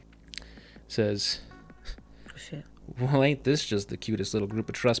Mortimer. Says, Oh, shit. well, ain't this just the cutest little group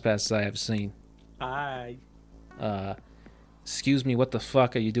of trespassers I have seen? I Excuse me, what the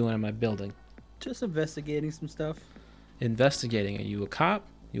fuck are you doing in my building? just investigating some stuff. Investigating. Are you a cop?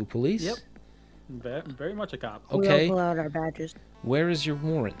 You police? Yep. Very much a cop. Okay. We all pull out our badges. Where is your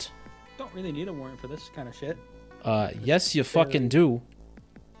warrant? Don't really need a warrant for this kind of shit. Yes, you fucking do.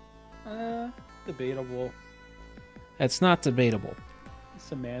 Debatable. It's not debatable.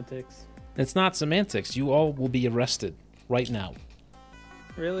 Semantics. It's not semantics. You all will be arrested right now.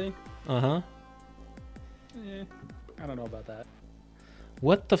 Really? Uh-huh. I don't know about that.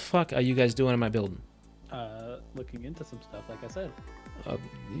 What the fuck are you guys doing in my building? Looking into some stuff, like I said.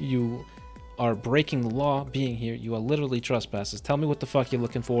 You are breaking the law being here. You are literally trespassers. Tell me what the fuck you're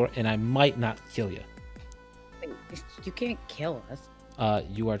looking for, and I might not kill you. Wait, you can't kill us.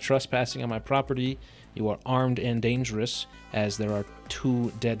 You are trespassing on my property. You are armed and dangerous, as there are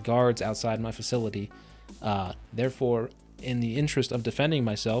 2 dead guards outside my facility. Therefore, in the interest of defending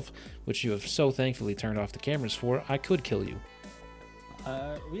myself, which you have so thankfully turned off the cameras for, I could kill you.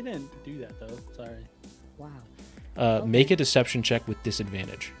 We didn't do that, though. Sorry. Wow. Make a deception check with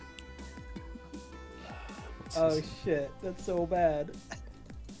disadvantage. Oh, shit. That's so bad.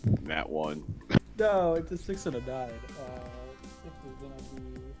 That one. No, it's a 6 and a 9. This is gonna be...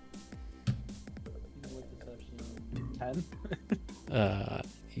 What deception? 10?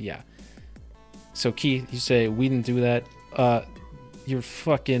 Yeah. So, Keith, you say, we didn't do that. You're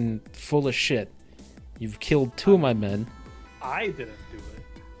fucking full of shit. You've killed 2 of my men. I didn't do it.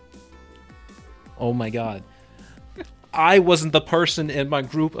 Oh my god. I wasn't the person in my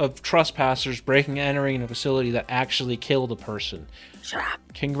group of trespassers breaking and entering a facility that actually killed a person. Shut up.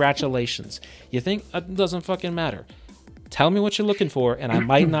 Congratulations. You think it doesn't fucking matter? Tell me what you're looking for, and I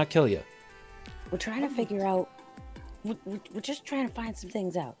might not kill you. We're trying to figure out. We're just trying to find some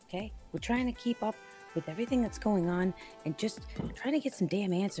things out, okay? We're trying to keep up with everything that's going on and just trying to get some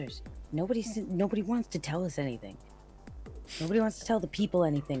damn answers. Nobody wants to tell us anything. Nobody wants to tell the people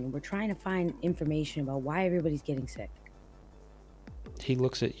anything. We're trying to find information about why everybody's getting sick. He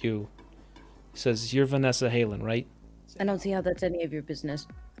looks at you. He says, you're Vanessa Halen, right? I don't see how that's any of your business.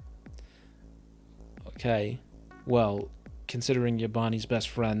 Okay. Well, considering you're Bonnie's best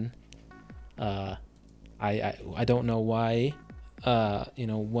friend, I don't know why,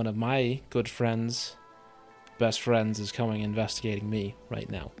 one of my good friends, best friends, is coming investigating me right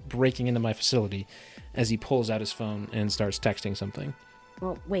now, breaking into my facility as he pulls out his phone and starts texting something.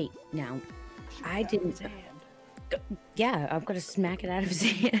 Well, wait, now. I didn't... Yeah, I'm gonna smack it out of his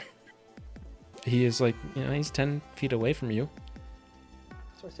hand. He is like, he's 10 feet away from you.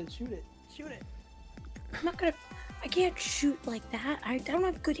 So I said, shoot it. Shoot it. I'm not gonna... I can't shoot like that. I don't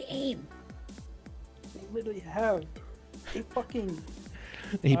have good aim. They literally have a fucking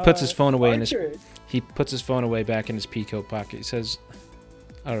He puts his phone away in his. Archer. He puts his phone away back in his peacoat pocket. He says,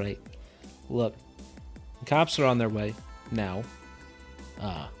 "All right, look, the cops are on their way now.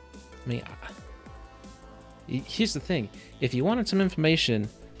 Here's the thing: if you wanted some information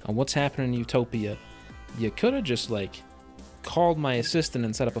on what's happening in Utopia, you could have just like called my assistant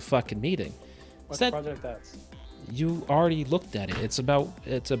and set up a fucking meeting. What Instead, project that's? you already looked at it. It's about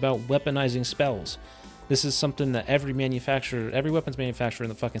weaponizing spells. This is something that every weapons manufacturer in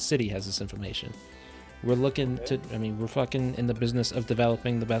the fucking city has this information. We're looking we're fucking in the business of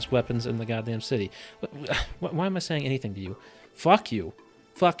developing the best weapons in the goddamn city. Why am I saying anything to you? Fuck you.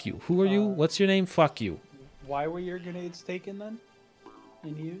 Fuck you. Who are you? What's your name? Fuck you. Why were your grenades taken then?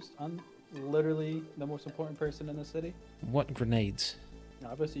 And used on literally the most important person in the city? What grenades?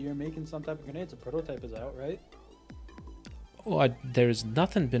 Obviously, you're making some type of grenades. A prototype is out, right? Well, there's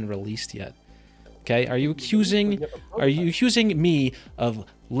nothing been released yet. Okay, are you accusing me of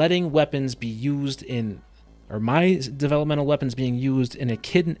letting weapons be used in, or my developmental weapons being used in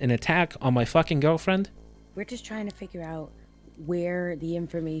an attack on my fucking girlfriend? We're just trying to figure out where the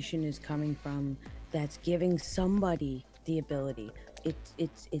information is coming from that's giving somebody the ability.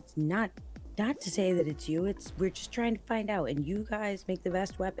 It's not to say that it's you. We're just trying to find out, and you guys make the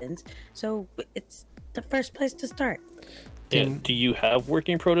best weapons, so it's the first place to start. And do you have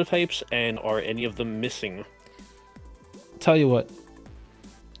working prototypes, and are any of them missing? Tell you what,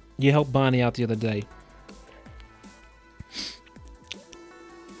 you helped Bonnie out the other day.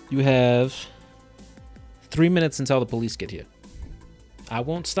 You have 3 minutes until the police get here. I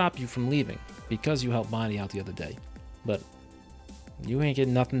won't stop you from leaving because you helped Bonnie out the other day, but you ain't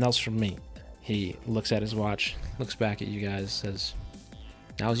getting nothing else from me. He looks at his watch, looks back at you guys, says,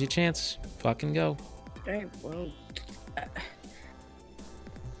 "Now's your chance. Fucking go." All right, well,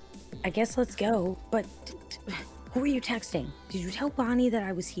 I guess let's go. But who are you texting? Did you tell Bonnie that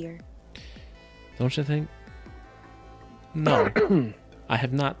I was here? Don't you think? No. I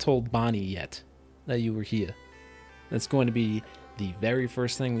have not told Bonnie yet that you were here. That's going to be the very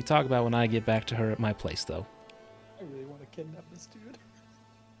first thing we talk about when I get back to her at my place, though. I really want to kidnap this dude.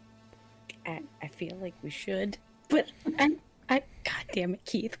 I feel like we should, but I God damn it,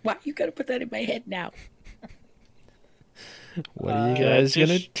 Keith! Why you gotta put that in my head now? What are you guys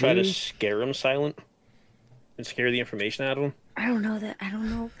gonna try do? to scare him silent and scare the information out of him? I don't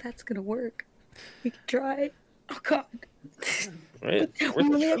know if that's gonna work. We can try. Oh God. Right? We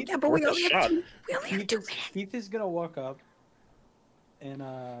only have 2 minutes. Keith is gonna walk up, and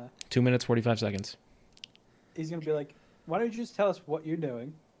 2 minutes, 45 seconds. he's gonna be like, "Why don't you just tell us what you're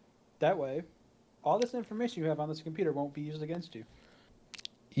doing? That way, all this information you have on this computer won't be used against you."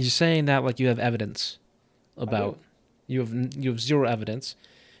 You're saying that like you have evidence about. You have zero evidence.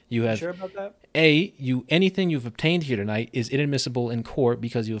 You have Sure about that? anything you've obtained here tonight is inadmissible in court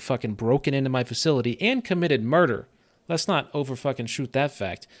because you have fucking broken into my facility and committed murder. Let's not over fucking shoot that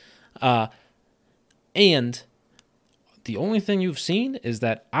fact. And the only thing you've seen is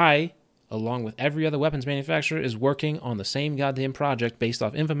that I, along with every other weapons manufacturer, is working on the same goddamn project based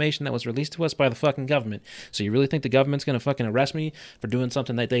off information that was released to us by the fucking government. So you really think the government's gonna fucking arrest me for doing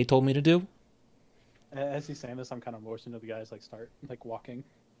something that they told me to do? As he's saying this, I'm kind of motioning to the guys start walking,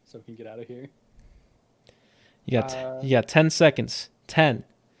 so we can get out of here. You got 10 seconds. 10,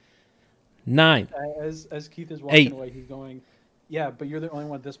 9. As Keith is walking 8. away, he's going, "Yeah, but you're the only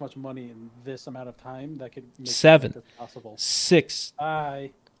one with this much money in this amount of time that could make 7, this possible." 6.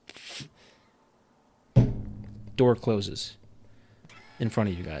 Bye. Door closes in front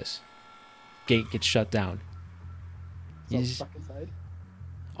of you guys. Gate gets shut down. So He's- stuck inside.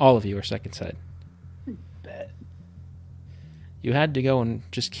 All of you are stuck inside. Bet. You had to go and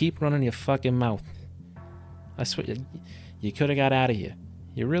just keep running your fucking mouth. I swear, you could have got out of here.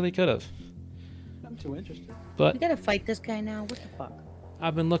 You really could have. I'm too interested. We But gotta fight this guy now. What the fuck?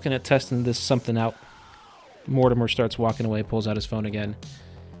 I've been looking at testing this something out. Mortimer starts walking away, pulls out his phone again.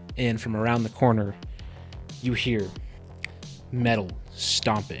 And from around the corner, you hear metal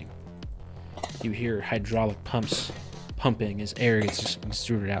stomping. You hear hydraulic pumps pumping as air gets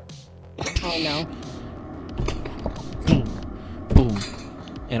extruded out. Oh no. Boom.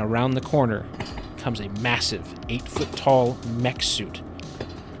 And around the corner comes a massive 8-foot-tall mech suit.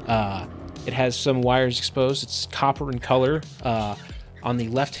 It has some wires exposed. It's copper in color. On the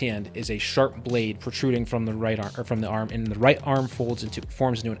left hand is a sharp blade protruding from the right arm, or from the arm, and the right arm forms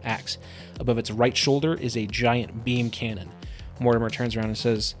into an axe. Above its right shoulder is a giant beam cannon. Mortimer turns around and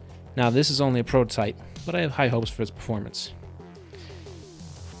says, "Now this is only a prototype, but I have high hopes for its performance."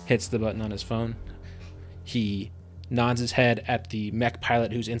 Hits the button on his phone. He nods his head at the mech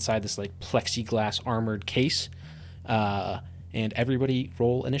pilot who's inside this like plexiglass armored case. And everybody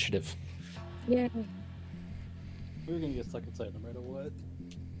roll initiative. Yeah. We were gonna get stuck inside no matter what.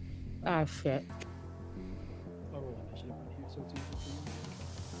 Oh shit. I'll roll initiative on here so it's easy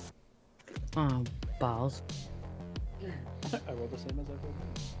Oh, balls. for you. I rolled the same as I rolled.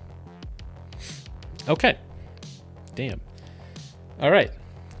 Okay. Damn. All right.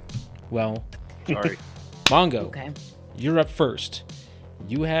 Well, Sorry. Mongo, Okay. you're up first.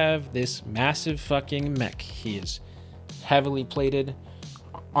 You have this massive fucking mech. He is heavily plated,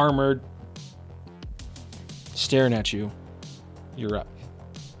 armored, staring at you. You're up.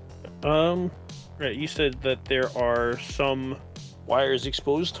 Right. You said that there are some wires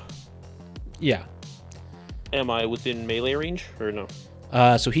exposed. Yeah. Am I within melee range or no?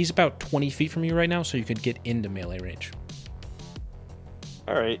 So he's about 20 feet from you right now, so you could get into melee range.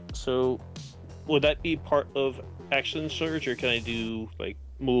 All right. So, would that be part of action surge, or can I do like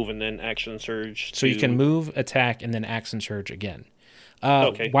move and then action surge? So you can to- move, attack, and then action surge again.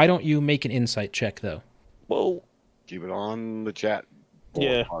 Okay. Why don't you make an insight check, though? Well, Keep it on the chat.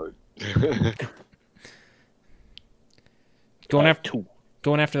 Yeah. Part. Going after two.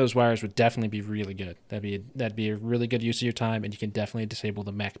 Going after those wires would definitely be really good. That'd be a really good use of your time, and you can definitely disable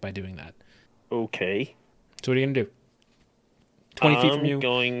the mech by doing that. Okay. So what are you gonna do? 20 feet from I'm you,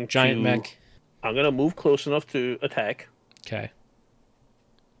 going giant to, mech. I'm gonna move close enough to attack, Okay.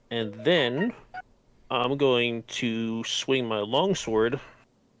 and then I'm going to swing my longsword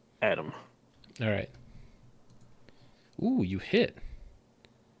at him. All right. Ooh, you hit.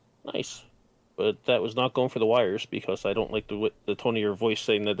 Nice. But that was not going for the wires because I don't like the tone of your voice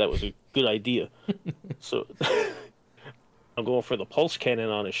saying that was a good idea. So I'm going for the pulse cannon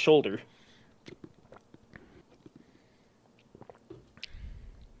on his shoulder.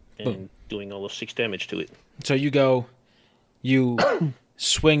 And Boom. doing all of 6 damage to it. So you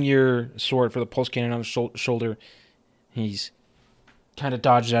swing your sword for the pulse cannon on his shoulder. He's kind of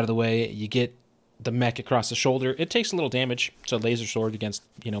dodges out of the way. You get the mech across the shoulder. It takes a little damage. It's a laser sword against,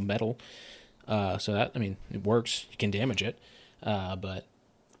 metal. So that, it works. You can damage it. But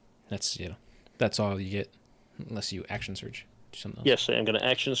that's all you get unless you action surge. Do something else. Yes, I'm going to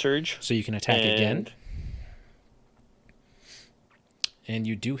action surge. So you can attack again. And And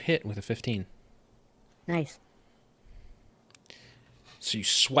you do hit with a 15. Nice. So you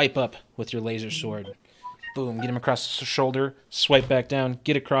swipe up with your laser sword. Boom, get him across the shoulder, swipe back down,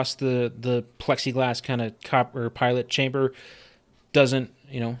 get across the plexiglass kind of copper pilot chamber. Doesn't,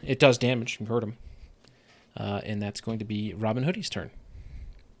 it does damage. You hurt him. And that's going to be Robin Hoodie's turn.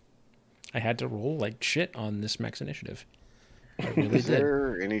 I had to roll like shit on this mech's initiative. I really Is did.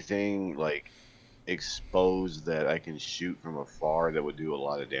 there anything like exposed that I can shoot from afar that would do a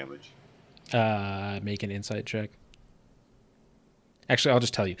lot of damage? Make an insight check. Actually, I'll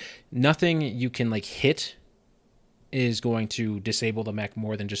just tell you. Nothing you can like hit is going to disable the mech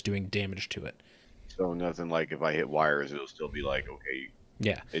more than just doing damage to it. So nothing like if I hit wires, it'll still be like, okay,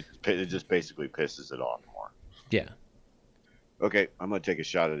 Yeah. it just basically pisses it off more. Yeah. Okay, I'm gonna take a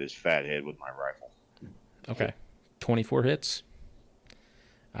shot at his fat head with my rifle. Okay. 24 hits.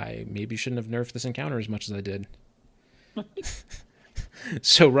 I maybe shouldn't have nerfed this encounter as much as I did.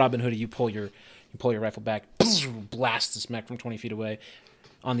 So Robin Hoodie, you pull your rifle back, blast this mech from 20 feet away.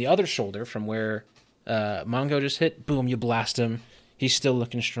 On the other shoulder, from where Mongo just hit, boom, you blast him. He's still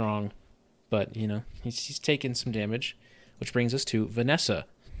looking strong, but he's taking some damage, which brings us to Vanessa.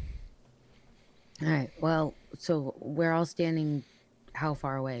 All right. Well, so we're all standing how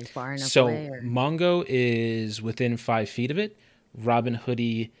far away? Far enough So away? Or... Mongo is within 5 feet of it. Robin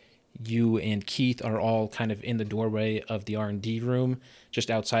Hoodie, you and Keith are all kind of in the doorway of the R&D room, just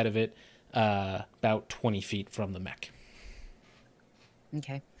outside of it, about 20 feet from the mech.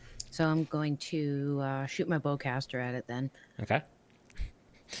 Okay. So I'm going to shoot my bowcaster at it then. Okay.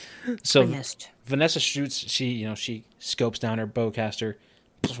 So I missed. Vanessa shoots. She scopes down her bowcaster,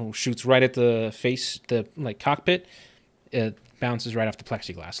 shoots right at the face, the cockpit. It bounces right off the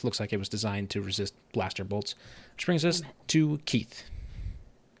plexiglass. Looks like it was designed to resist blaster bolts. Which brings us to Keith.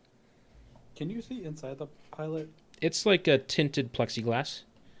 Can you see inside the pilot? It's like a tinted plexiglass,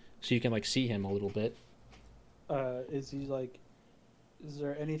 so you can see him a little bit. Is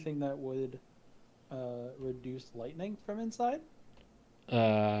there anything that would reduce lightning from inside?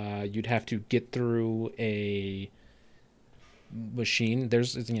 You'd have to get through a machine.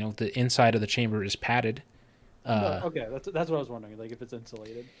 There's the inside of the chamber is padded. No, okay, that's what I was wondering. Like if it's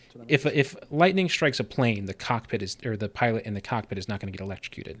insulated. That's what I'm If lightning strikes a plane, the pilot in the cockpit is not going to get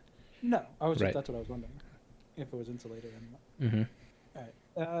electrocuted. No, Right. that's what I was wondering. If it was insulated or not. Mm-hmm.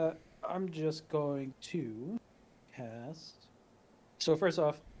 All right. I'm just going to cast. So first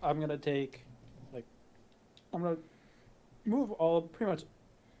off, I'm gonna take, I'm gonna move all pretty much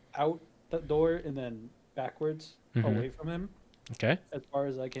out the door and then backwards away from him Okay. as far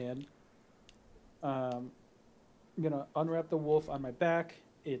as I can. I'm gonna unwrap the wolf on my back.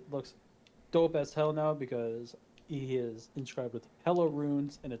 It looks dope as hell now because he is inscribed with hello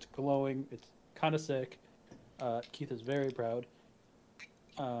runes and it's glowing. It's kind of sick. Keith is very proud.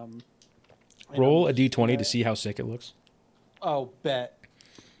 And Roll a I'm just d20 to gonna- see how sick it looks. Oh, bet.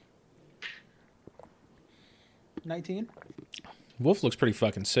 19. Wolf looks pretty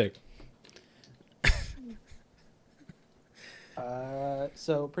fucking sick.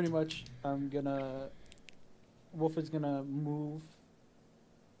 So pretty much, Wolf is gonna move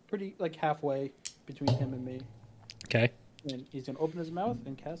pretty like halfway between him and me, Okay. and he's gonna open his mouth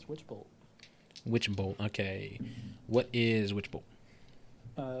and cast Witch Bolt. Witch Bolt. Okay. What is Witch Bolt?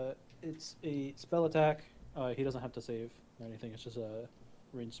 It's a spell attack. He doesn't have to save or anything. It's just a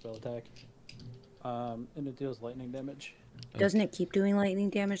ranged spell attack, and it deals lightning damage. Doesn't it keep doing lightning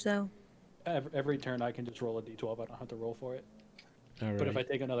damage though? Every turn, I can just roll a d12. I don't have to roll for it. All right. But if I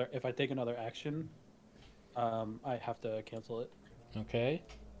take another action, I have to cancel it. Okay.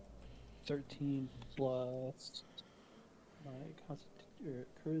 13 plus my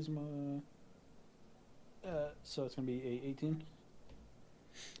charisma. So it's gonna be a 18.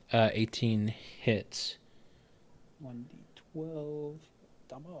 18 hits. 1d12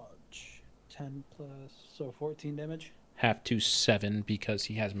 damage. 10 plus, so 14 damage. Half to 7 because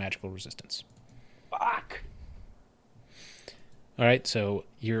he has magical resistance. Fuck! All right, so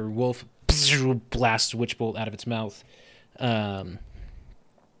your wolf blasts Witch Bolt out of its mouth, and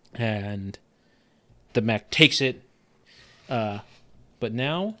the mech takes it. But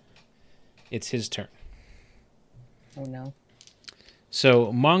now it's his turn. Oh no.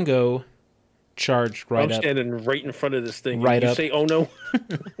 So Mongo charged right I'm up, standing right in front of this thing. Right you up. say, "Oh no!"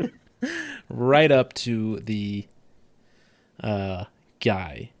 right up to the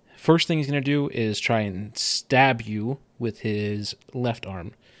guy. First thing he's gonna do is try and stab you with his left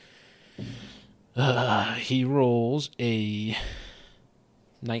arm. He rolls a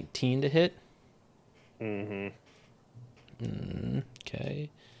 19 to hit. Mm-hmm. Okay.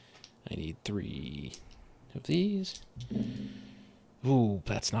 I need 3 of these. Ooh,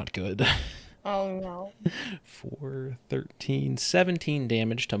 that's not good. Oh no. 4, 13, 17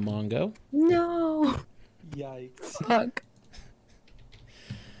 damage to Mongo. No. Yikes. Fuck.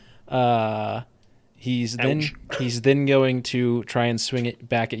 He's Ouch. then going to try and swing it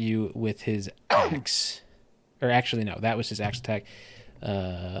back at you with his axe. Or actually, no, that was his axe attack.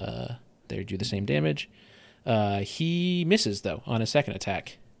 They do the same damage. He misses, though, on his second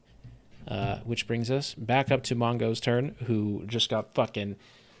attack. Which brings us back up to Mongo's turn, who just got fucking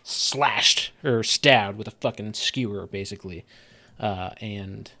slashed, or stabbed with a fucking skewer, basically.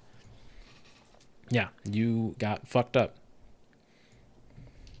 And, yeah, you got fucked up.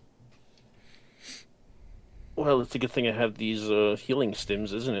 Well, it's a good thing I have these healing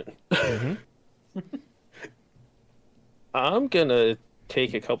stims, isn't it? I'm gonna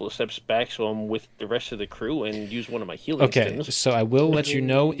take a couple of steps back so I'm with the rest of the crew and use one of my healing Okay, stims. so I will let you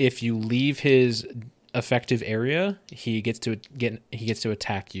know if you leave his effective area, he gets to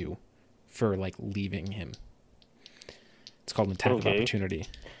attack you for like leaving him. It's called an attack of Okay. opportunity.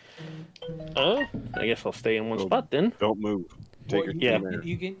 I guess I'll stay in one spot then. Don't move. Take Well, a Yeah. there.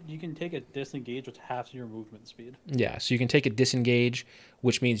 you can take a disengage with half your movement speed. Yeah, so you can take a disengage,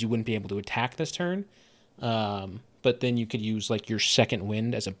 which means you wouldn't be able to attack this turn. But then you could use like your second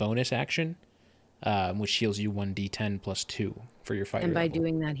wind as a bonus action, which heals you 1d10 plus 2 for your fighter And by level.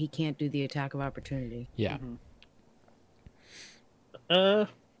 doing that, he can't do the attack of opportunity. Yeah. Yeah,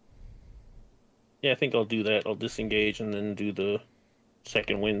 I think I'll do that. I'll disengage and then do the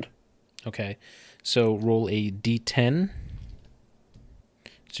second wind. Okay. So roll a d10.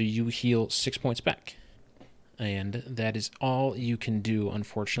 So you heal 6 points back. And that is all you can do,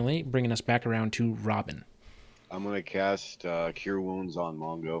 unfortunately, bringing us back around to Robin. I'm gonna cast Cure Wounds on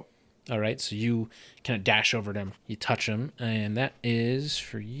Mongo. All right, so you kind of dash over to him, you touch him, and that is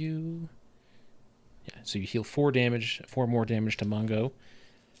for you. Yeah, so you heal 4 more damage to Mongo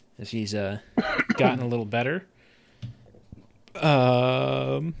as he's gotten a little better.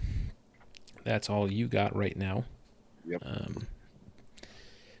 That's all you got right now. Yep.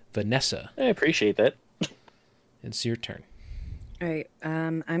 Vanessa, I appreciate that. it's your turn. All right.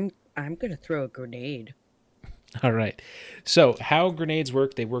 I'm gonna throw a grenade. All right. So how grenades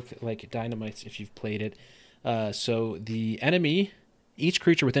work? They work like dynamites if you've played it. So the enemy, each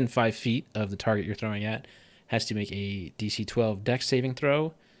creature within 5 feet of the target you're throwing at, has to make a DC 12 Dex saving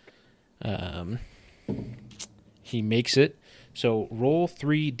throw. He makes it. So roll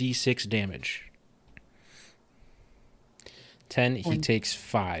 3d6 damage. 10. He 10. takes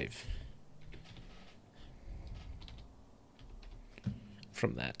 5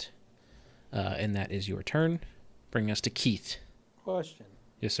 from that. And that is your turn. Bring us to Keith. Question.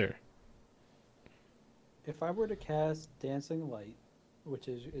 Yes, sir. If I were to cast Dancing Light, which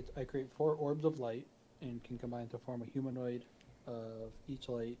is I create 4 orbs of light and can combine to form a humanoid of each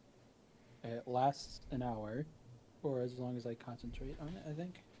light. It lasts an hour, or as long as I concentrate on it. I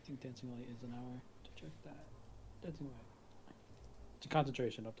think Dancing Light is an hour. To check that. Dancing Light. It's a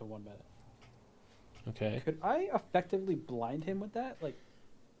concentration up to 1 minute. Okay. Could I effectively blind him with that? Like,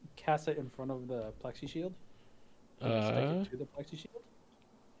 cast it in front of the plexi shield? Stick it to the plexi shield?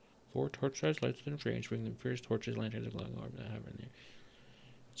 4 torchlight lights within range, bring them fierce torches, lanterns, and glowing orb that have in there.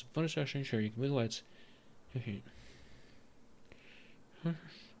 It's a bonus action, sure, you can move the lights.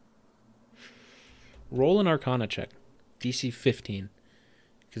 Roll an Arcana check. DC 15.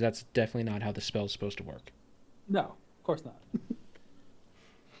 Because that's definitely not how the spell is supposed to work. No, of course not.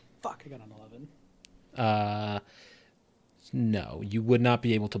 Fuck, I got an 11. No, you would not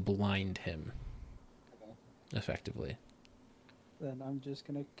be able to blind him effectively. Then I'm just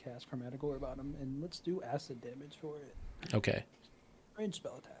gonna cast Chromatic Orb on him, and let's do acid damage for it. Okay, Range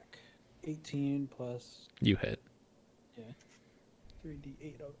spell attack. 18 plus, you hit. yeah,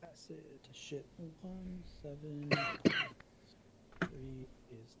 3d8 of acid. Shit. 1, 7, 3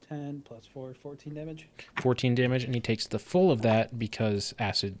 is 10 plus 4, 14 damage. 14 damage, and he takes the full of that because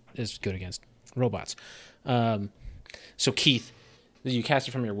acid is good against robots. So Keith, did you cast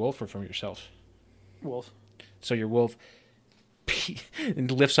it from your wolf or from yourself? Wolf. So your wolf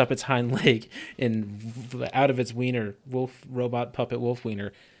lifts up its hind leg, and out of its wiener, wolf robot puppet wolf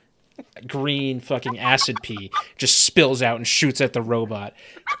wiener, green fucking acid pea just spills out and shoots at the robot,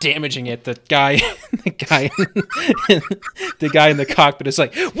 damaging it. The guy in the cockpit is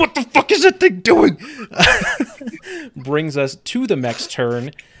like, "What the fuck is that thing doing?" Brings us to the mech's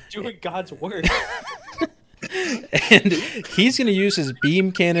turn. Doing God's work. And he's going to use his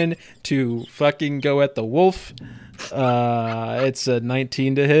beam cannon to fucking go at the wolf. It's a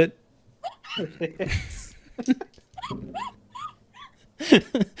 19 to hit.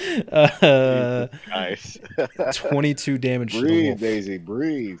 Nice. 22 damage to the Breathe, wolf. Daisy,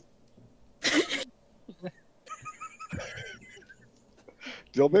 breathe.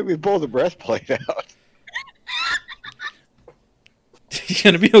 Don't make me pull the breastplate out. You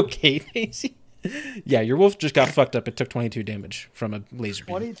going to be okay, Daisy? Yeah, your wolf just got fucked up. It took 22 damage from a laser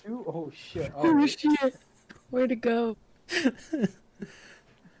beam. 22? Oh shit. Oh shit! Where to go?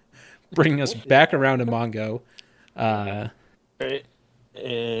 Bringing us back around to Mongo. Right.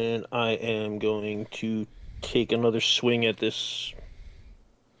 And I am going to take another swing at this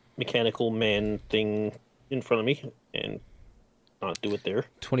mechanical man thing in front of me and not do it there.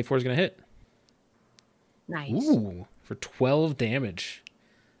 24 is going to hit. Nice. Ooh, for 12 damage.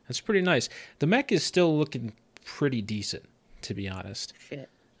 That's pretty nice. The mech is still looking pretty decent, to be honest. Shit.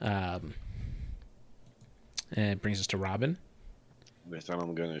 And it brings us to Robin. This time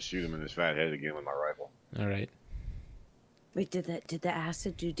I'm gonna shoot him in his fat head again with my rifle. All right. Wait, did the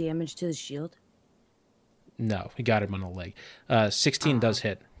acid do damage to the shield? No, he got him on the leg. 16 does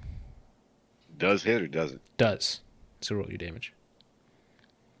hit. Does hit or doesn't? Does. So roll your damage.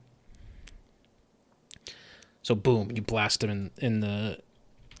 So boom, you blast him in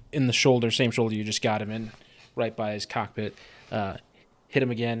the shoulder, same shoulder you just got him in, right by his cockpit. Hit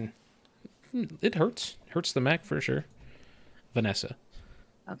him again. It hurts. Hurts the mech for sure. Vanessa.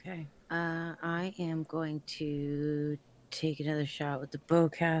 Okay. I am going to take another shot with the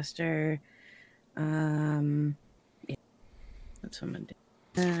bowcaster. Yeah. That's what I'm gonna do.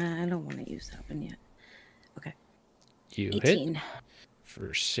 I don't want to use that one yet. Okay. You 18. hit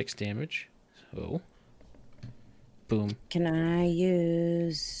for 6 damage. So boom. Can I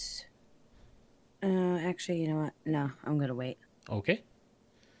use? Actually, you know what? No, I'm gonna wait. Okay.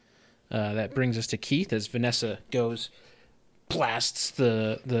 That brings us to Keith as Vanessa blasts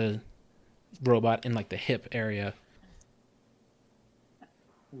the robot in like the hip area.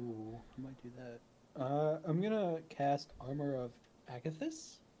 Ooh, I might do that. I'm gonna cast Armor of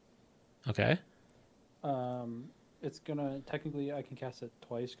Agathis. Okay. It's gonna technically I can cast it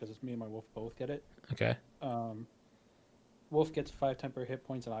twice because it's me and my wolf both get it. Okay. Wolf gets 5 temporary hit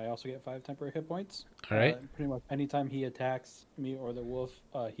points, and I also get 5 temporary hit points. All right. Pretty much anytime he attacks me or the wolf,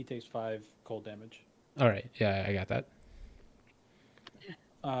 he takes 5 cold damage. All right. Yeah, I got that.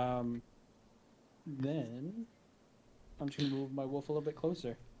 Then I'm just gonna move my wolf a little bit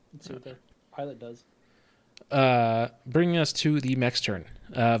closer and see what the pilot does. Bringing us to the mech's turn.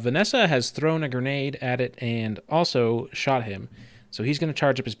 Vanessa has thrown a grenade at it and also shot him. So he's going to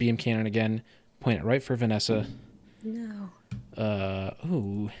charge up his beam cannon again, point it right for Vanessa. No.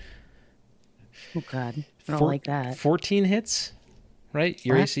 Ooh. Oh God, I don't like that. 14 hits, right?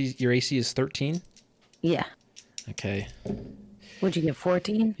 Your What? AC is 13. Yeah. Okay. What'd you get?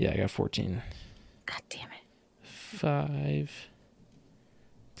 14? Yeah, I got 14. God damn it. 5,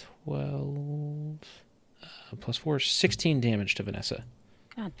 12, plus 4, 16 damage to Vanessa.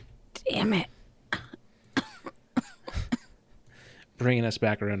 God damn it. Bringing us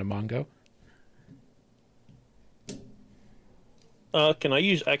back around to Mongo. Can I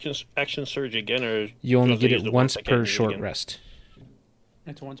use action surge again, or You only because I get used it it once I can't per use it short again? rest.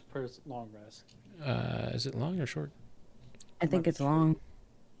 It's once per long rest. Is it long or short? I think it's long.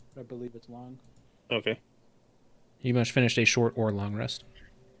 I believe it's long. Okay. You must finish a short or long rest.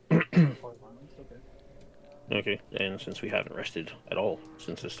 Or long rest, okay. Okay, and since we haven't rested at all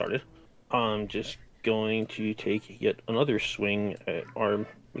since it started, I'm just going to take yet another swing at our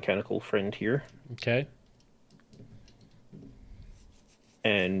mechanical friend here Okay.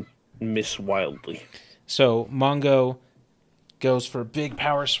 and miss wildly. So Mongo goes for a big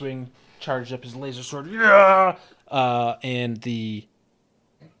power swing, charges up his laser sword, yeah! And the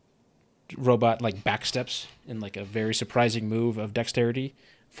robot like backsteps in like a very surprising move of dexterity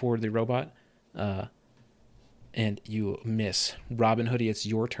for the robot, and you miss. Robin Hoodie, it's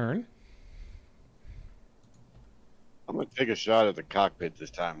your turn. I'm gonna take a shot at the cockpit this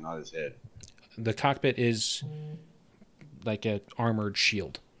time, not his head. The cockpit is like an armored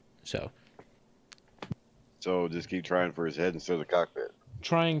shield, so So just keep trying for his head instead of the cockpit.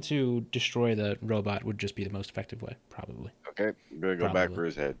 trying to destroy the robot would just be the most effective way, probably. Okay, I'm gonna go back Probably. for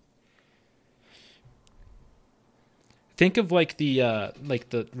his head. Think of like the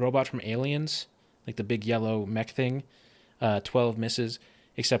robot from Aliens, like the big yellow mech thing. 12 misses,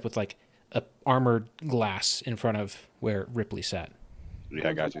 except with like a armored glass in front of where Ripley sat. Yeah,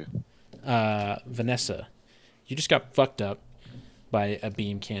 I got you. Vanessa, you just got fucked up by a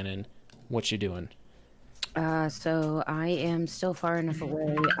beam cannon. What you doing? So I am still far enough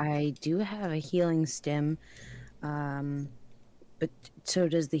away. I do have a healing stim. But so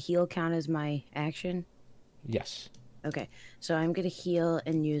does the heal count as my action? Yes. Okay, so I'm gonna heal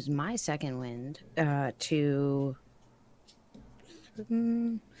and use my second wind to.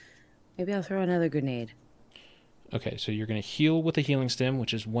 Maybe I'll throw another grenade. Okay, so you're gonna heal with a healing stem,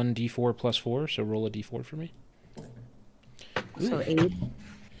 which is 1d4 plus 4. So roll a d4 for me. So 8.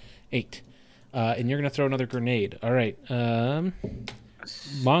 8. And you're gonna throw another grenade. All right. Mongo,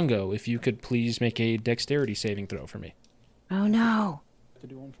 if you could please make a dexterity saving throw for me. Oh no! To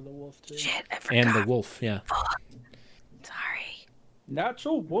do one for the wolf too. Shit, I forgot. And the wolf, yeah. Sorry.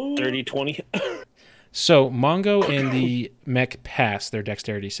 Natural one. 30, 20. So Mongo and the mech pass their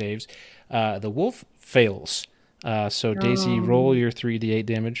dexterity saves. The wolf fails. So Daisy, roll your 3d8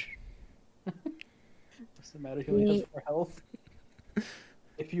 damage. Doesn't matter who he has for health.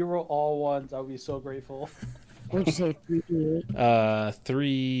 If you roll all ones, I'll be so grateful. What'd you say? 3d8?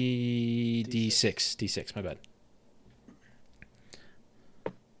 3d6. D6, my bad.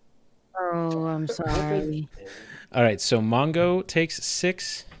 Oh, I'm sorry. All right, so Mongo takes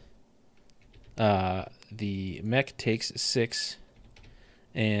 6. The mech takes 6.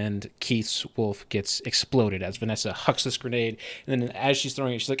 And Keith's wolf gets exploded as Vanessa hucks this grenade. And then as she's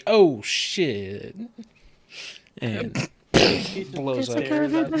throwing it, she's like, oh, shit. And blows Just up. like how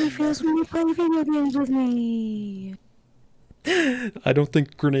everybody feels when you play video games with me. I don't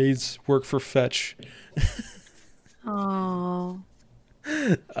think grenades work for fetch. Oh.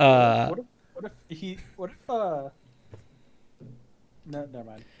 What if no, never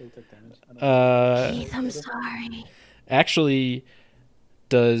mind. They took damage. I don't know. Keith, I'm sorry. Actually,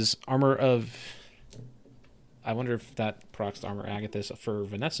 does Armor of... I wonder if that procs Armor Agathis for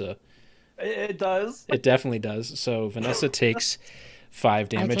Vanessa. It does. It definitely does. So Vanessa takes 5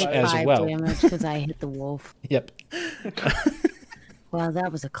 damage I take as 5 well. damage because I hit the wolf. Yep. Wow,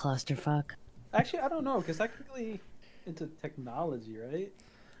 that was a clusterfuck. Actually, I don't know because technically, it's a technology, right?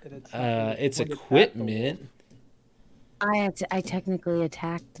 And it's It's would attack the equipment. wolf. I technically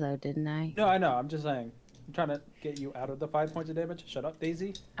attacked though, didn't I? No, I know. I'm just saying. I'm trying to get you out of the 5 points of damage. Shut up,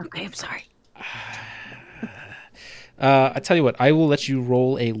 Daisy. Okay, I'm sorry. I tell you what, I will let you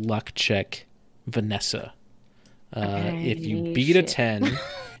roll a luck check, Vanessa. If you beat a 10,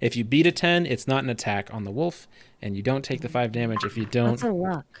 if you beat a 10, it's not an attack on the wolf, and you don't take the 5 damage. If you What's don't, a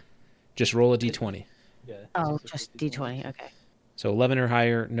luck? just roll a d20. Yeah. Oh, it's just a D20. Okay. So 11 or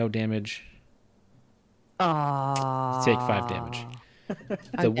higher, no damage. Oh. Take 5 damage.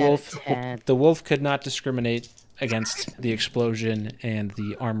 The wolf could not discriminate against the explosion, and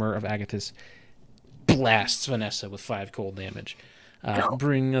the armor of Agathis blasts Vanessa with 5 cold damage.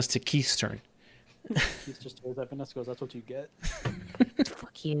 Bringing us to Keith's turn. Keith just stares at Vanessa, goes, "That's what you get."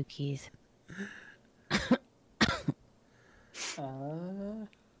 Fuck you, Keith. Let's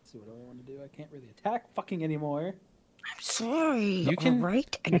see what I want to do. I can't really attack fucking anymore. I'm sorry. You can- All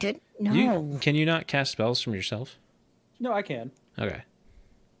right? I didn't know. Can you not cast spells from yourself? No, I can. Okay.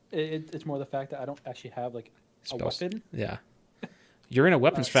 It's more the fact that I don't actually have like a Spells. weapon. Yeah. You're in a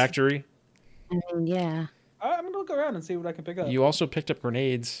weapons factory. I mean, yeah. I'm gonna look around and see what I can pick up. You also picked up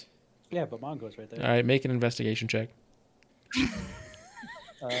grenades. Yeah, but Mongo's right there. All right, make an investigation check.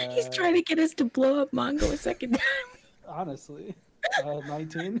 He's trying to get us to blow up Mongo a second time. Honestly,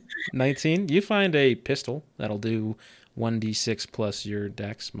 19. 19. You find a pistol that'll do 1d6 plus your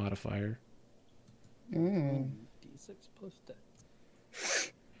dex modifier. Mm. D6 plus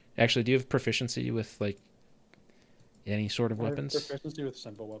dex. Actually, do you have proficiency with like any sort of I have weapons? proficiency with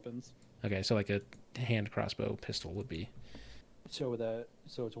simple weapons. Okay, so like a hand crossbow pistol would be. So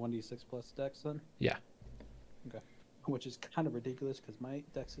it's 1d6 plus dex then. Yeah. Okay. Which is kind of ridiculous because my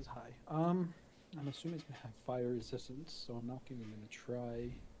dex is high. I'm assuming it's gonna have fire resistance, so I'm not even gonna try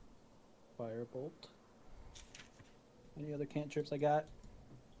firebolt. Any other cantrips I got?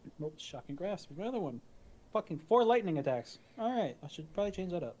 Nope. Shocking grasp. Another one. Fucking 4 lightning attacks. All right, I should probably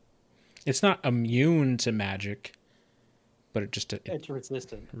change that up. It's not immune to magic, but it just It's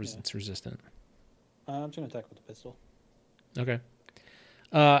resistant. Yeah. it's resistant. I'm just gonna attack with the pistol. Okay.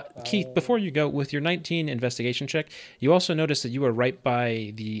 Keith, before you go, with your 19 investigation check, you also noticed that you were right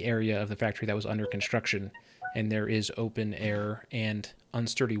by the area of the factory that was under construction, and there is open air and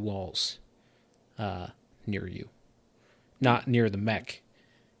unsturdy walls near you. Not near the mech,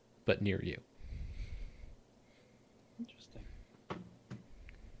 but near you. Interesting.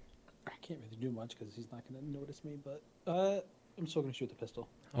 I can't really do much because he's not gonna notice me, but I'm still gonna shoot the pistol.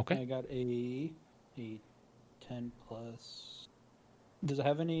 Okay. I got a 10 plus. Does it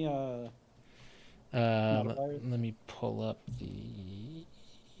have any modifiers? Let me pull up the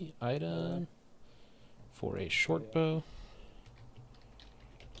item for a short bow.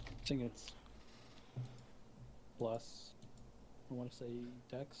 I think it's plus. I want to say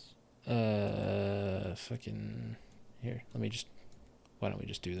dex. Fucking here. Why don't we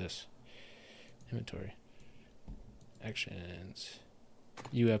just do this? Inventory. Actions.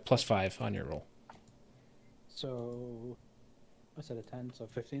 You have +5 on your roll. So I said a 10, so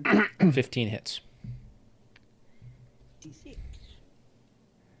 15. 15 hits. D6.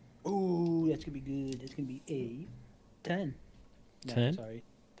 Ooh, that's gonna be good. That's gonna be a 10. No, 10? Sorry,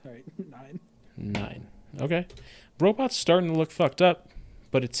 9. 9. Okay. Robot's starting to look fucked up,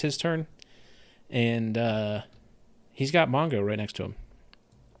 but it's his turn. And he's got Mongo right next to him.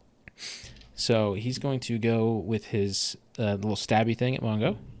 So he's going to go with his little stabby thing at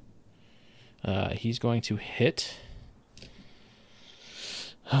Mongo. He's going to hit.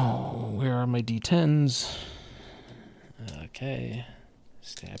 Oh, where are my D10s? Okay.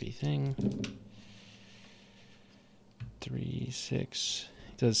 Stabby thing. 3, 6.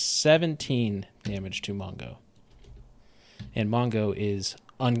 Does 17 damage to Mongo. And Mongo is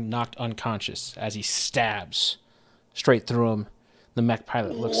knocked unconscious as he stabs straight through him. The mech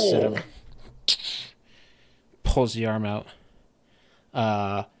pilot looks at him, pulls the arm out,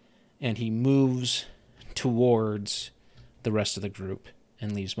 and he moves towards the rest of the group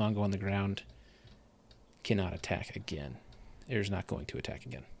and leaves Mongo on the ground. Cannot attack again. Is not going to attack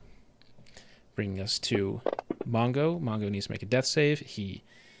again. Bringing us to Mongo. Mongo needs to make a death save. He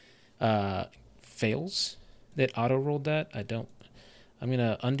fails. That auto rolled that. I'm going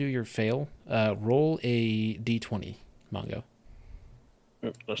to undo your fail. Roll a d20, Mongo.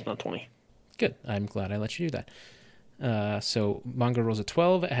 That's not 20. Good. I'm glad I let you do that. So Mongo rolls a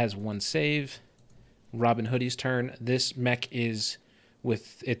 12. It has 1 save. Robin Hoodie's turn. This mech is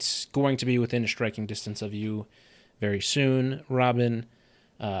it's going to be within striking distance of you very soon, Robin.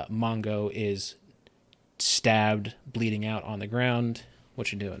 Mongo is stabbed, bleeding out on the ground.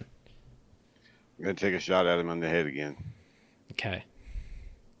 What you doing? I'm gonna take a shot at him on the head again, Okay.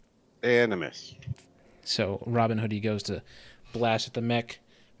 and a miss. So Robin Hoodie goes to blast at the mech.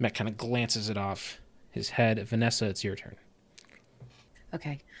 Mech kind of glances it off his head. Vanessa, it's your turn.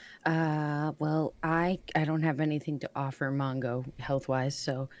 Okay. Well, I don't have anything to offer Mongo health-wise,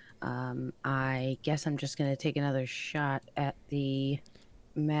 so I guess I'm just gonna take another shot at the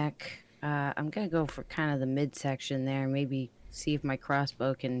mech. I'm gonna go for kind of the midsection there, maybe see if my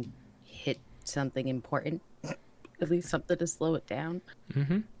crossbow can hit something important, at least something to slow it down.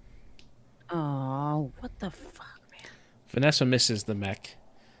 Mm-hmm. Oh, what the fuck, man! Vanessa misses the mech,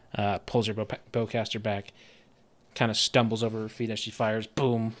 pulls her bowcaster back, kind of stumbles over her feet as she fires.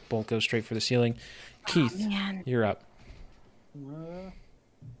 Boom! Bolt goes straight for the ceiling. Keith, Man. you're up.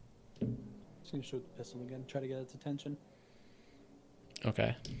 just gonna shoot the pistol again. Try to get its attention.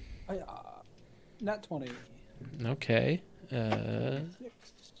 Okay. Not 20. Okay. 6.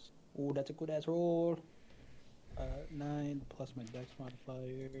 Oh, that's a good ass roll. 9 plus my dex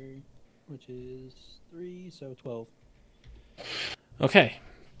modifier, which is 3, so 12. Okay.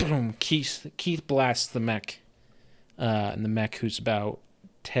 Boom. Keith blasts the mech. And the mech, who's about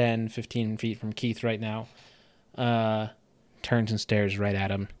 10, 15 feet from Keith right now, turns and stares right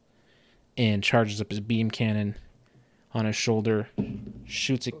at him and charges up his beam cannon on his shoulder,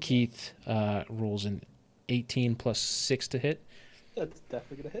 shoots at Keith, rolls an 18 plus 6 to hit. That's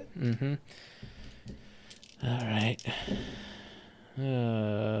definitely gonna hit. Mm-hmm. All right.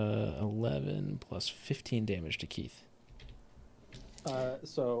 11 plus 15 damage to Keith.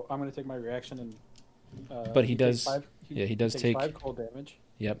 So I'm gonna take my reaction and. But he does. He does takes take 5 cold damage.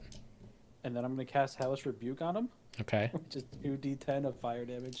 Yep. And then I'm gonna cast Hellish Rebuke on him. Okay. Which is 2d10 of fire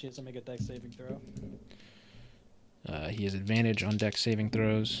damage. He has to make a dex saving throw. He has advantage on dex saving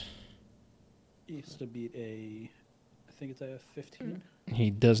throws. He has to beat I think it's a 15. He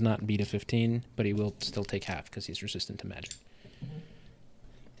does not beat a 15, but he will still take half because he's resistant to magic.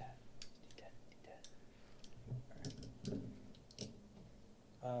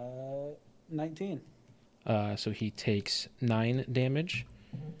 19. So he takes 9 damage.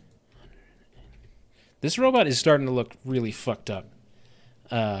 This robot is starting to look really fucked up.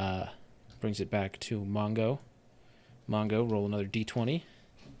 Brings it back to Mongo. Mongo, roll another d20.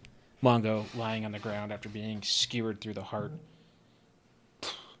 Mongo, lying on the ground after being skewered through the heart.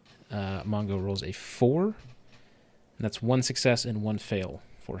 Mongo rolls a 4. And that's 1 success and 1 fail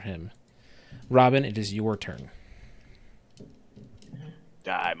for him. Robin, it is your turn.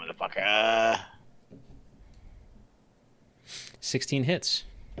 Die, motherfucker. 16 hits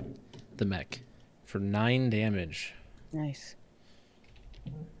the mech for 9 damage. Nice.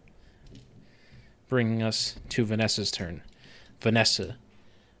 Bringing us to Vanessa's turn. Vanessa,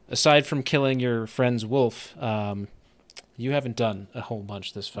 aside from killing your friend's wolf, you haven't done a whole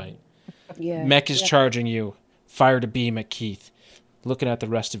bunch this fight. Yeah. Mech is charging you. Fired a beam at Keith. Looking at the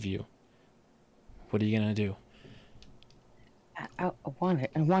rest of you. What are you going to do? I want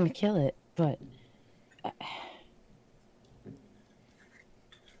it. I want to kill it, but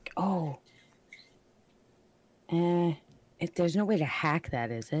if there's no way to hack that,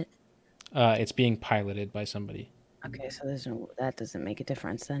 is it? It's being piloted by somebody. Okay, so that doesn't make a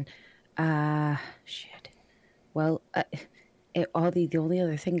difference then. Shit. Well, the only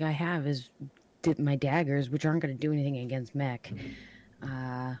other thing I have is my daggers, which aren't going to do anything against mech.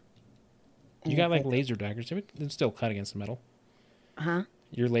 You got like laser daggers. They would still cut against the metal. Huh?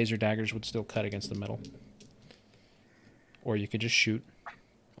 Your laser daggers would still cut against the metal. Or you could just shoot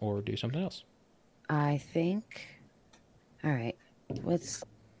or do something else. I think. All right. I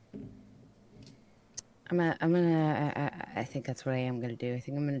think that's what I am gonna do. I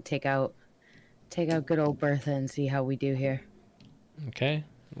think I'm gonna take out good old Bertha and see how we do here. Okay.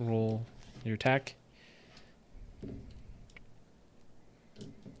 Roll your attack.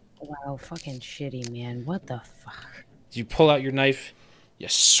 Wow, fucking shitty, man. What the fuck? You pull out your knife, you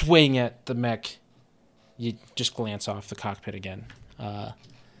swing at the mech, you just glance off the cockpit again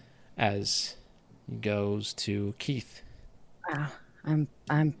as he goes to Keith. Wow, I'm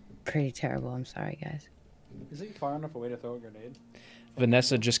pretty terrible. I'm sorry, guys. Is he far enough away to throw a grenade?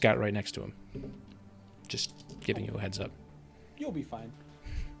 Vanessa just got right next to him. Just giving you a heads up. You'll be fine.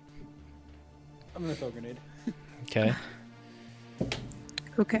 I'm gonna throw a grenade. Okay.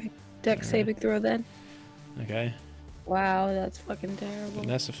 Okay. Dex saving throw then. Okay. Wow, that's fucking terrible.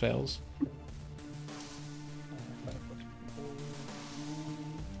 Vanessa fails.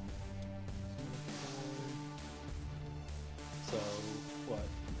 So, what?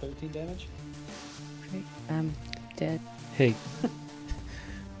 13 damage? Okay, I'm dead. Hey.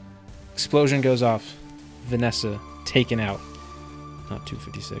 Explosion goes off. Vanessa taken out. Not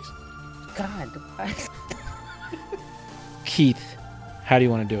 256. God. What? Keith, how do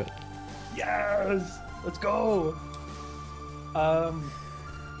you want to do it? Yes! Let's go! Let's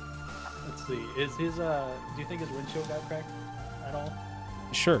see. Is his, do you think his windshield got cracked at all?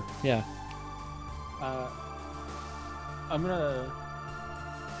 Sure, yeah. I'm gonna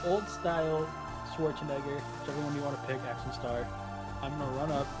old style Schwarzenegger, whichever one you want to pick, action star. I'm gonna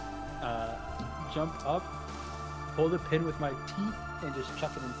run up, jump up, hold a pin with my teeth, and just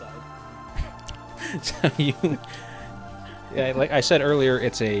chuck it inside. So you... Yeah, like I said earlier,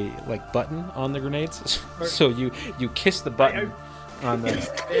 it's a like button on the grenades. So you kiss the button on the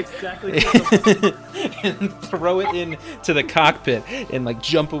exactly and throw it into the cockpit and like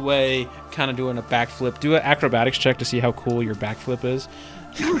jump away, kind of doing a backflip. Do an acrobatics check to see how cool your backflip is.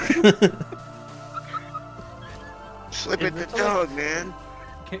 Slip Is it to this a- Doug, man.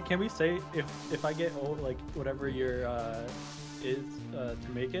 Can we say if I get old, like whatever your is to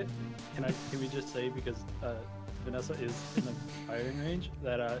make it? Can we just say because Vanessa is in the firing range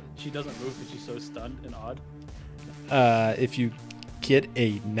that she doesn't move because she's so stunned and odd? If you get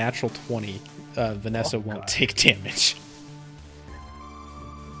a natural 20, Vanessa won't God. take damage.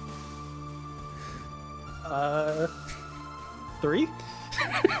 3?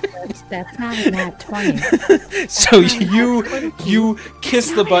 That's not a nat 20. So you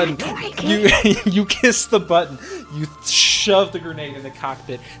kiss the button. You kiss the button. You shove the grenade in the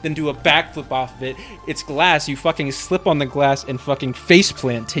cockpit, then do a backflip off of it. It's glass. You fucking slip on the glass and fucking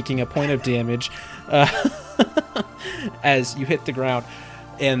faceplant, taking a point of damage as you hit the ground.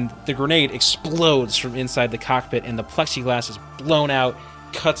 And the grenade explodes from inside the cockpit, and the plexiglass is blown out,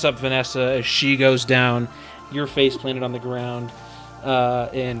 cuts up Vanessa as she goes down. You're face planted on the ground,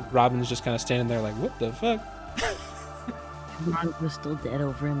 and Robin's just kind of standing there like, what the fuck? Mongo's still dead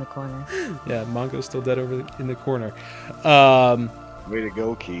over in the corner. Yeah, Mongo's still dead over in the corner. Way to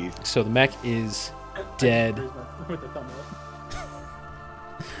go, Keith. So the mech is dead. With the thumb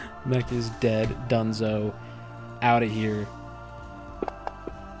up. Mech is dead. Dunzo, out of here.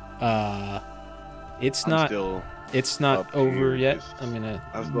 It's I'm not. still It's not up over here, yet. just- I'm gonna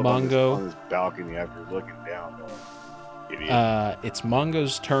I was up on Mongo. this balcony after looking down. Though. Idiot. It's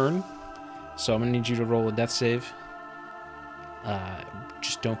Mongo's turn, so I'm gonna need you to roll a death save.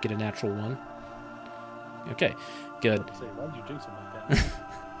 Just don't get a natural 1. Okay, good. Say, why did you jinx him like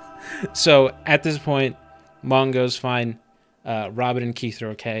that? So at this point, Mongo's fine. Robin and Keith are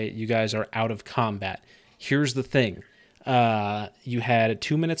okay. You guys are out of combat. Here's the thing. You had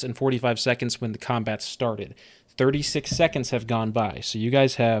 2 minutes and 45 seconds when the combat started. 36 seconds have gone by. So you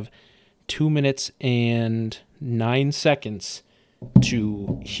guys have 2 minutes and 9 seconds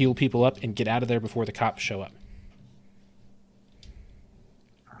to heal people up and get out of there before the cops show up.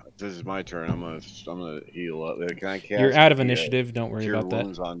 This is my turn. I'm gonna heal up. Can I cast? You're out of the, initiative. Don't worry Cure about that.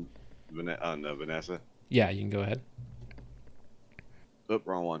 wounds on Vanessa. Yeah, you can go ahead. Oop,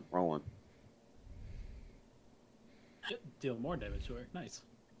 wrong one. Wrong one. Deal more damage to her. Nice.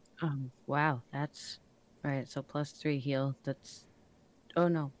 Wow, that's right. So +3 heal. That's. Oh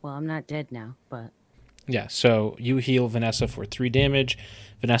no. Well, I'm not dead now, but Yeah, so you heal Vanessa for 3 damage.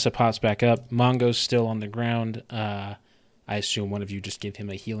 Vanessa pops back up. Mongo's still on the ground. I assume one of you just give him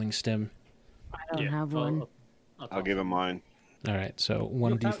a healing stim. I don't have one. I'll give him mine. All right, so You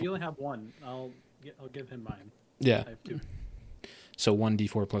 1d4. only have one. I'll give him mine. Yeah, I have 2. so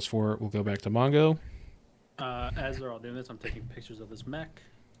 1d4 plus 4 will go back to Mongo. As they're all doing this, I'm taking pictures of this mech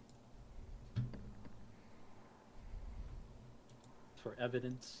for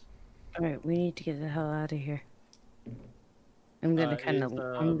evidence. All right, we need to get the hell out of here. I'm gonna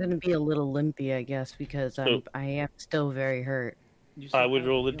I'm gonna be a little limpy, I guess, because I am still very hurt. I would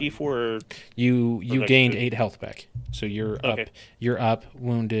roll a d4 or You Okay, gained good. 8 health back, so you're Okay. up. You're up,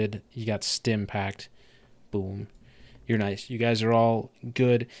 wounded. You got stim packed. Boom. You're nice. You guys are all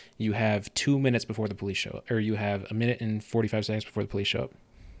good. You have 2 minutes before the police show up, or you have 1 minute and 45 seconds before the police show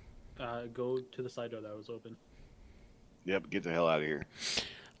up. Go to the side door that was open. Yep, get the hell out of here.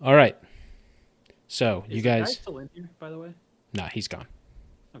 All right. So Is you the guy guys, still in here, by the way? nah, he's gone.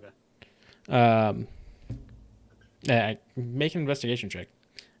 Okay. Make an investigation check,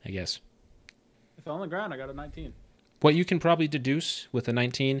 I guess. If I'm on the ground, I got a 19. What you can probably deduce with a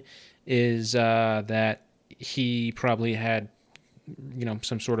 19 is that he probably had,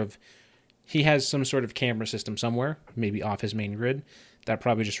 he has some sort of camera system somewhere, maybe off his main grid, that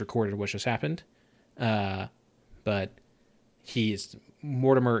probably just recorded what just happened. But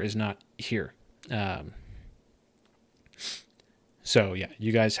Mortimer is not here. So yeah,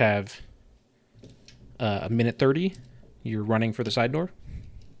 you guys have a minute 30. You're running for the side door.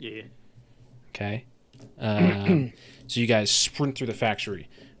 Yeah. Okay. So you guys sprint through the factory,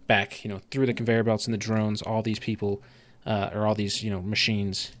 back, through the conveyor belts and the drones, all these people, or all these,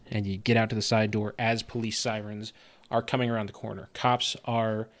 machines, and you get out to the side door as police sirens are coming around the corner. Cops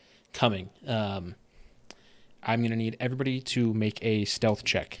are coming. I'm going to need everybody to make a stealth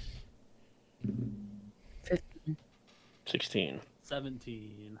check. 16.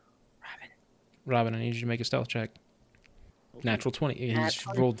 17. Robin, I need you to make a stealth check. Okay. Natural 20. Nat He's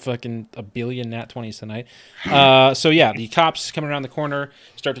 20. rolled fucking a billion nat 20s tonight. So yeah, the cops coming around the corner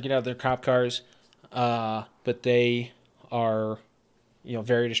start to get out of their cop cars, but they are,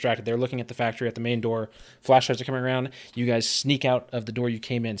 very distracted. They're looking at the factory at the main door. Flashlights are coming around. You guys sneak out of the door you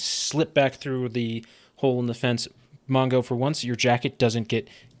came in, slip back through the hole in the fence. Mongo, for once, your jacket doesn't get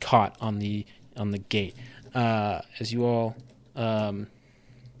caught on the gate. As you all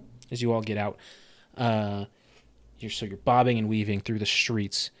get out, you're bobbing and weaving through the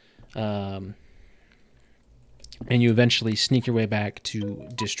streets, and you eventually sneak your way back to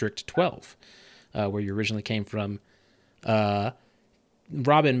District 12, where you originally came from.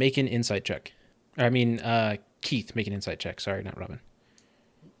 Robin, make an insight check. Keith, make an insight check. Sorry, not Robin.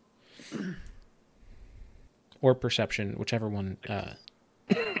 Or perception, whichever one.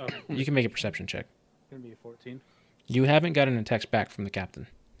 You can make a perception check. Gonna be a 14. You haven't gotten a text back from the captain.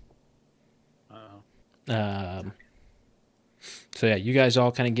 Uh-oh. So yeah, you guys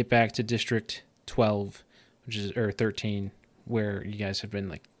all kind of get back to District 12, or 13, where you guys have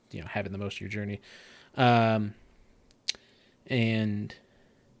been having the most of your journey, and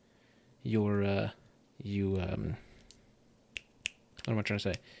you're what am I trying to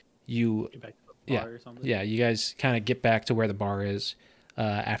say? Get back to the bar or something? Yeah, you guys kind of get back to where the bar is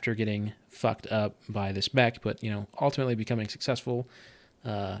after getting fucked up by this mech, but ultimately becoming successful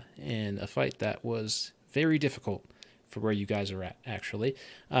in a fight that was very difficult for where you guys are at, actually.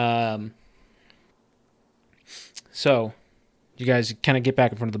 So you guys kind of get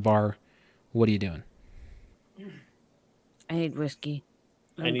back in front of the bar. What are you doing? I need whiskey.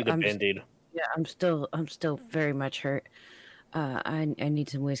 I need a Band-Aid. Yeah, I'm still very much hurt. I need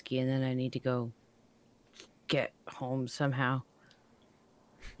some whiskey, and then I need to go get home somehow.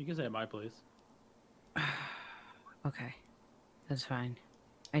 You can stay at my place. Okay, that's fine.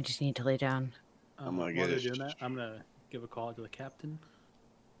 I just need to lay down. I'm gonna While get they're it. doing that, I'm gonna give a call to the captain.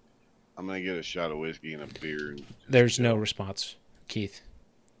 I'm gonna get a shot of whiskey and a beer. And There's no response, Keith.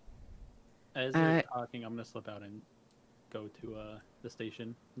 As they're talking, I'm gonna slip out and go to the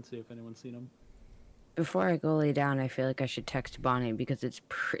station and see if anyone's seen him. Before I go lay down, I feel like I should text Bonnie because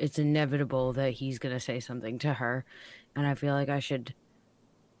it's inevitable that he's gonna say something to her, and I feel like I should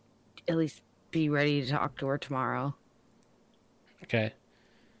at least be ready to talk to her tomorrow. Okay.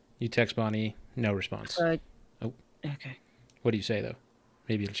 You text Bonnie, no response. Oh. Okay. What do you say, though?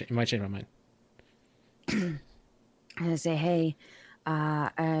 Maybe you might change my mind. I'm gonna say, hey,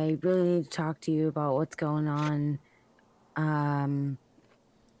 I really need to talk to you about what's going on.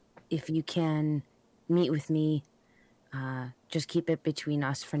 If you can meet with me, just keep it between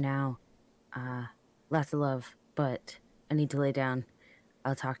us for now. Lots of love, but I need to lay down.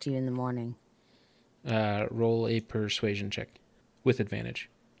 I'll talk to you in the morning. Roll a persuasion check with advantage.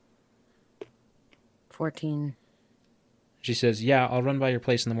 14. She says, yeah, I'll run by your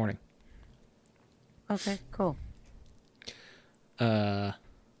place in the morning. Okay, cool.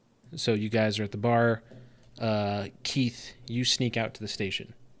 So you guys are at the bar. Keith, you sneak out to the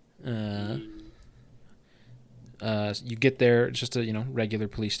station. You get there, it's just a regular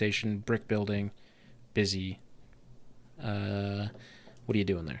police station, brick building, busy. What are you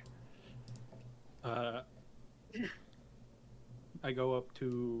doing there? I go up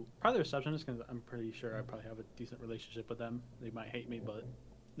to probably the receptionist because I'm pretty sure I probably have a decent relationship with them. They might hate me, but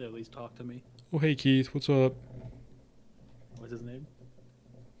they at least talk to me. Oh, hey, Keith, what's up? What's his name?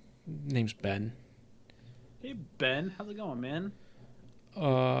 Name's Ben. Hey, Ben. How's it going, man?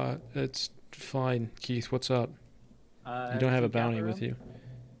 It's fine. Keith, what's up? You You don't have a bounty with you.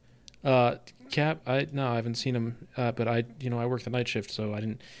 Cap, I haven't seen him. But I work the night shift, so I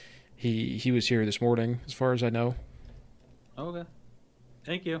didn't. He was here this morning, as far as I know. Okay.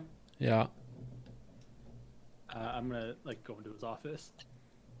 Thank you. Yeah. I'm gonna go into his office.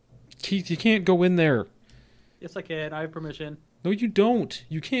 Keith, you can't go in there. Yes, I can. I have permission. No, you don't.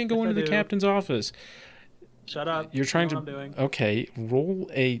 You can't go Yes, into I the do. captain's office. Shut up. You're trying You to. know what I'm doing. Okay, roll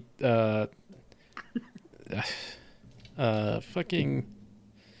a fucking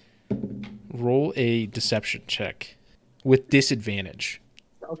roll a deception check with disadvantage.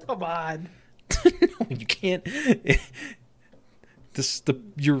 Oh, come on. No, you can't.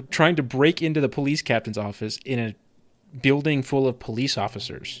 You're trying to break into the police captain's office in a building full of police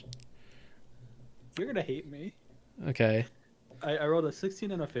officers. You're gonna hate me. Okay. I rolled a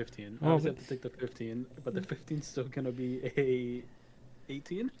 16 and a 15. I Oh, always but- have to take the 15, but the 15's still gonna be a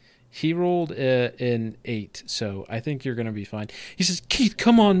 18. He rolled an 8, so I think you're gonna be fine. He says, "Keith,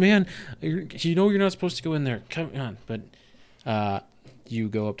 come on, man. You know you're not supposed to go in there. Come on." But you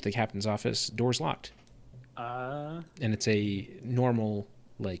go up to the captain's office. Door's locked, and it's a normal,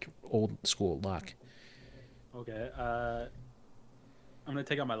 old school lock. Okay. I'm gonna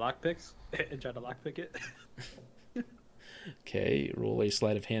take out my lockpicks and try to lockpick it. Okay, roll a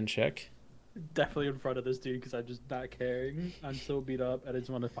sleight of hand check. Definitely in front of this dude because I'm just not caring. I'm so beat up. I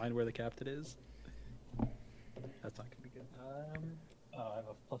just want to find where the captain is. That's not gonna be good. I have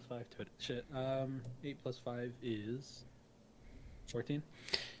a +5 to it. Shit. 8 + 5 is 14.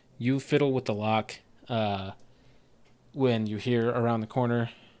 You fiddle with the lock when you hear around the corner,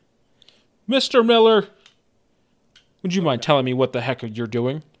 "Mr. Miller, Would you mind telling me what the heck you're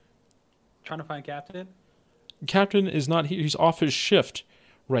doing? Trying to find Captain. Captain is not here. He's off his shift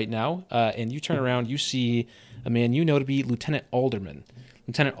right now. And you turn around, you see a man you know to be Lieutenant Alderman.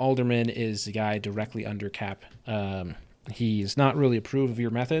 Lieutenant Alderman is the guy directly under Cap. He's not really approved of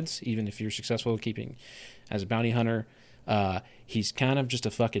your methods, even if you're successful keeping as a bounty hunter. He's kind of just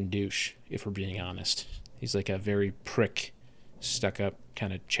a fucking douche, if we're being honest. He's like a very prick, stuck-up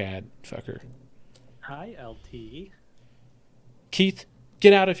kind of Chad fucker. Hi, LT. Keith,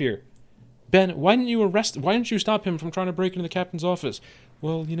 get out of here. Ben, why didn't you stop him from trying to break into the captain's office?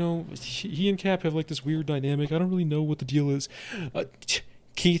 Well, you know, he and Cap have like this weird dynamic. I don't really know what the deal is.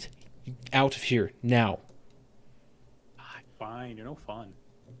 Keith, out of here now. Fine, you're no fun.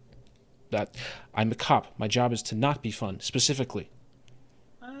 I'm a cop. My job is to not be fun, specifically.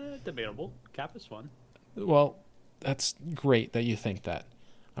 Debatable. Cap is fun. Well, that's great that you think that.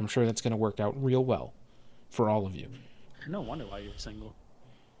 I'm sure that's going to work out real well for all of you. No wonder why you're single.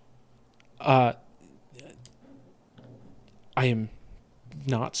 I am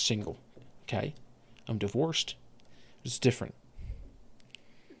not single, okay? I'm divorced. It's different.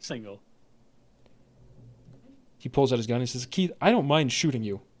 Single. He pulls out his gun and he says, Keith, I don't mind shooting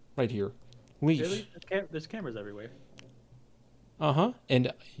you right here. Leave. Really? There's cameras everywhere. Uh-huh.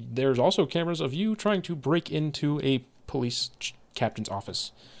 And there's also cameras of you trying to break into a police captain's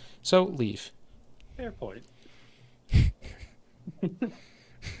office. So, leave. Fair point.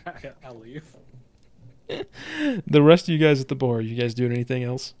 I'll leave. The rest of you guys at the bar, you guys doing anything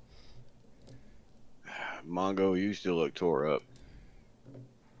else? Mongo, you still look tore up.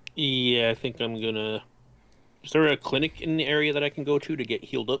 Yeah, I think I'm gonna. Is there a clinic in the area that I can go to get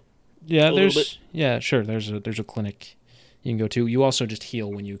healed up? Yeah, sure. There's a clinic you can go to. You also just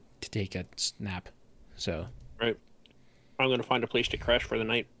heal when you take a nap. So. Right. I'm gonna find a place to crash for the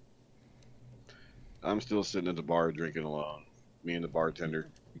night. I'm still sitting at the bar drinking alone. Me and the bartender.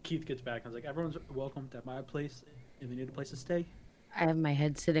 Keith gets back and I was like, everyone's welcome at my place if they need a place to stay. I have my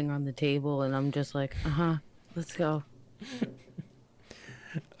head sitting on the table and I'm just like, let's go.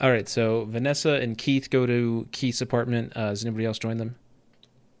 All right, so Vanessa and Keith go to Keith's apartment. Does anybody else join them?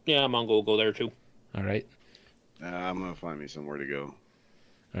 Yeah, Mongo will go there too. All right. I'm going to find me somewhere to go.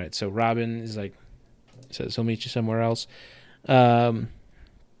 All right, so Robin is like, says he'll meet you somewhere else. You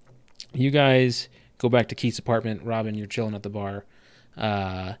guys go back to Keith's apartment. Robin, you're chilling at the bar.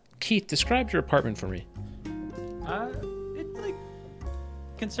 Keith, describe your apartment for me. It's like,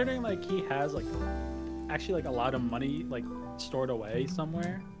 considering like he has like actually like a lot of money like stored away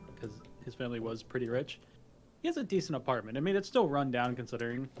somewhere because his family was pretty rich. He has a decent apartment. I mean, it's still run down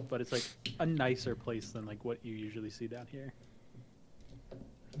considering, but it's like a nicer place than like what you usually see down here.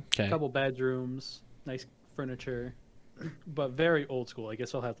 Okay. A couple bedrooms, nice furniture, but very old school. I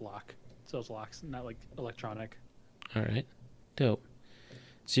guess he'll have lock. Sells locks, not like electronic. All right. Dope.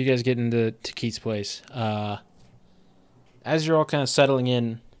 So you guys get into Keith's place. As you're all kind of settling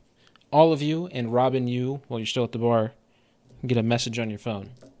in, all of you and Robin, while you're still at the bar, get a message on your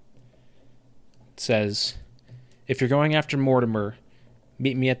phone. It says, if you're going after Mortimer,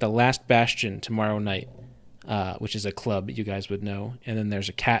 meet me at the Last Bastion tomorrow night, which is a club you guys would know. And then there's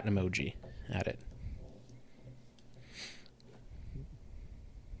a cat emoji at it.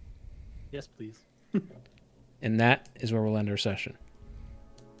 Yes, please. And that is where we'll end our session.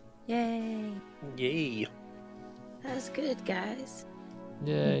 Yay. Yay. That was good, guys.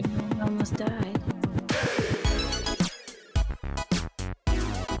 Yay. I almost died.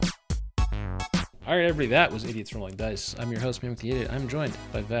 All right, everybody, that was Idiots Rolling Dice. I'm your host, Mimic the Idiot. I'm joined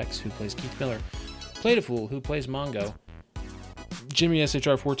by Vex, who plays Keith Miller, Played-A-Fool, who plays Mongo, Jimmy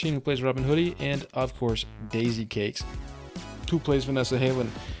SHR14, who plays Robin Hoodie, and, of course, Daisy Cakes, who plays Vanessa Halen.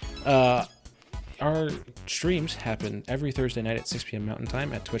 Our streams happen every Thursday night at 6 p.m. Mountain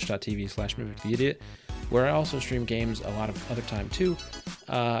Time at twitch.tv/MimicTheIdiot, where I also stream games a lot of other time, too.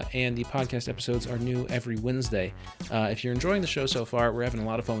 And the podcast episodes are new every Wednesday. If you're enjoying the show so far, we're having a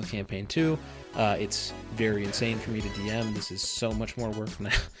lot of fun with Campaign 2. It's very insane for me to DM. This is so much more work than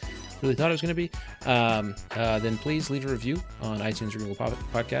I really thought it was going to be. Then please leave a review on iTunes or Google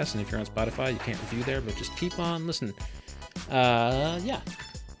Podcasts. And if you're on Spotify, you can't review there, but just keep on listening. Yeah.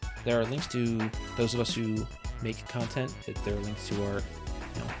 There are links to those of us who make content. There are links to our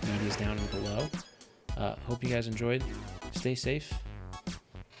medias down and below. Hope you guys enjoyed. Stay safe.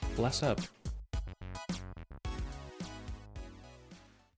 Bless up.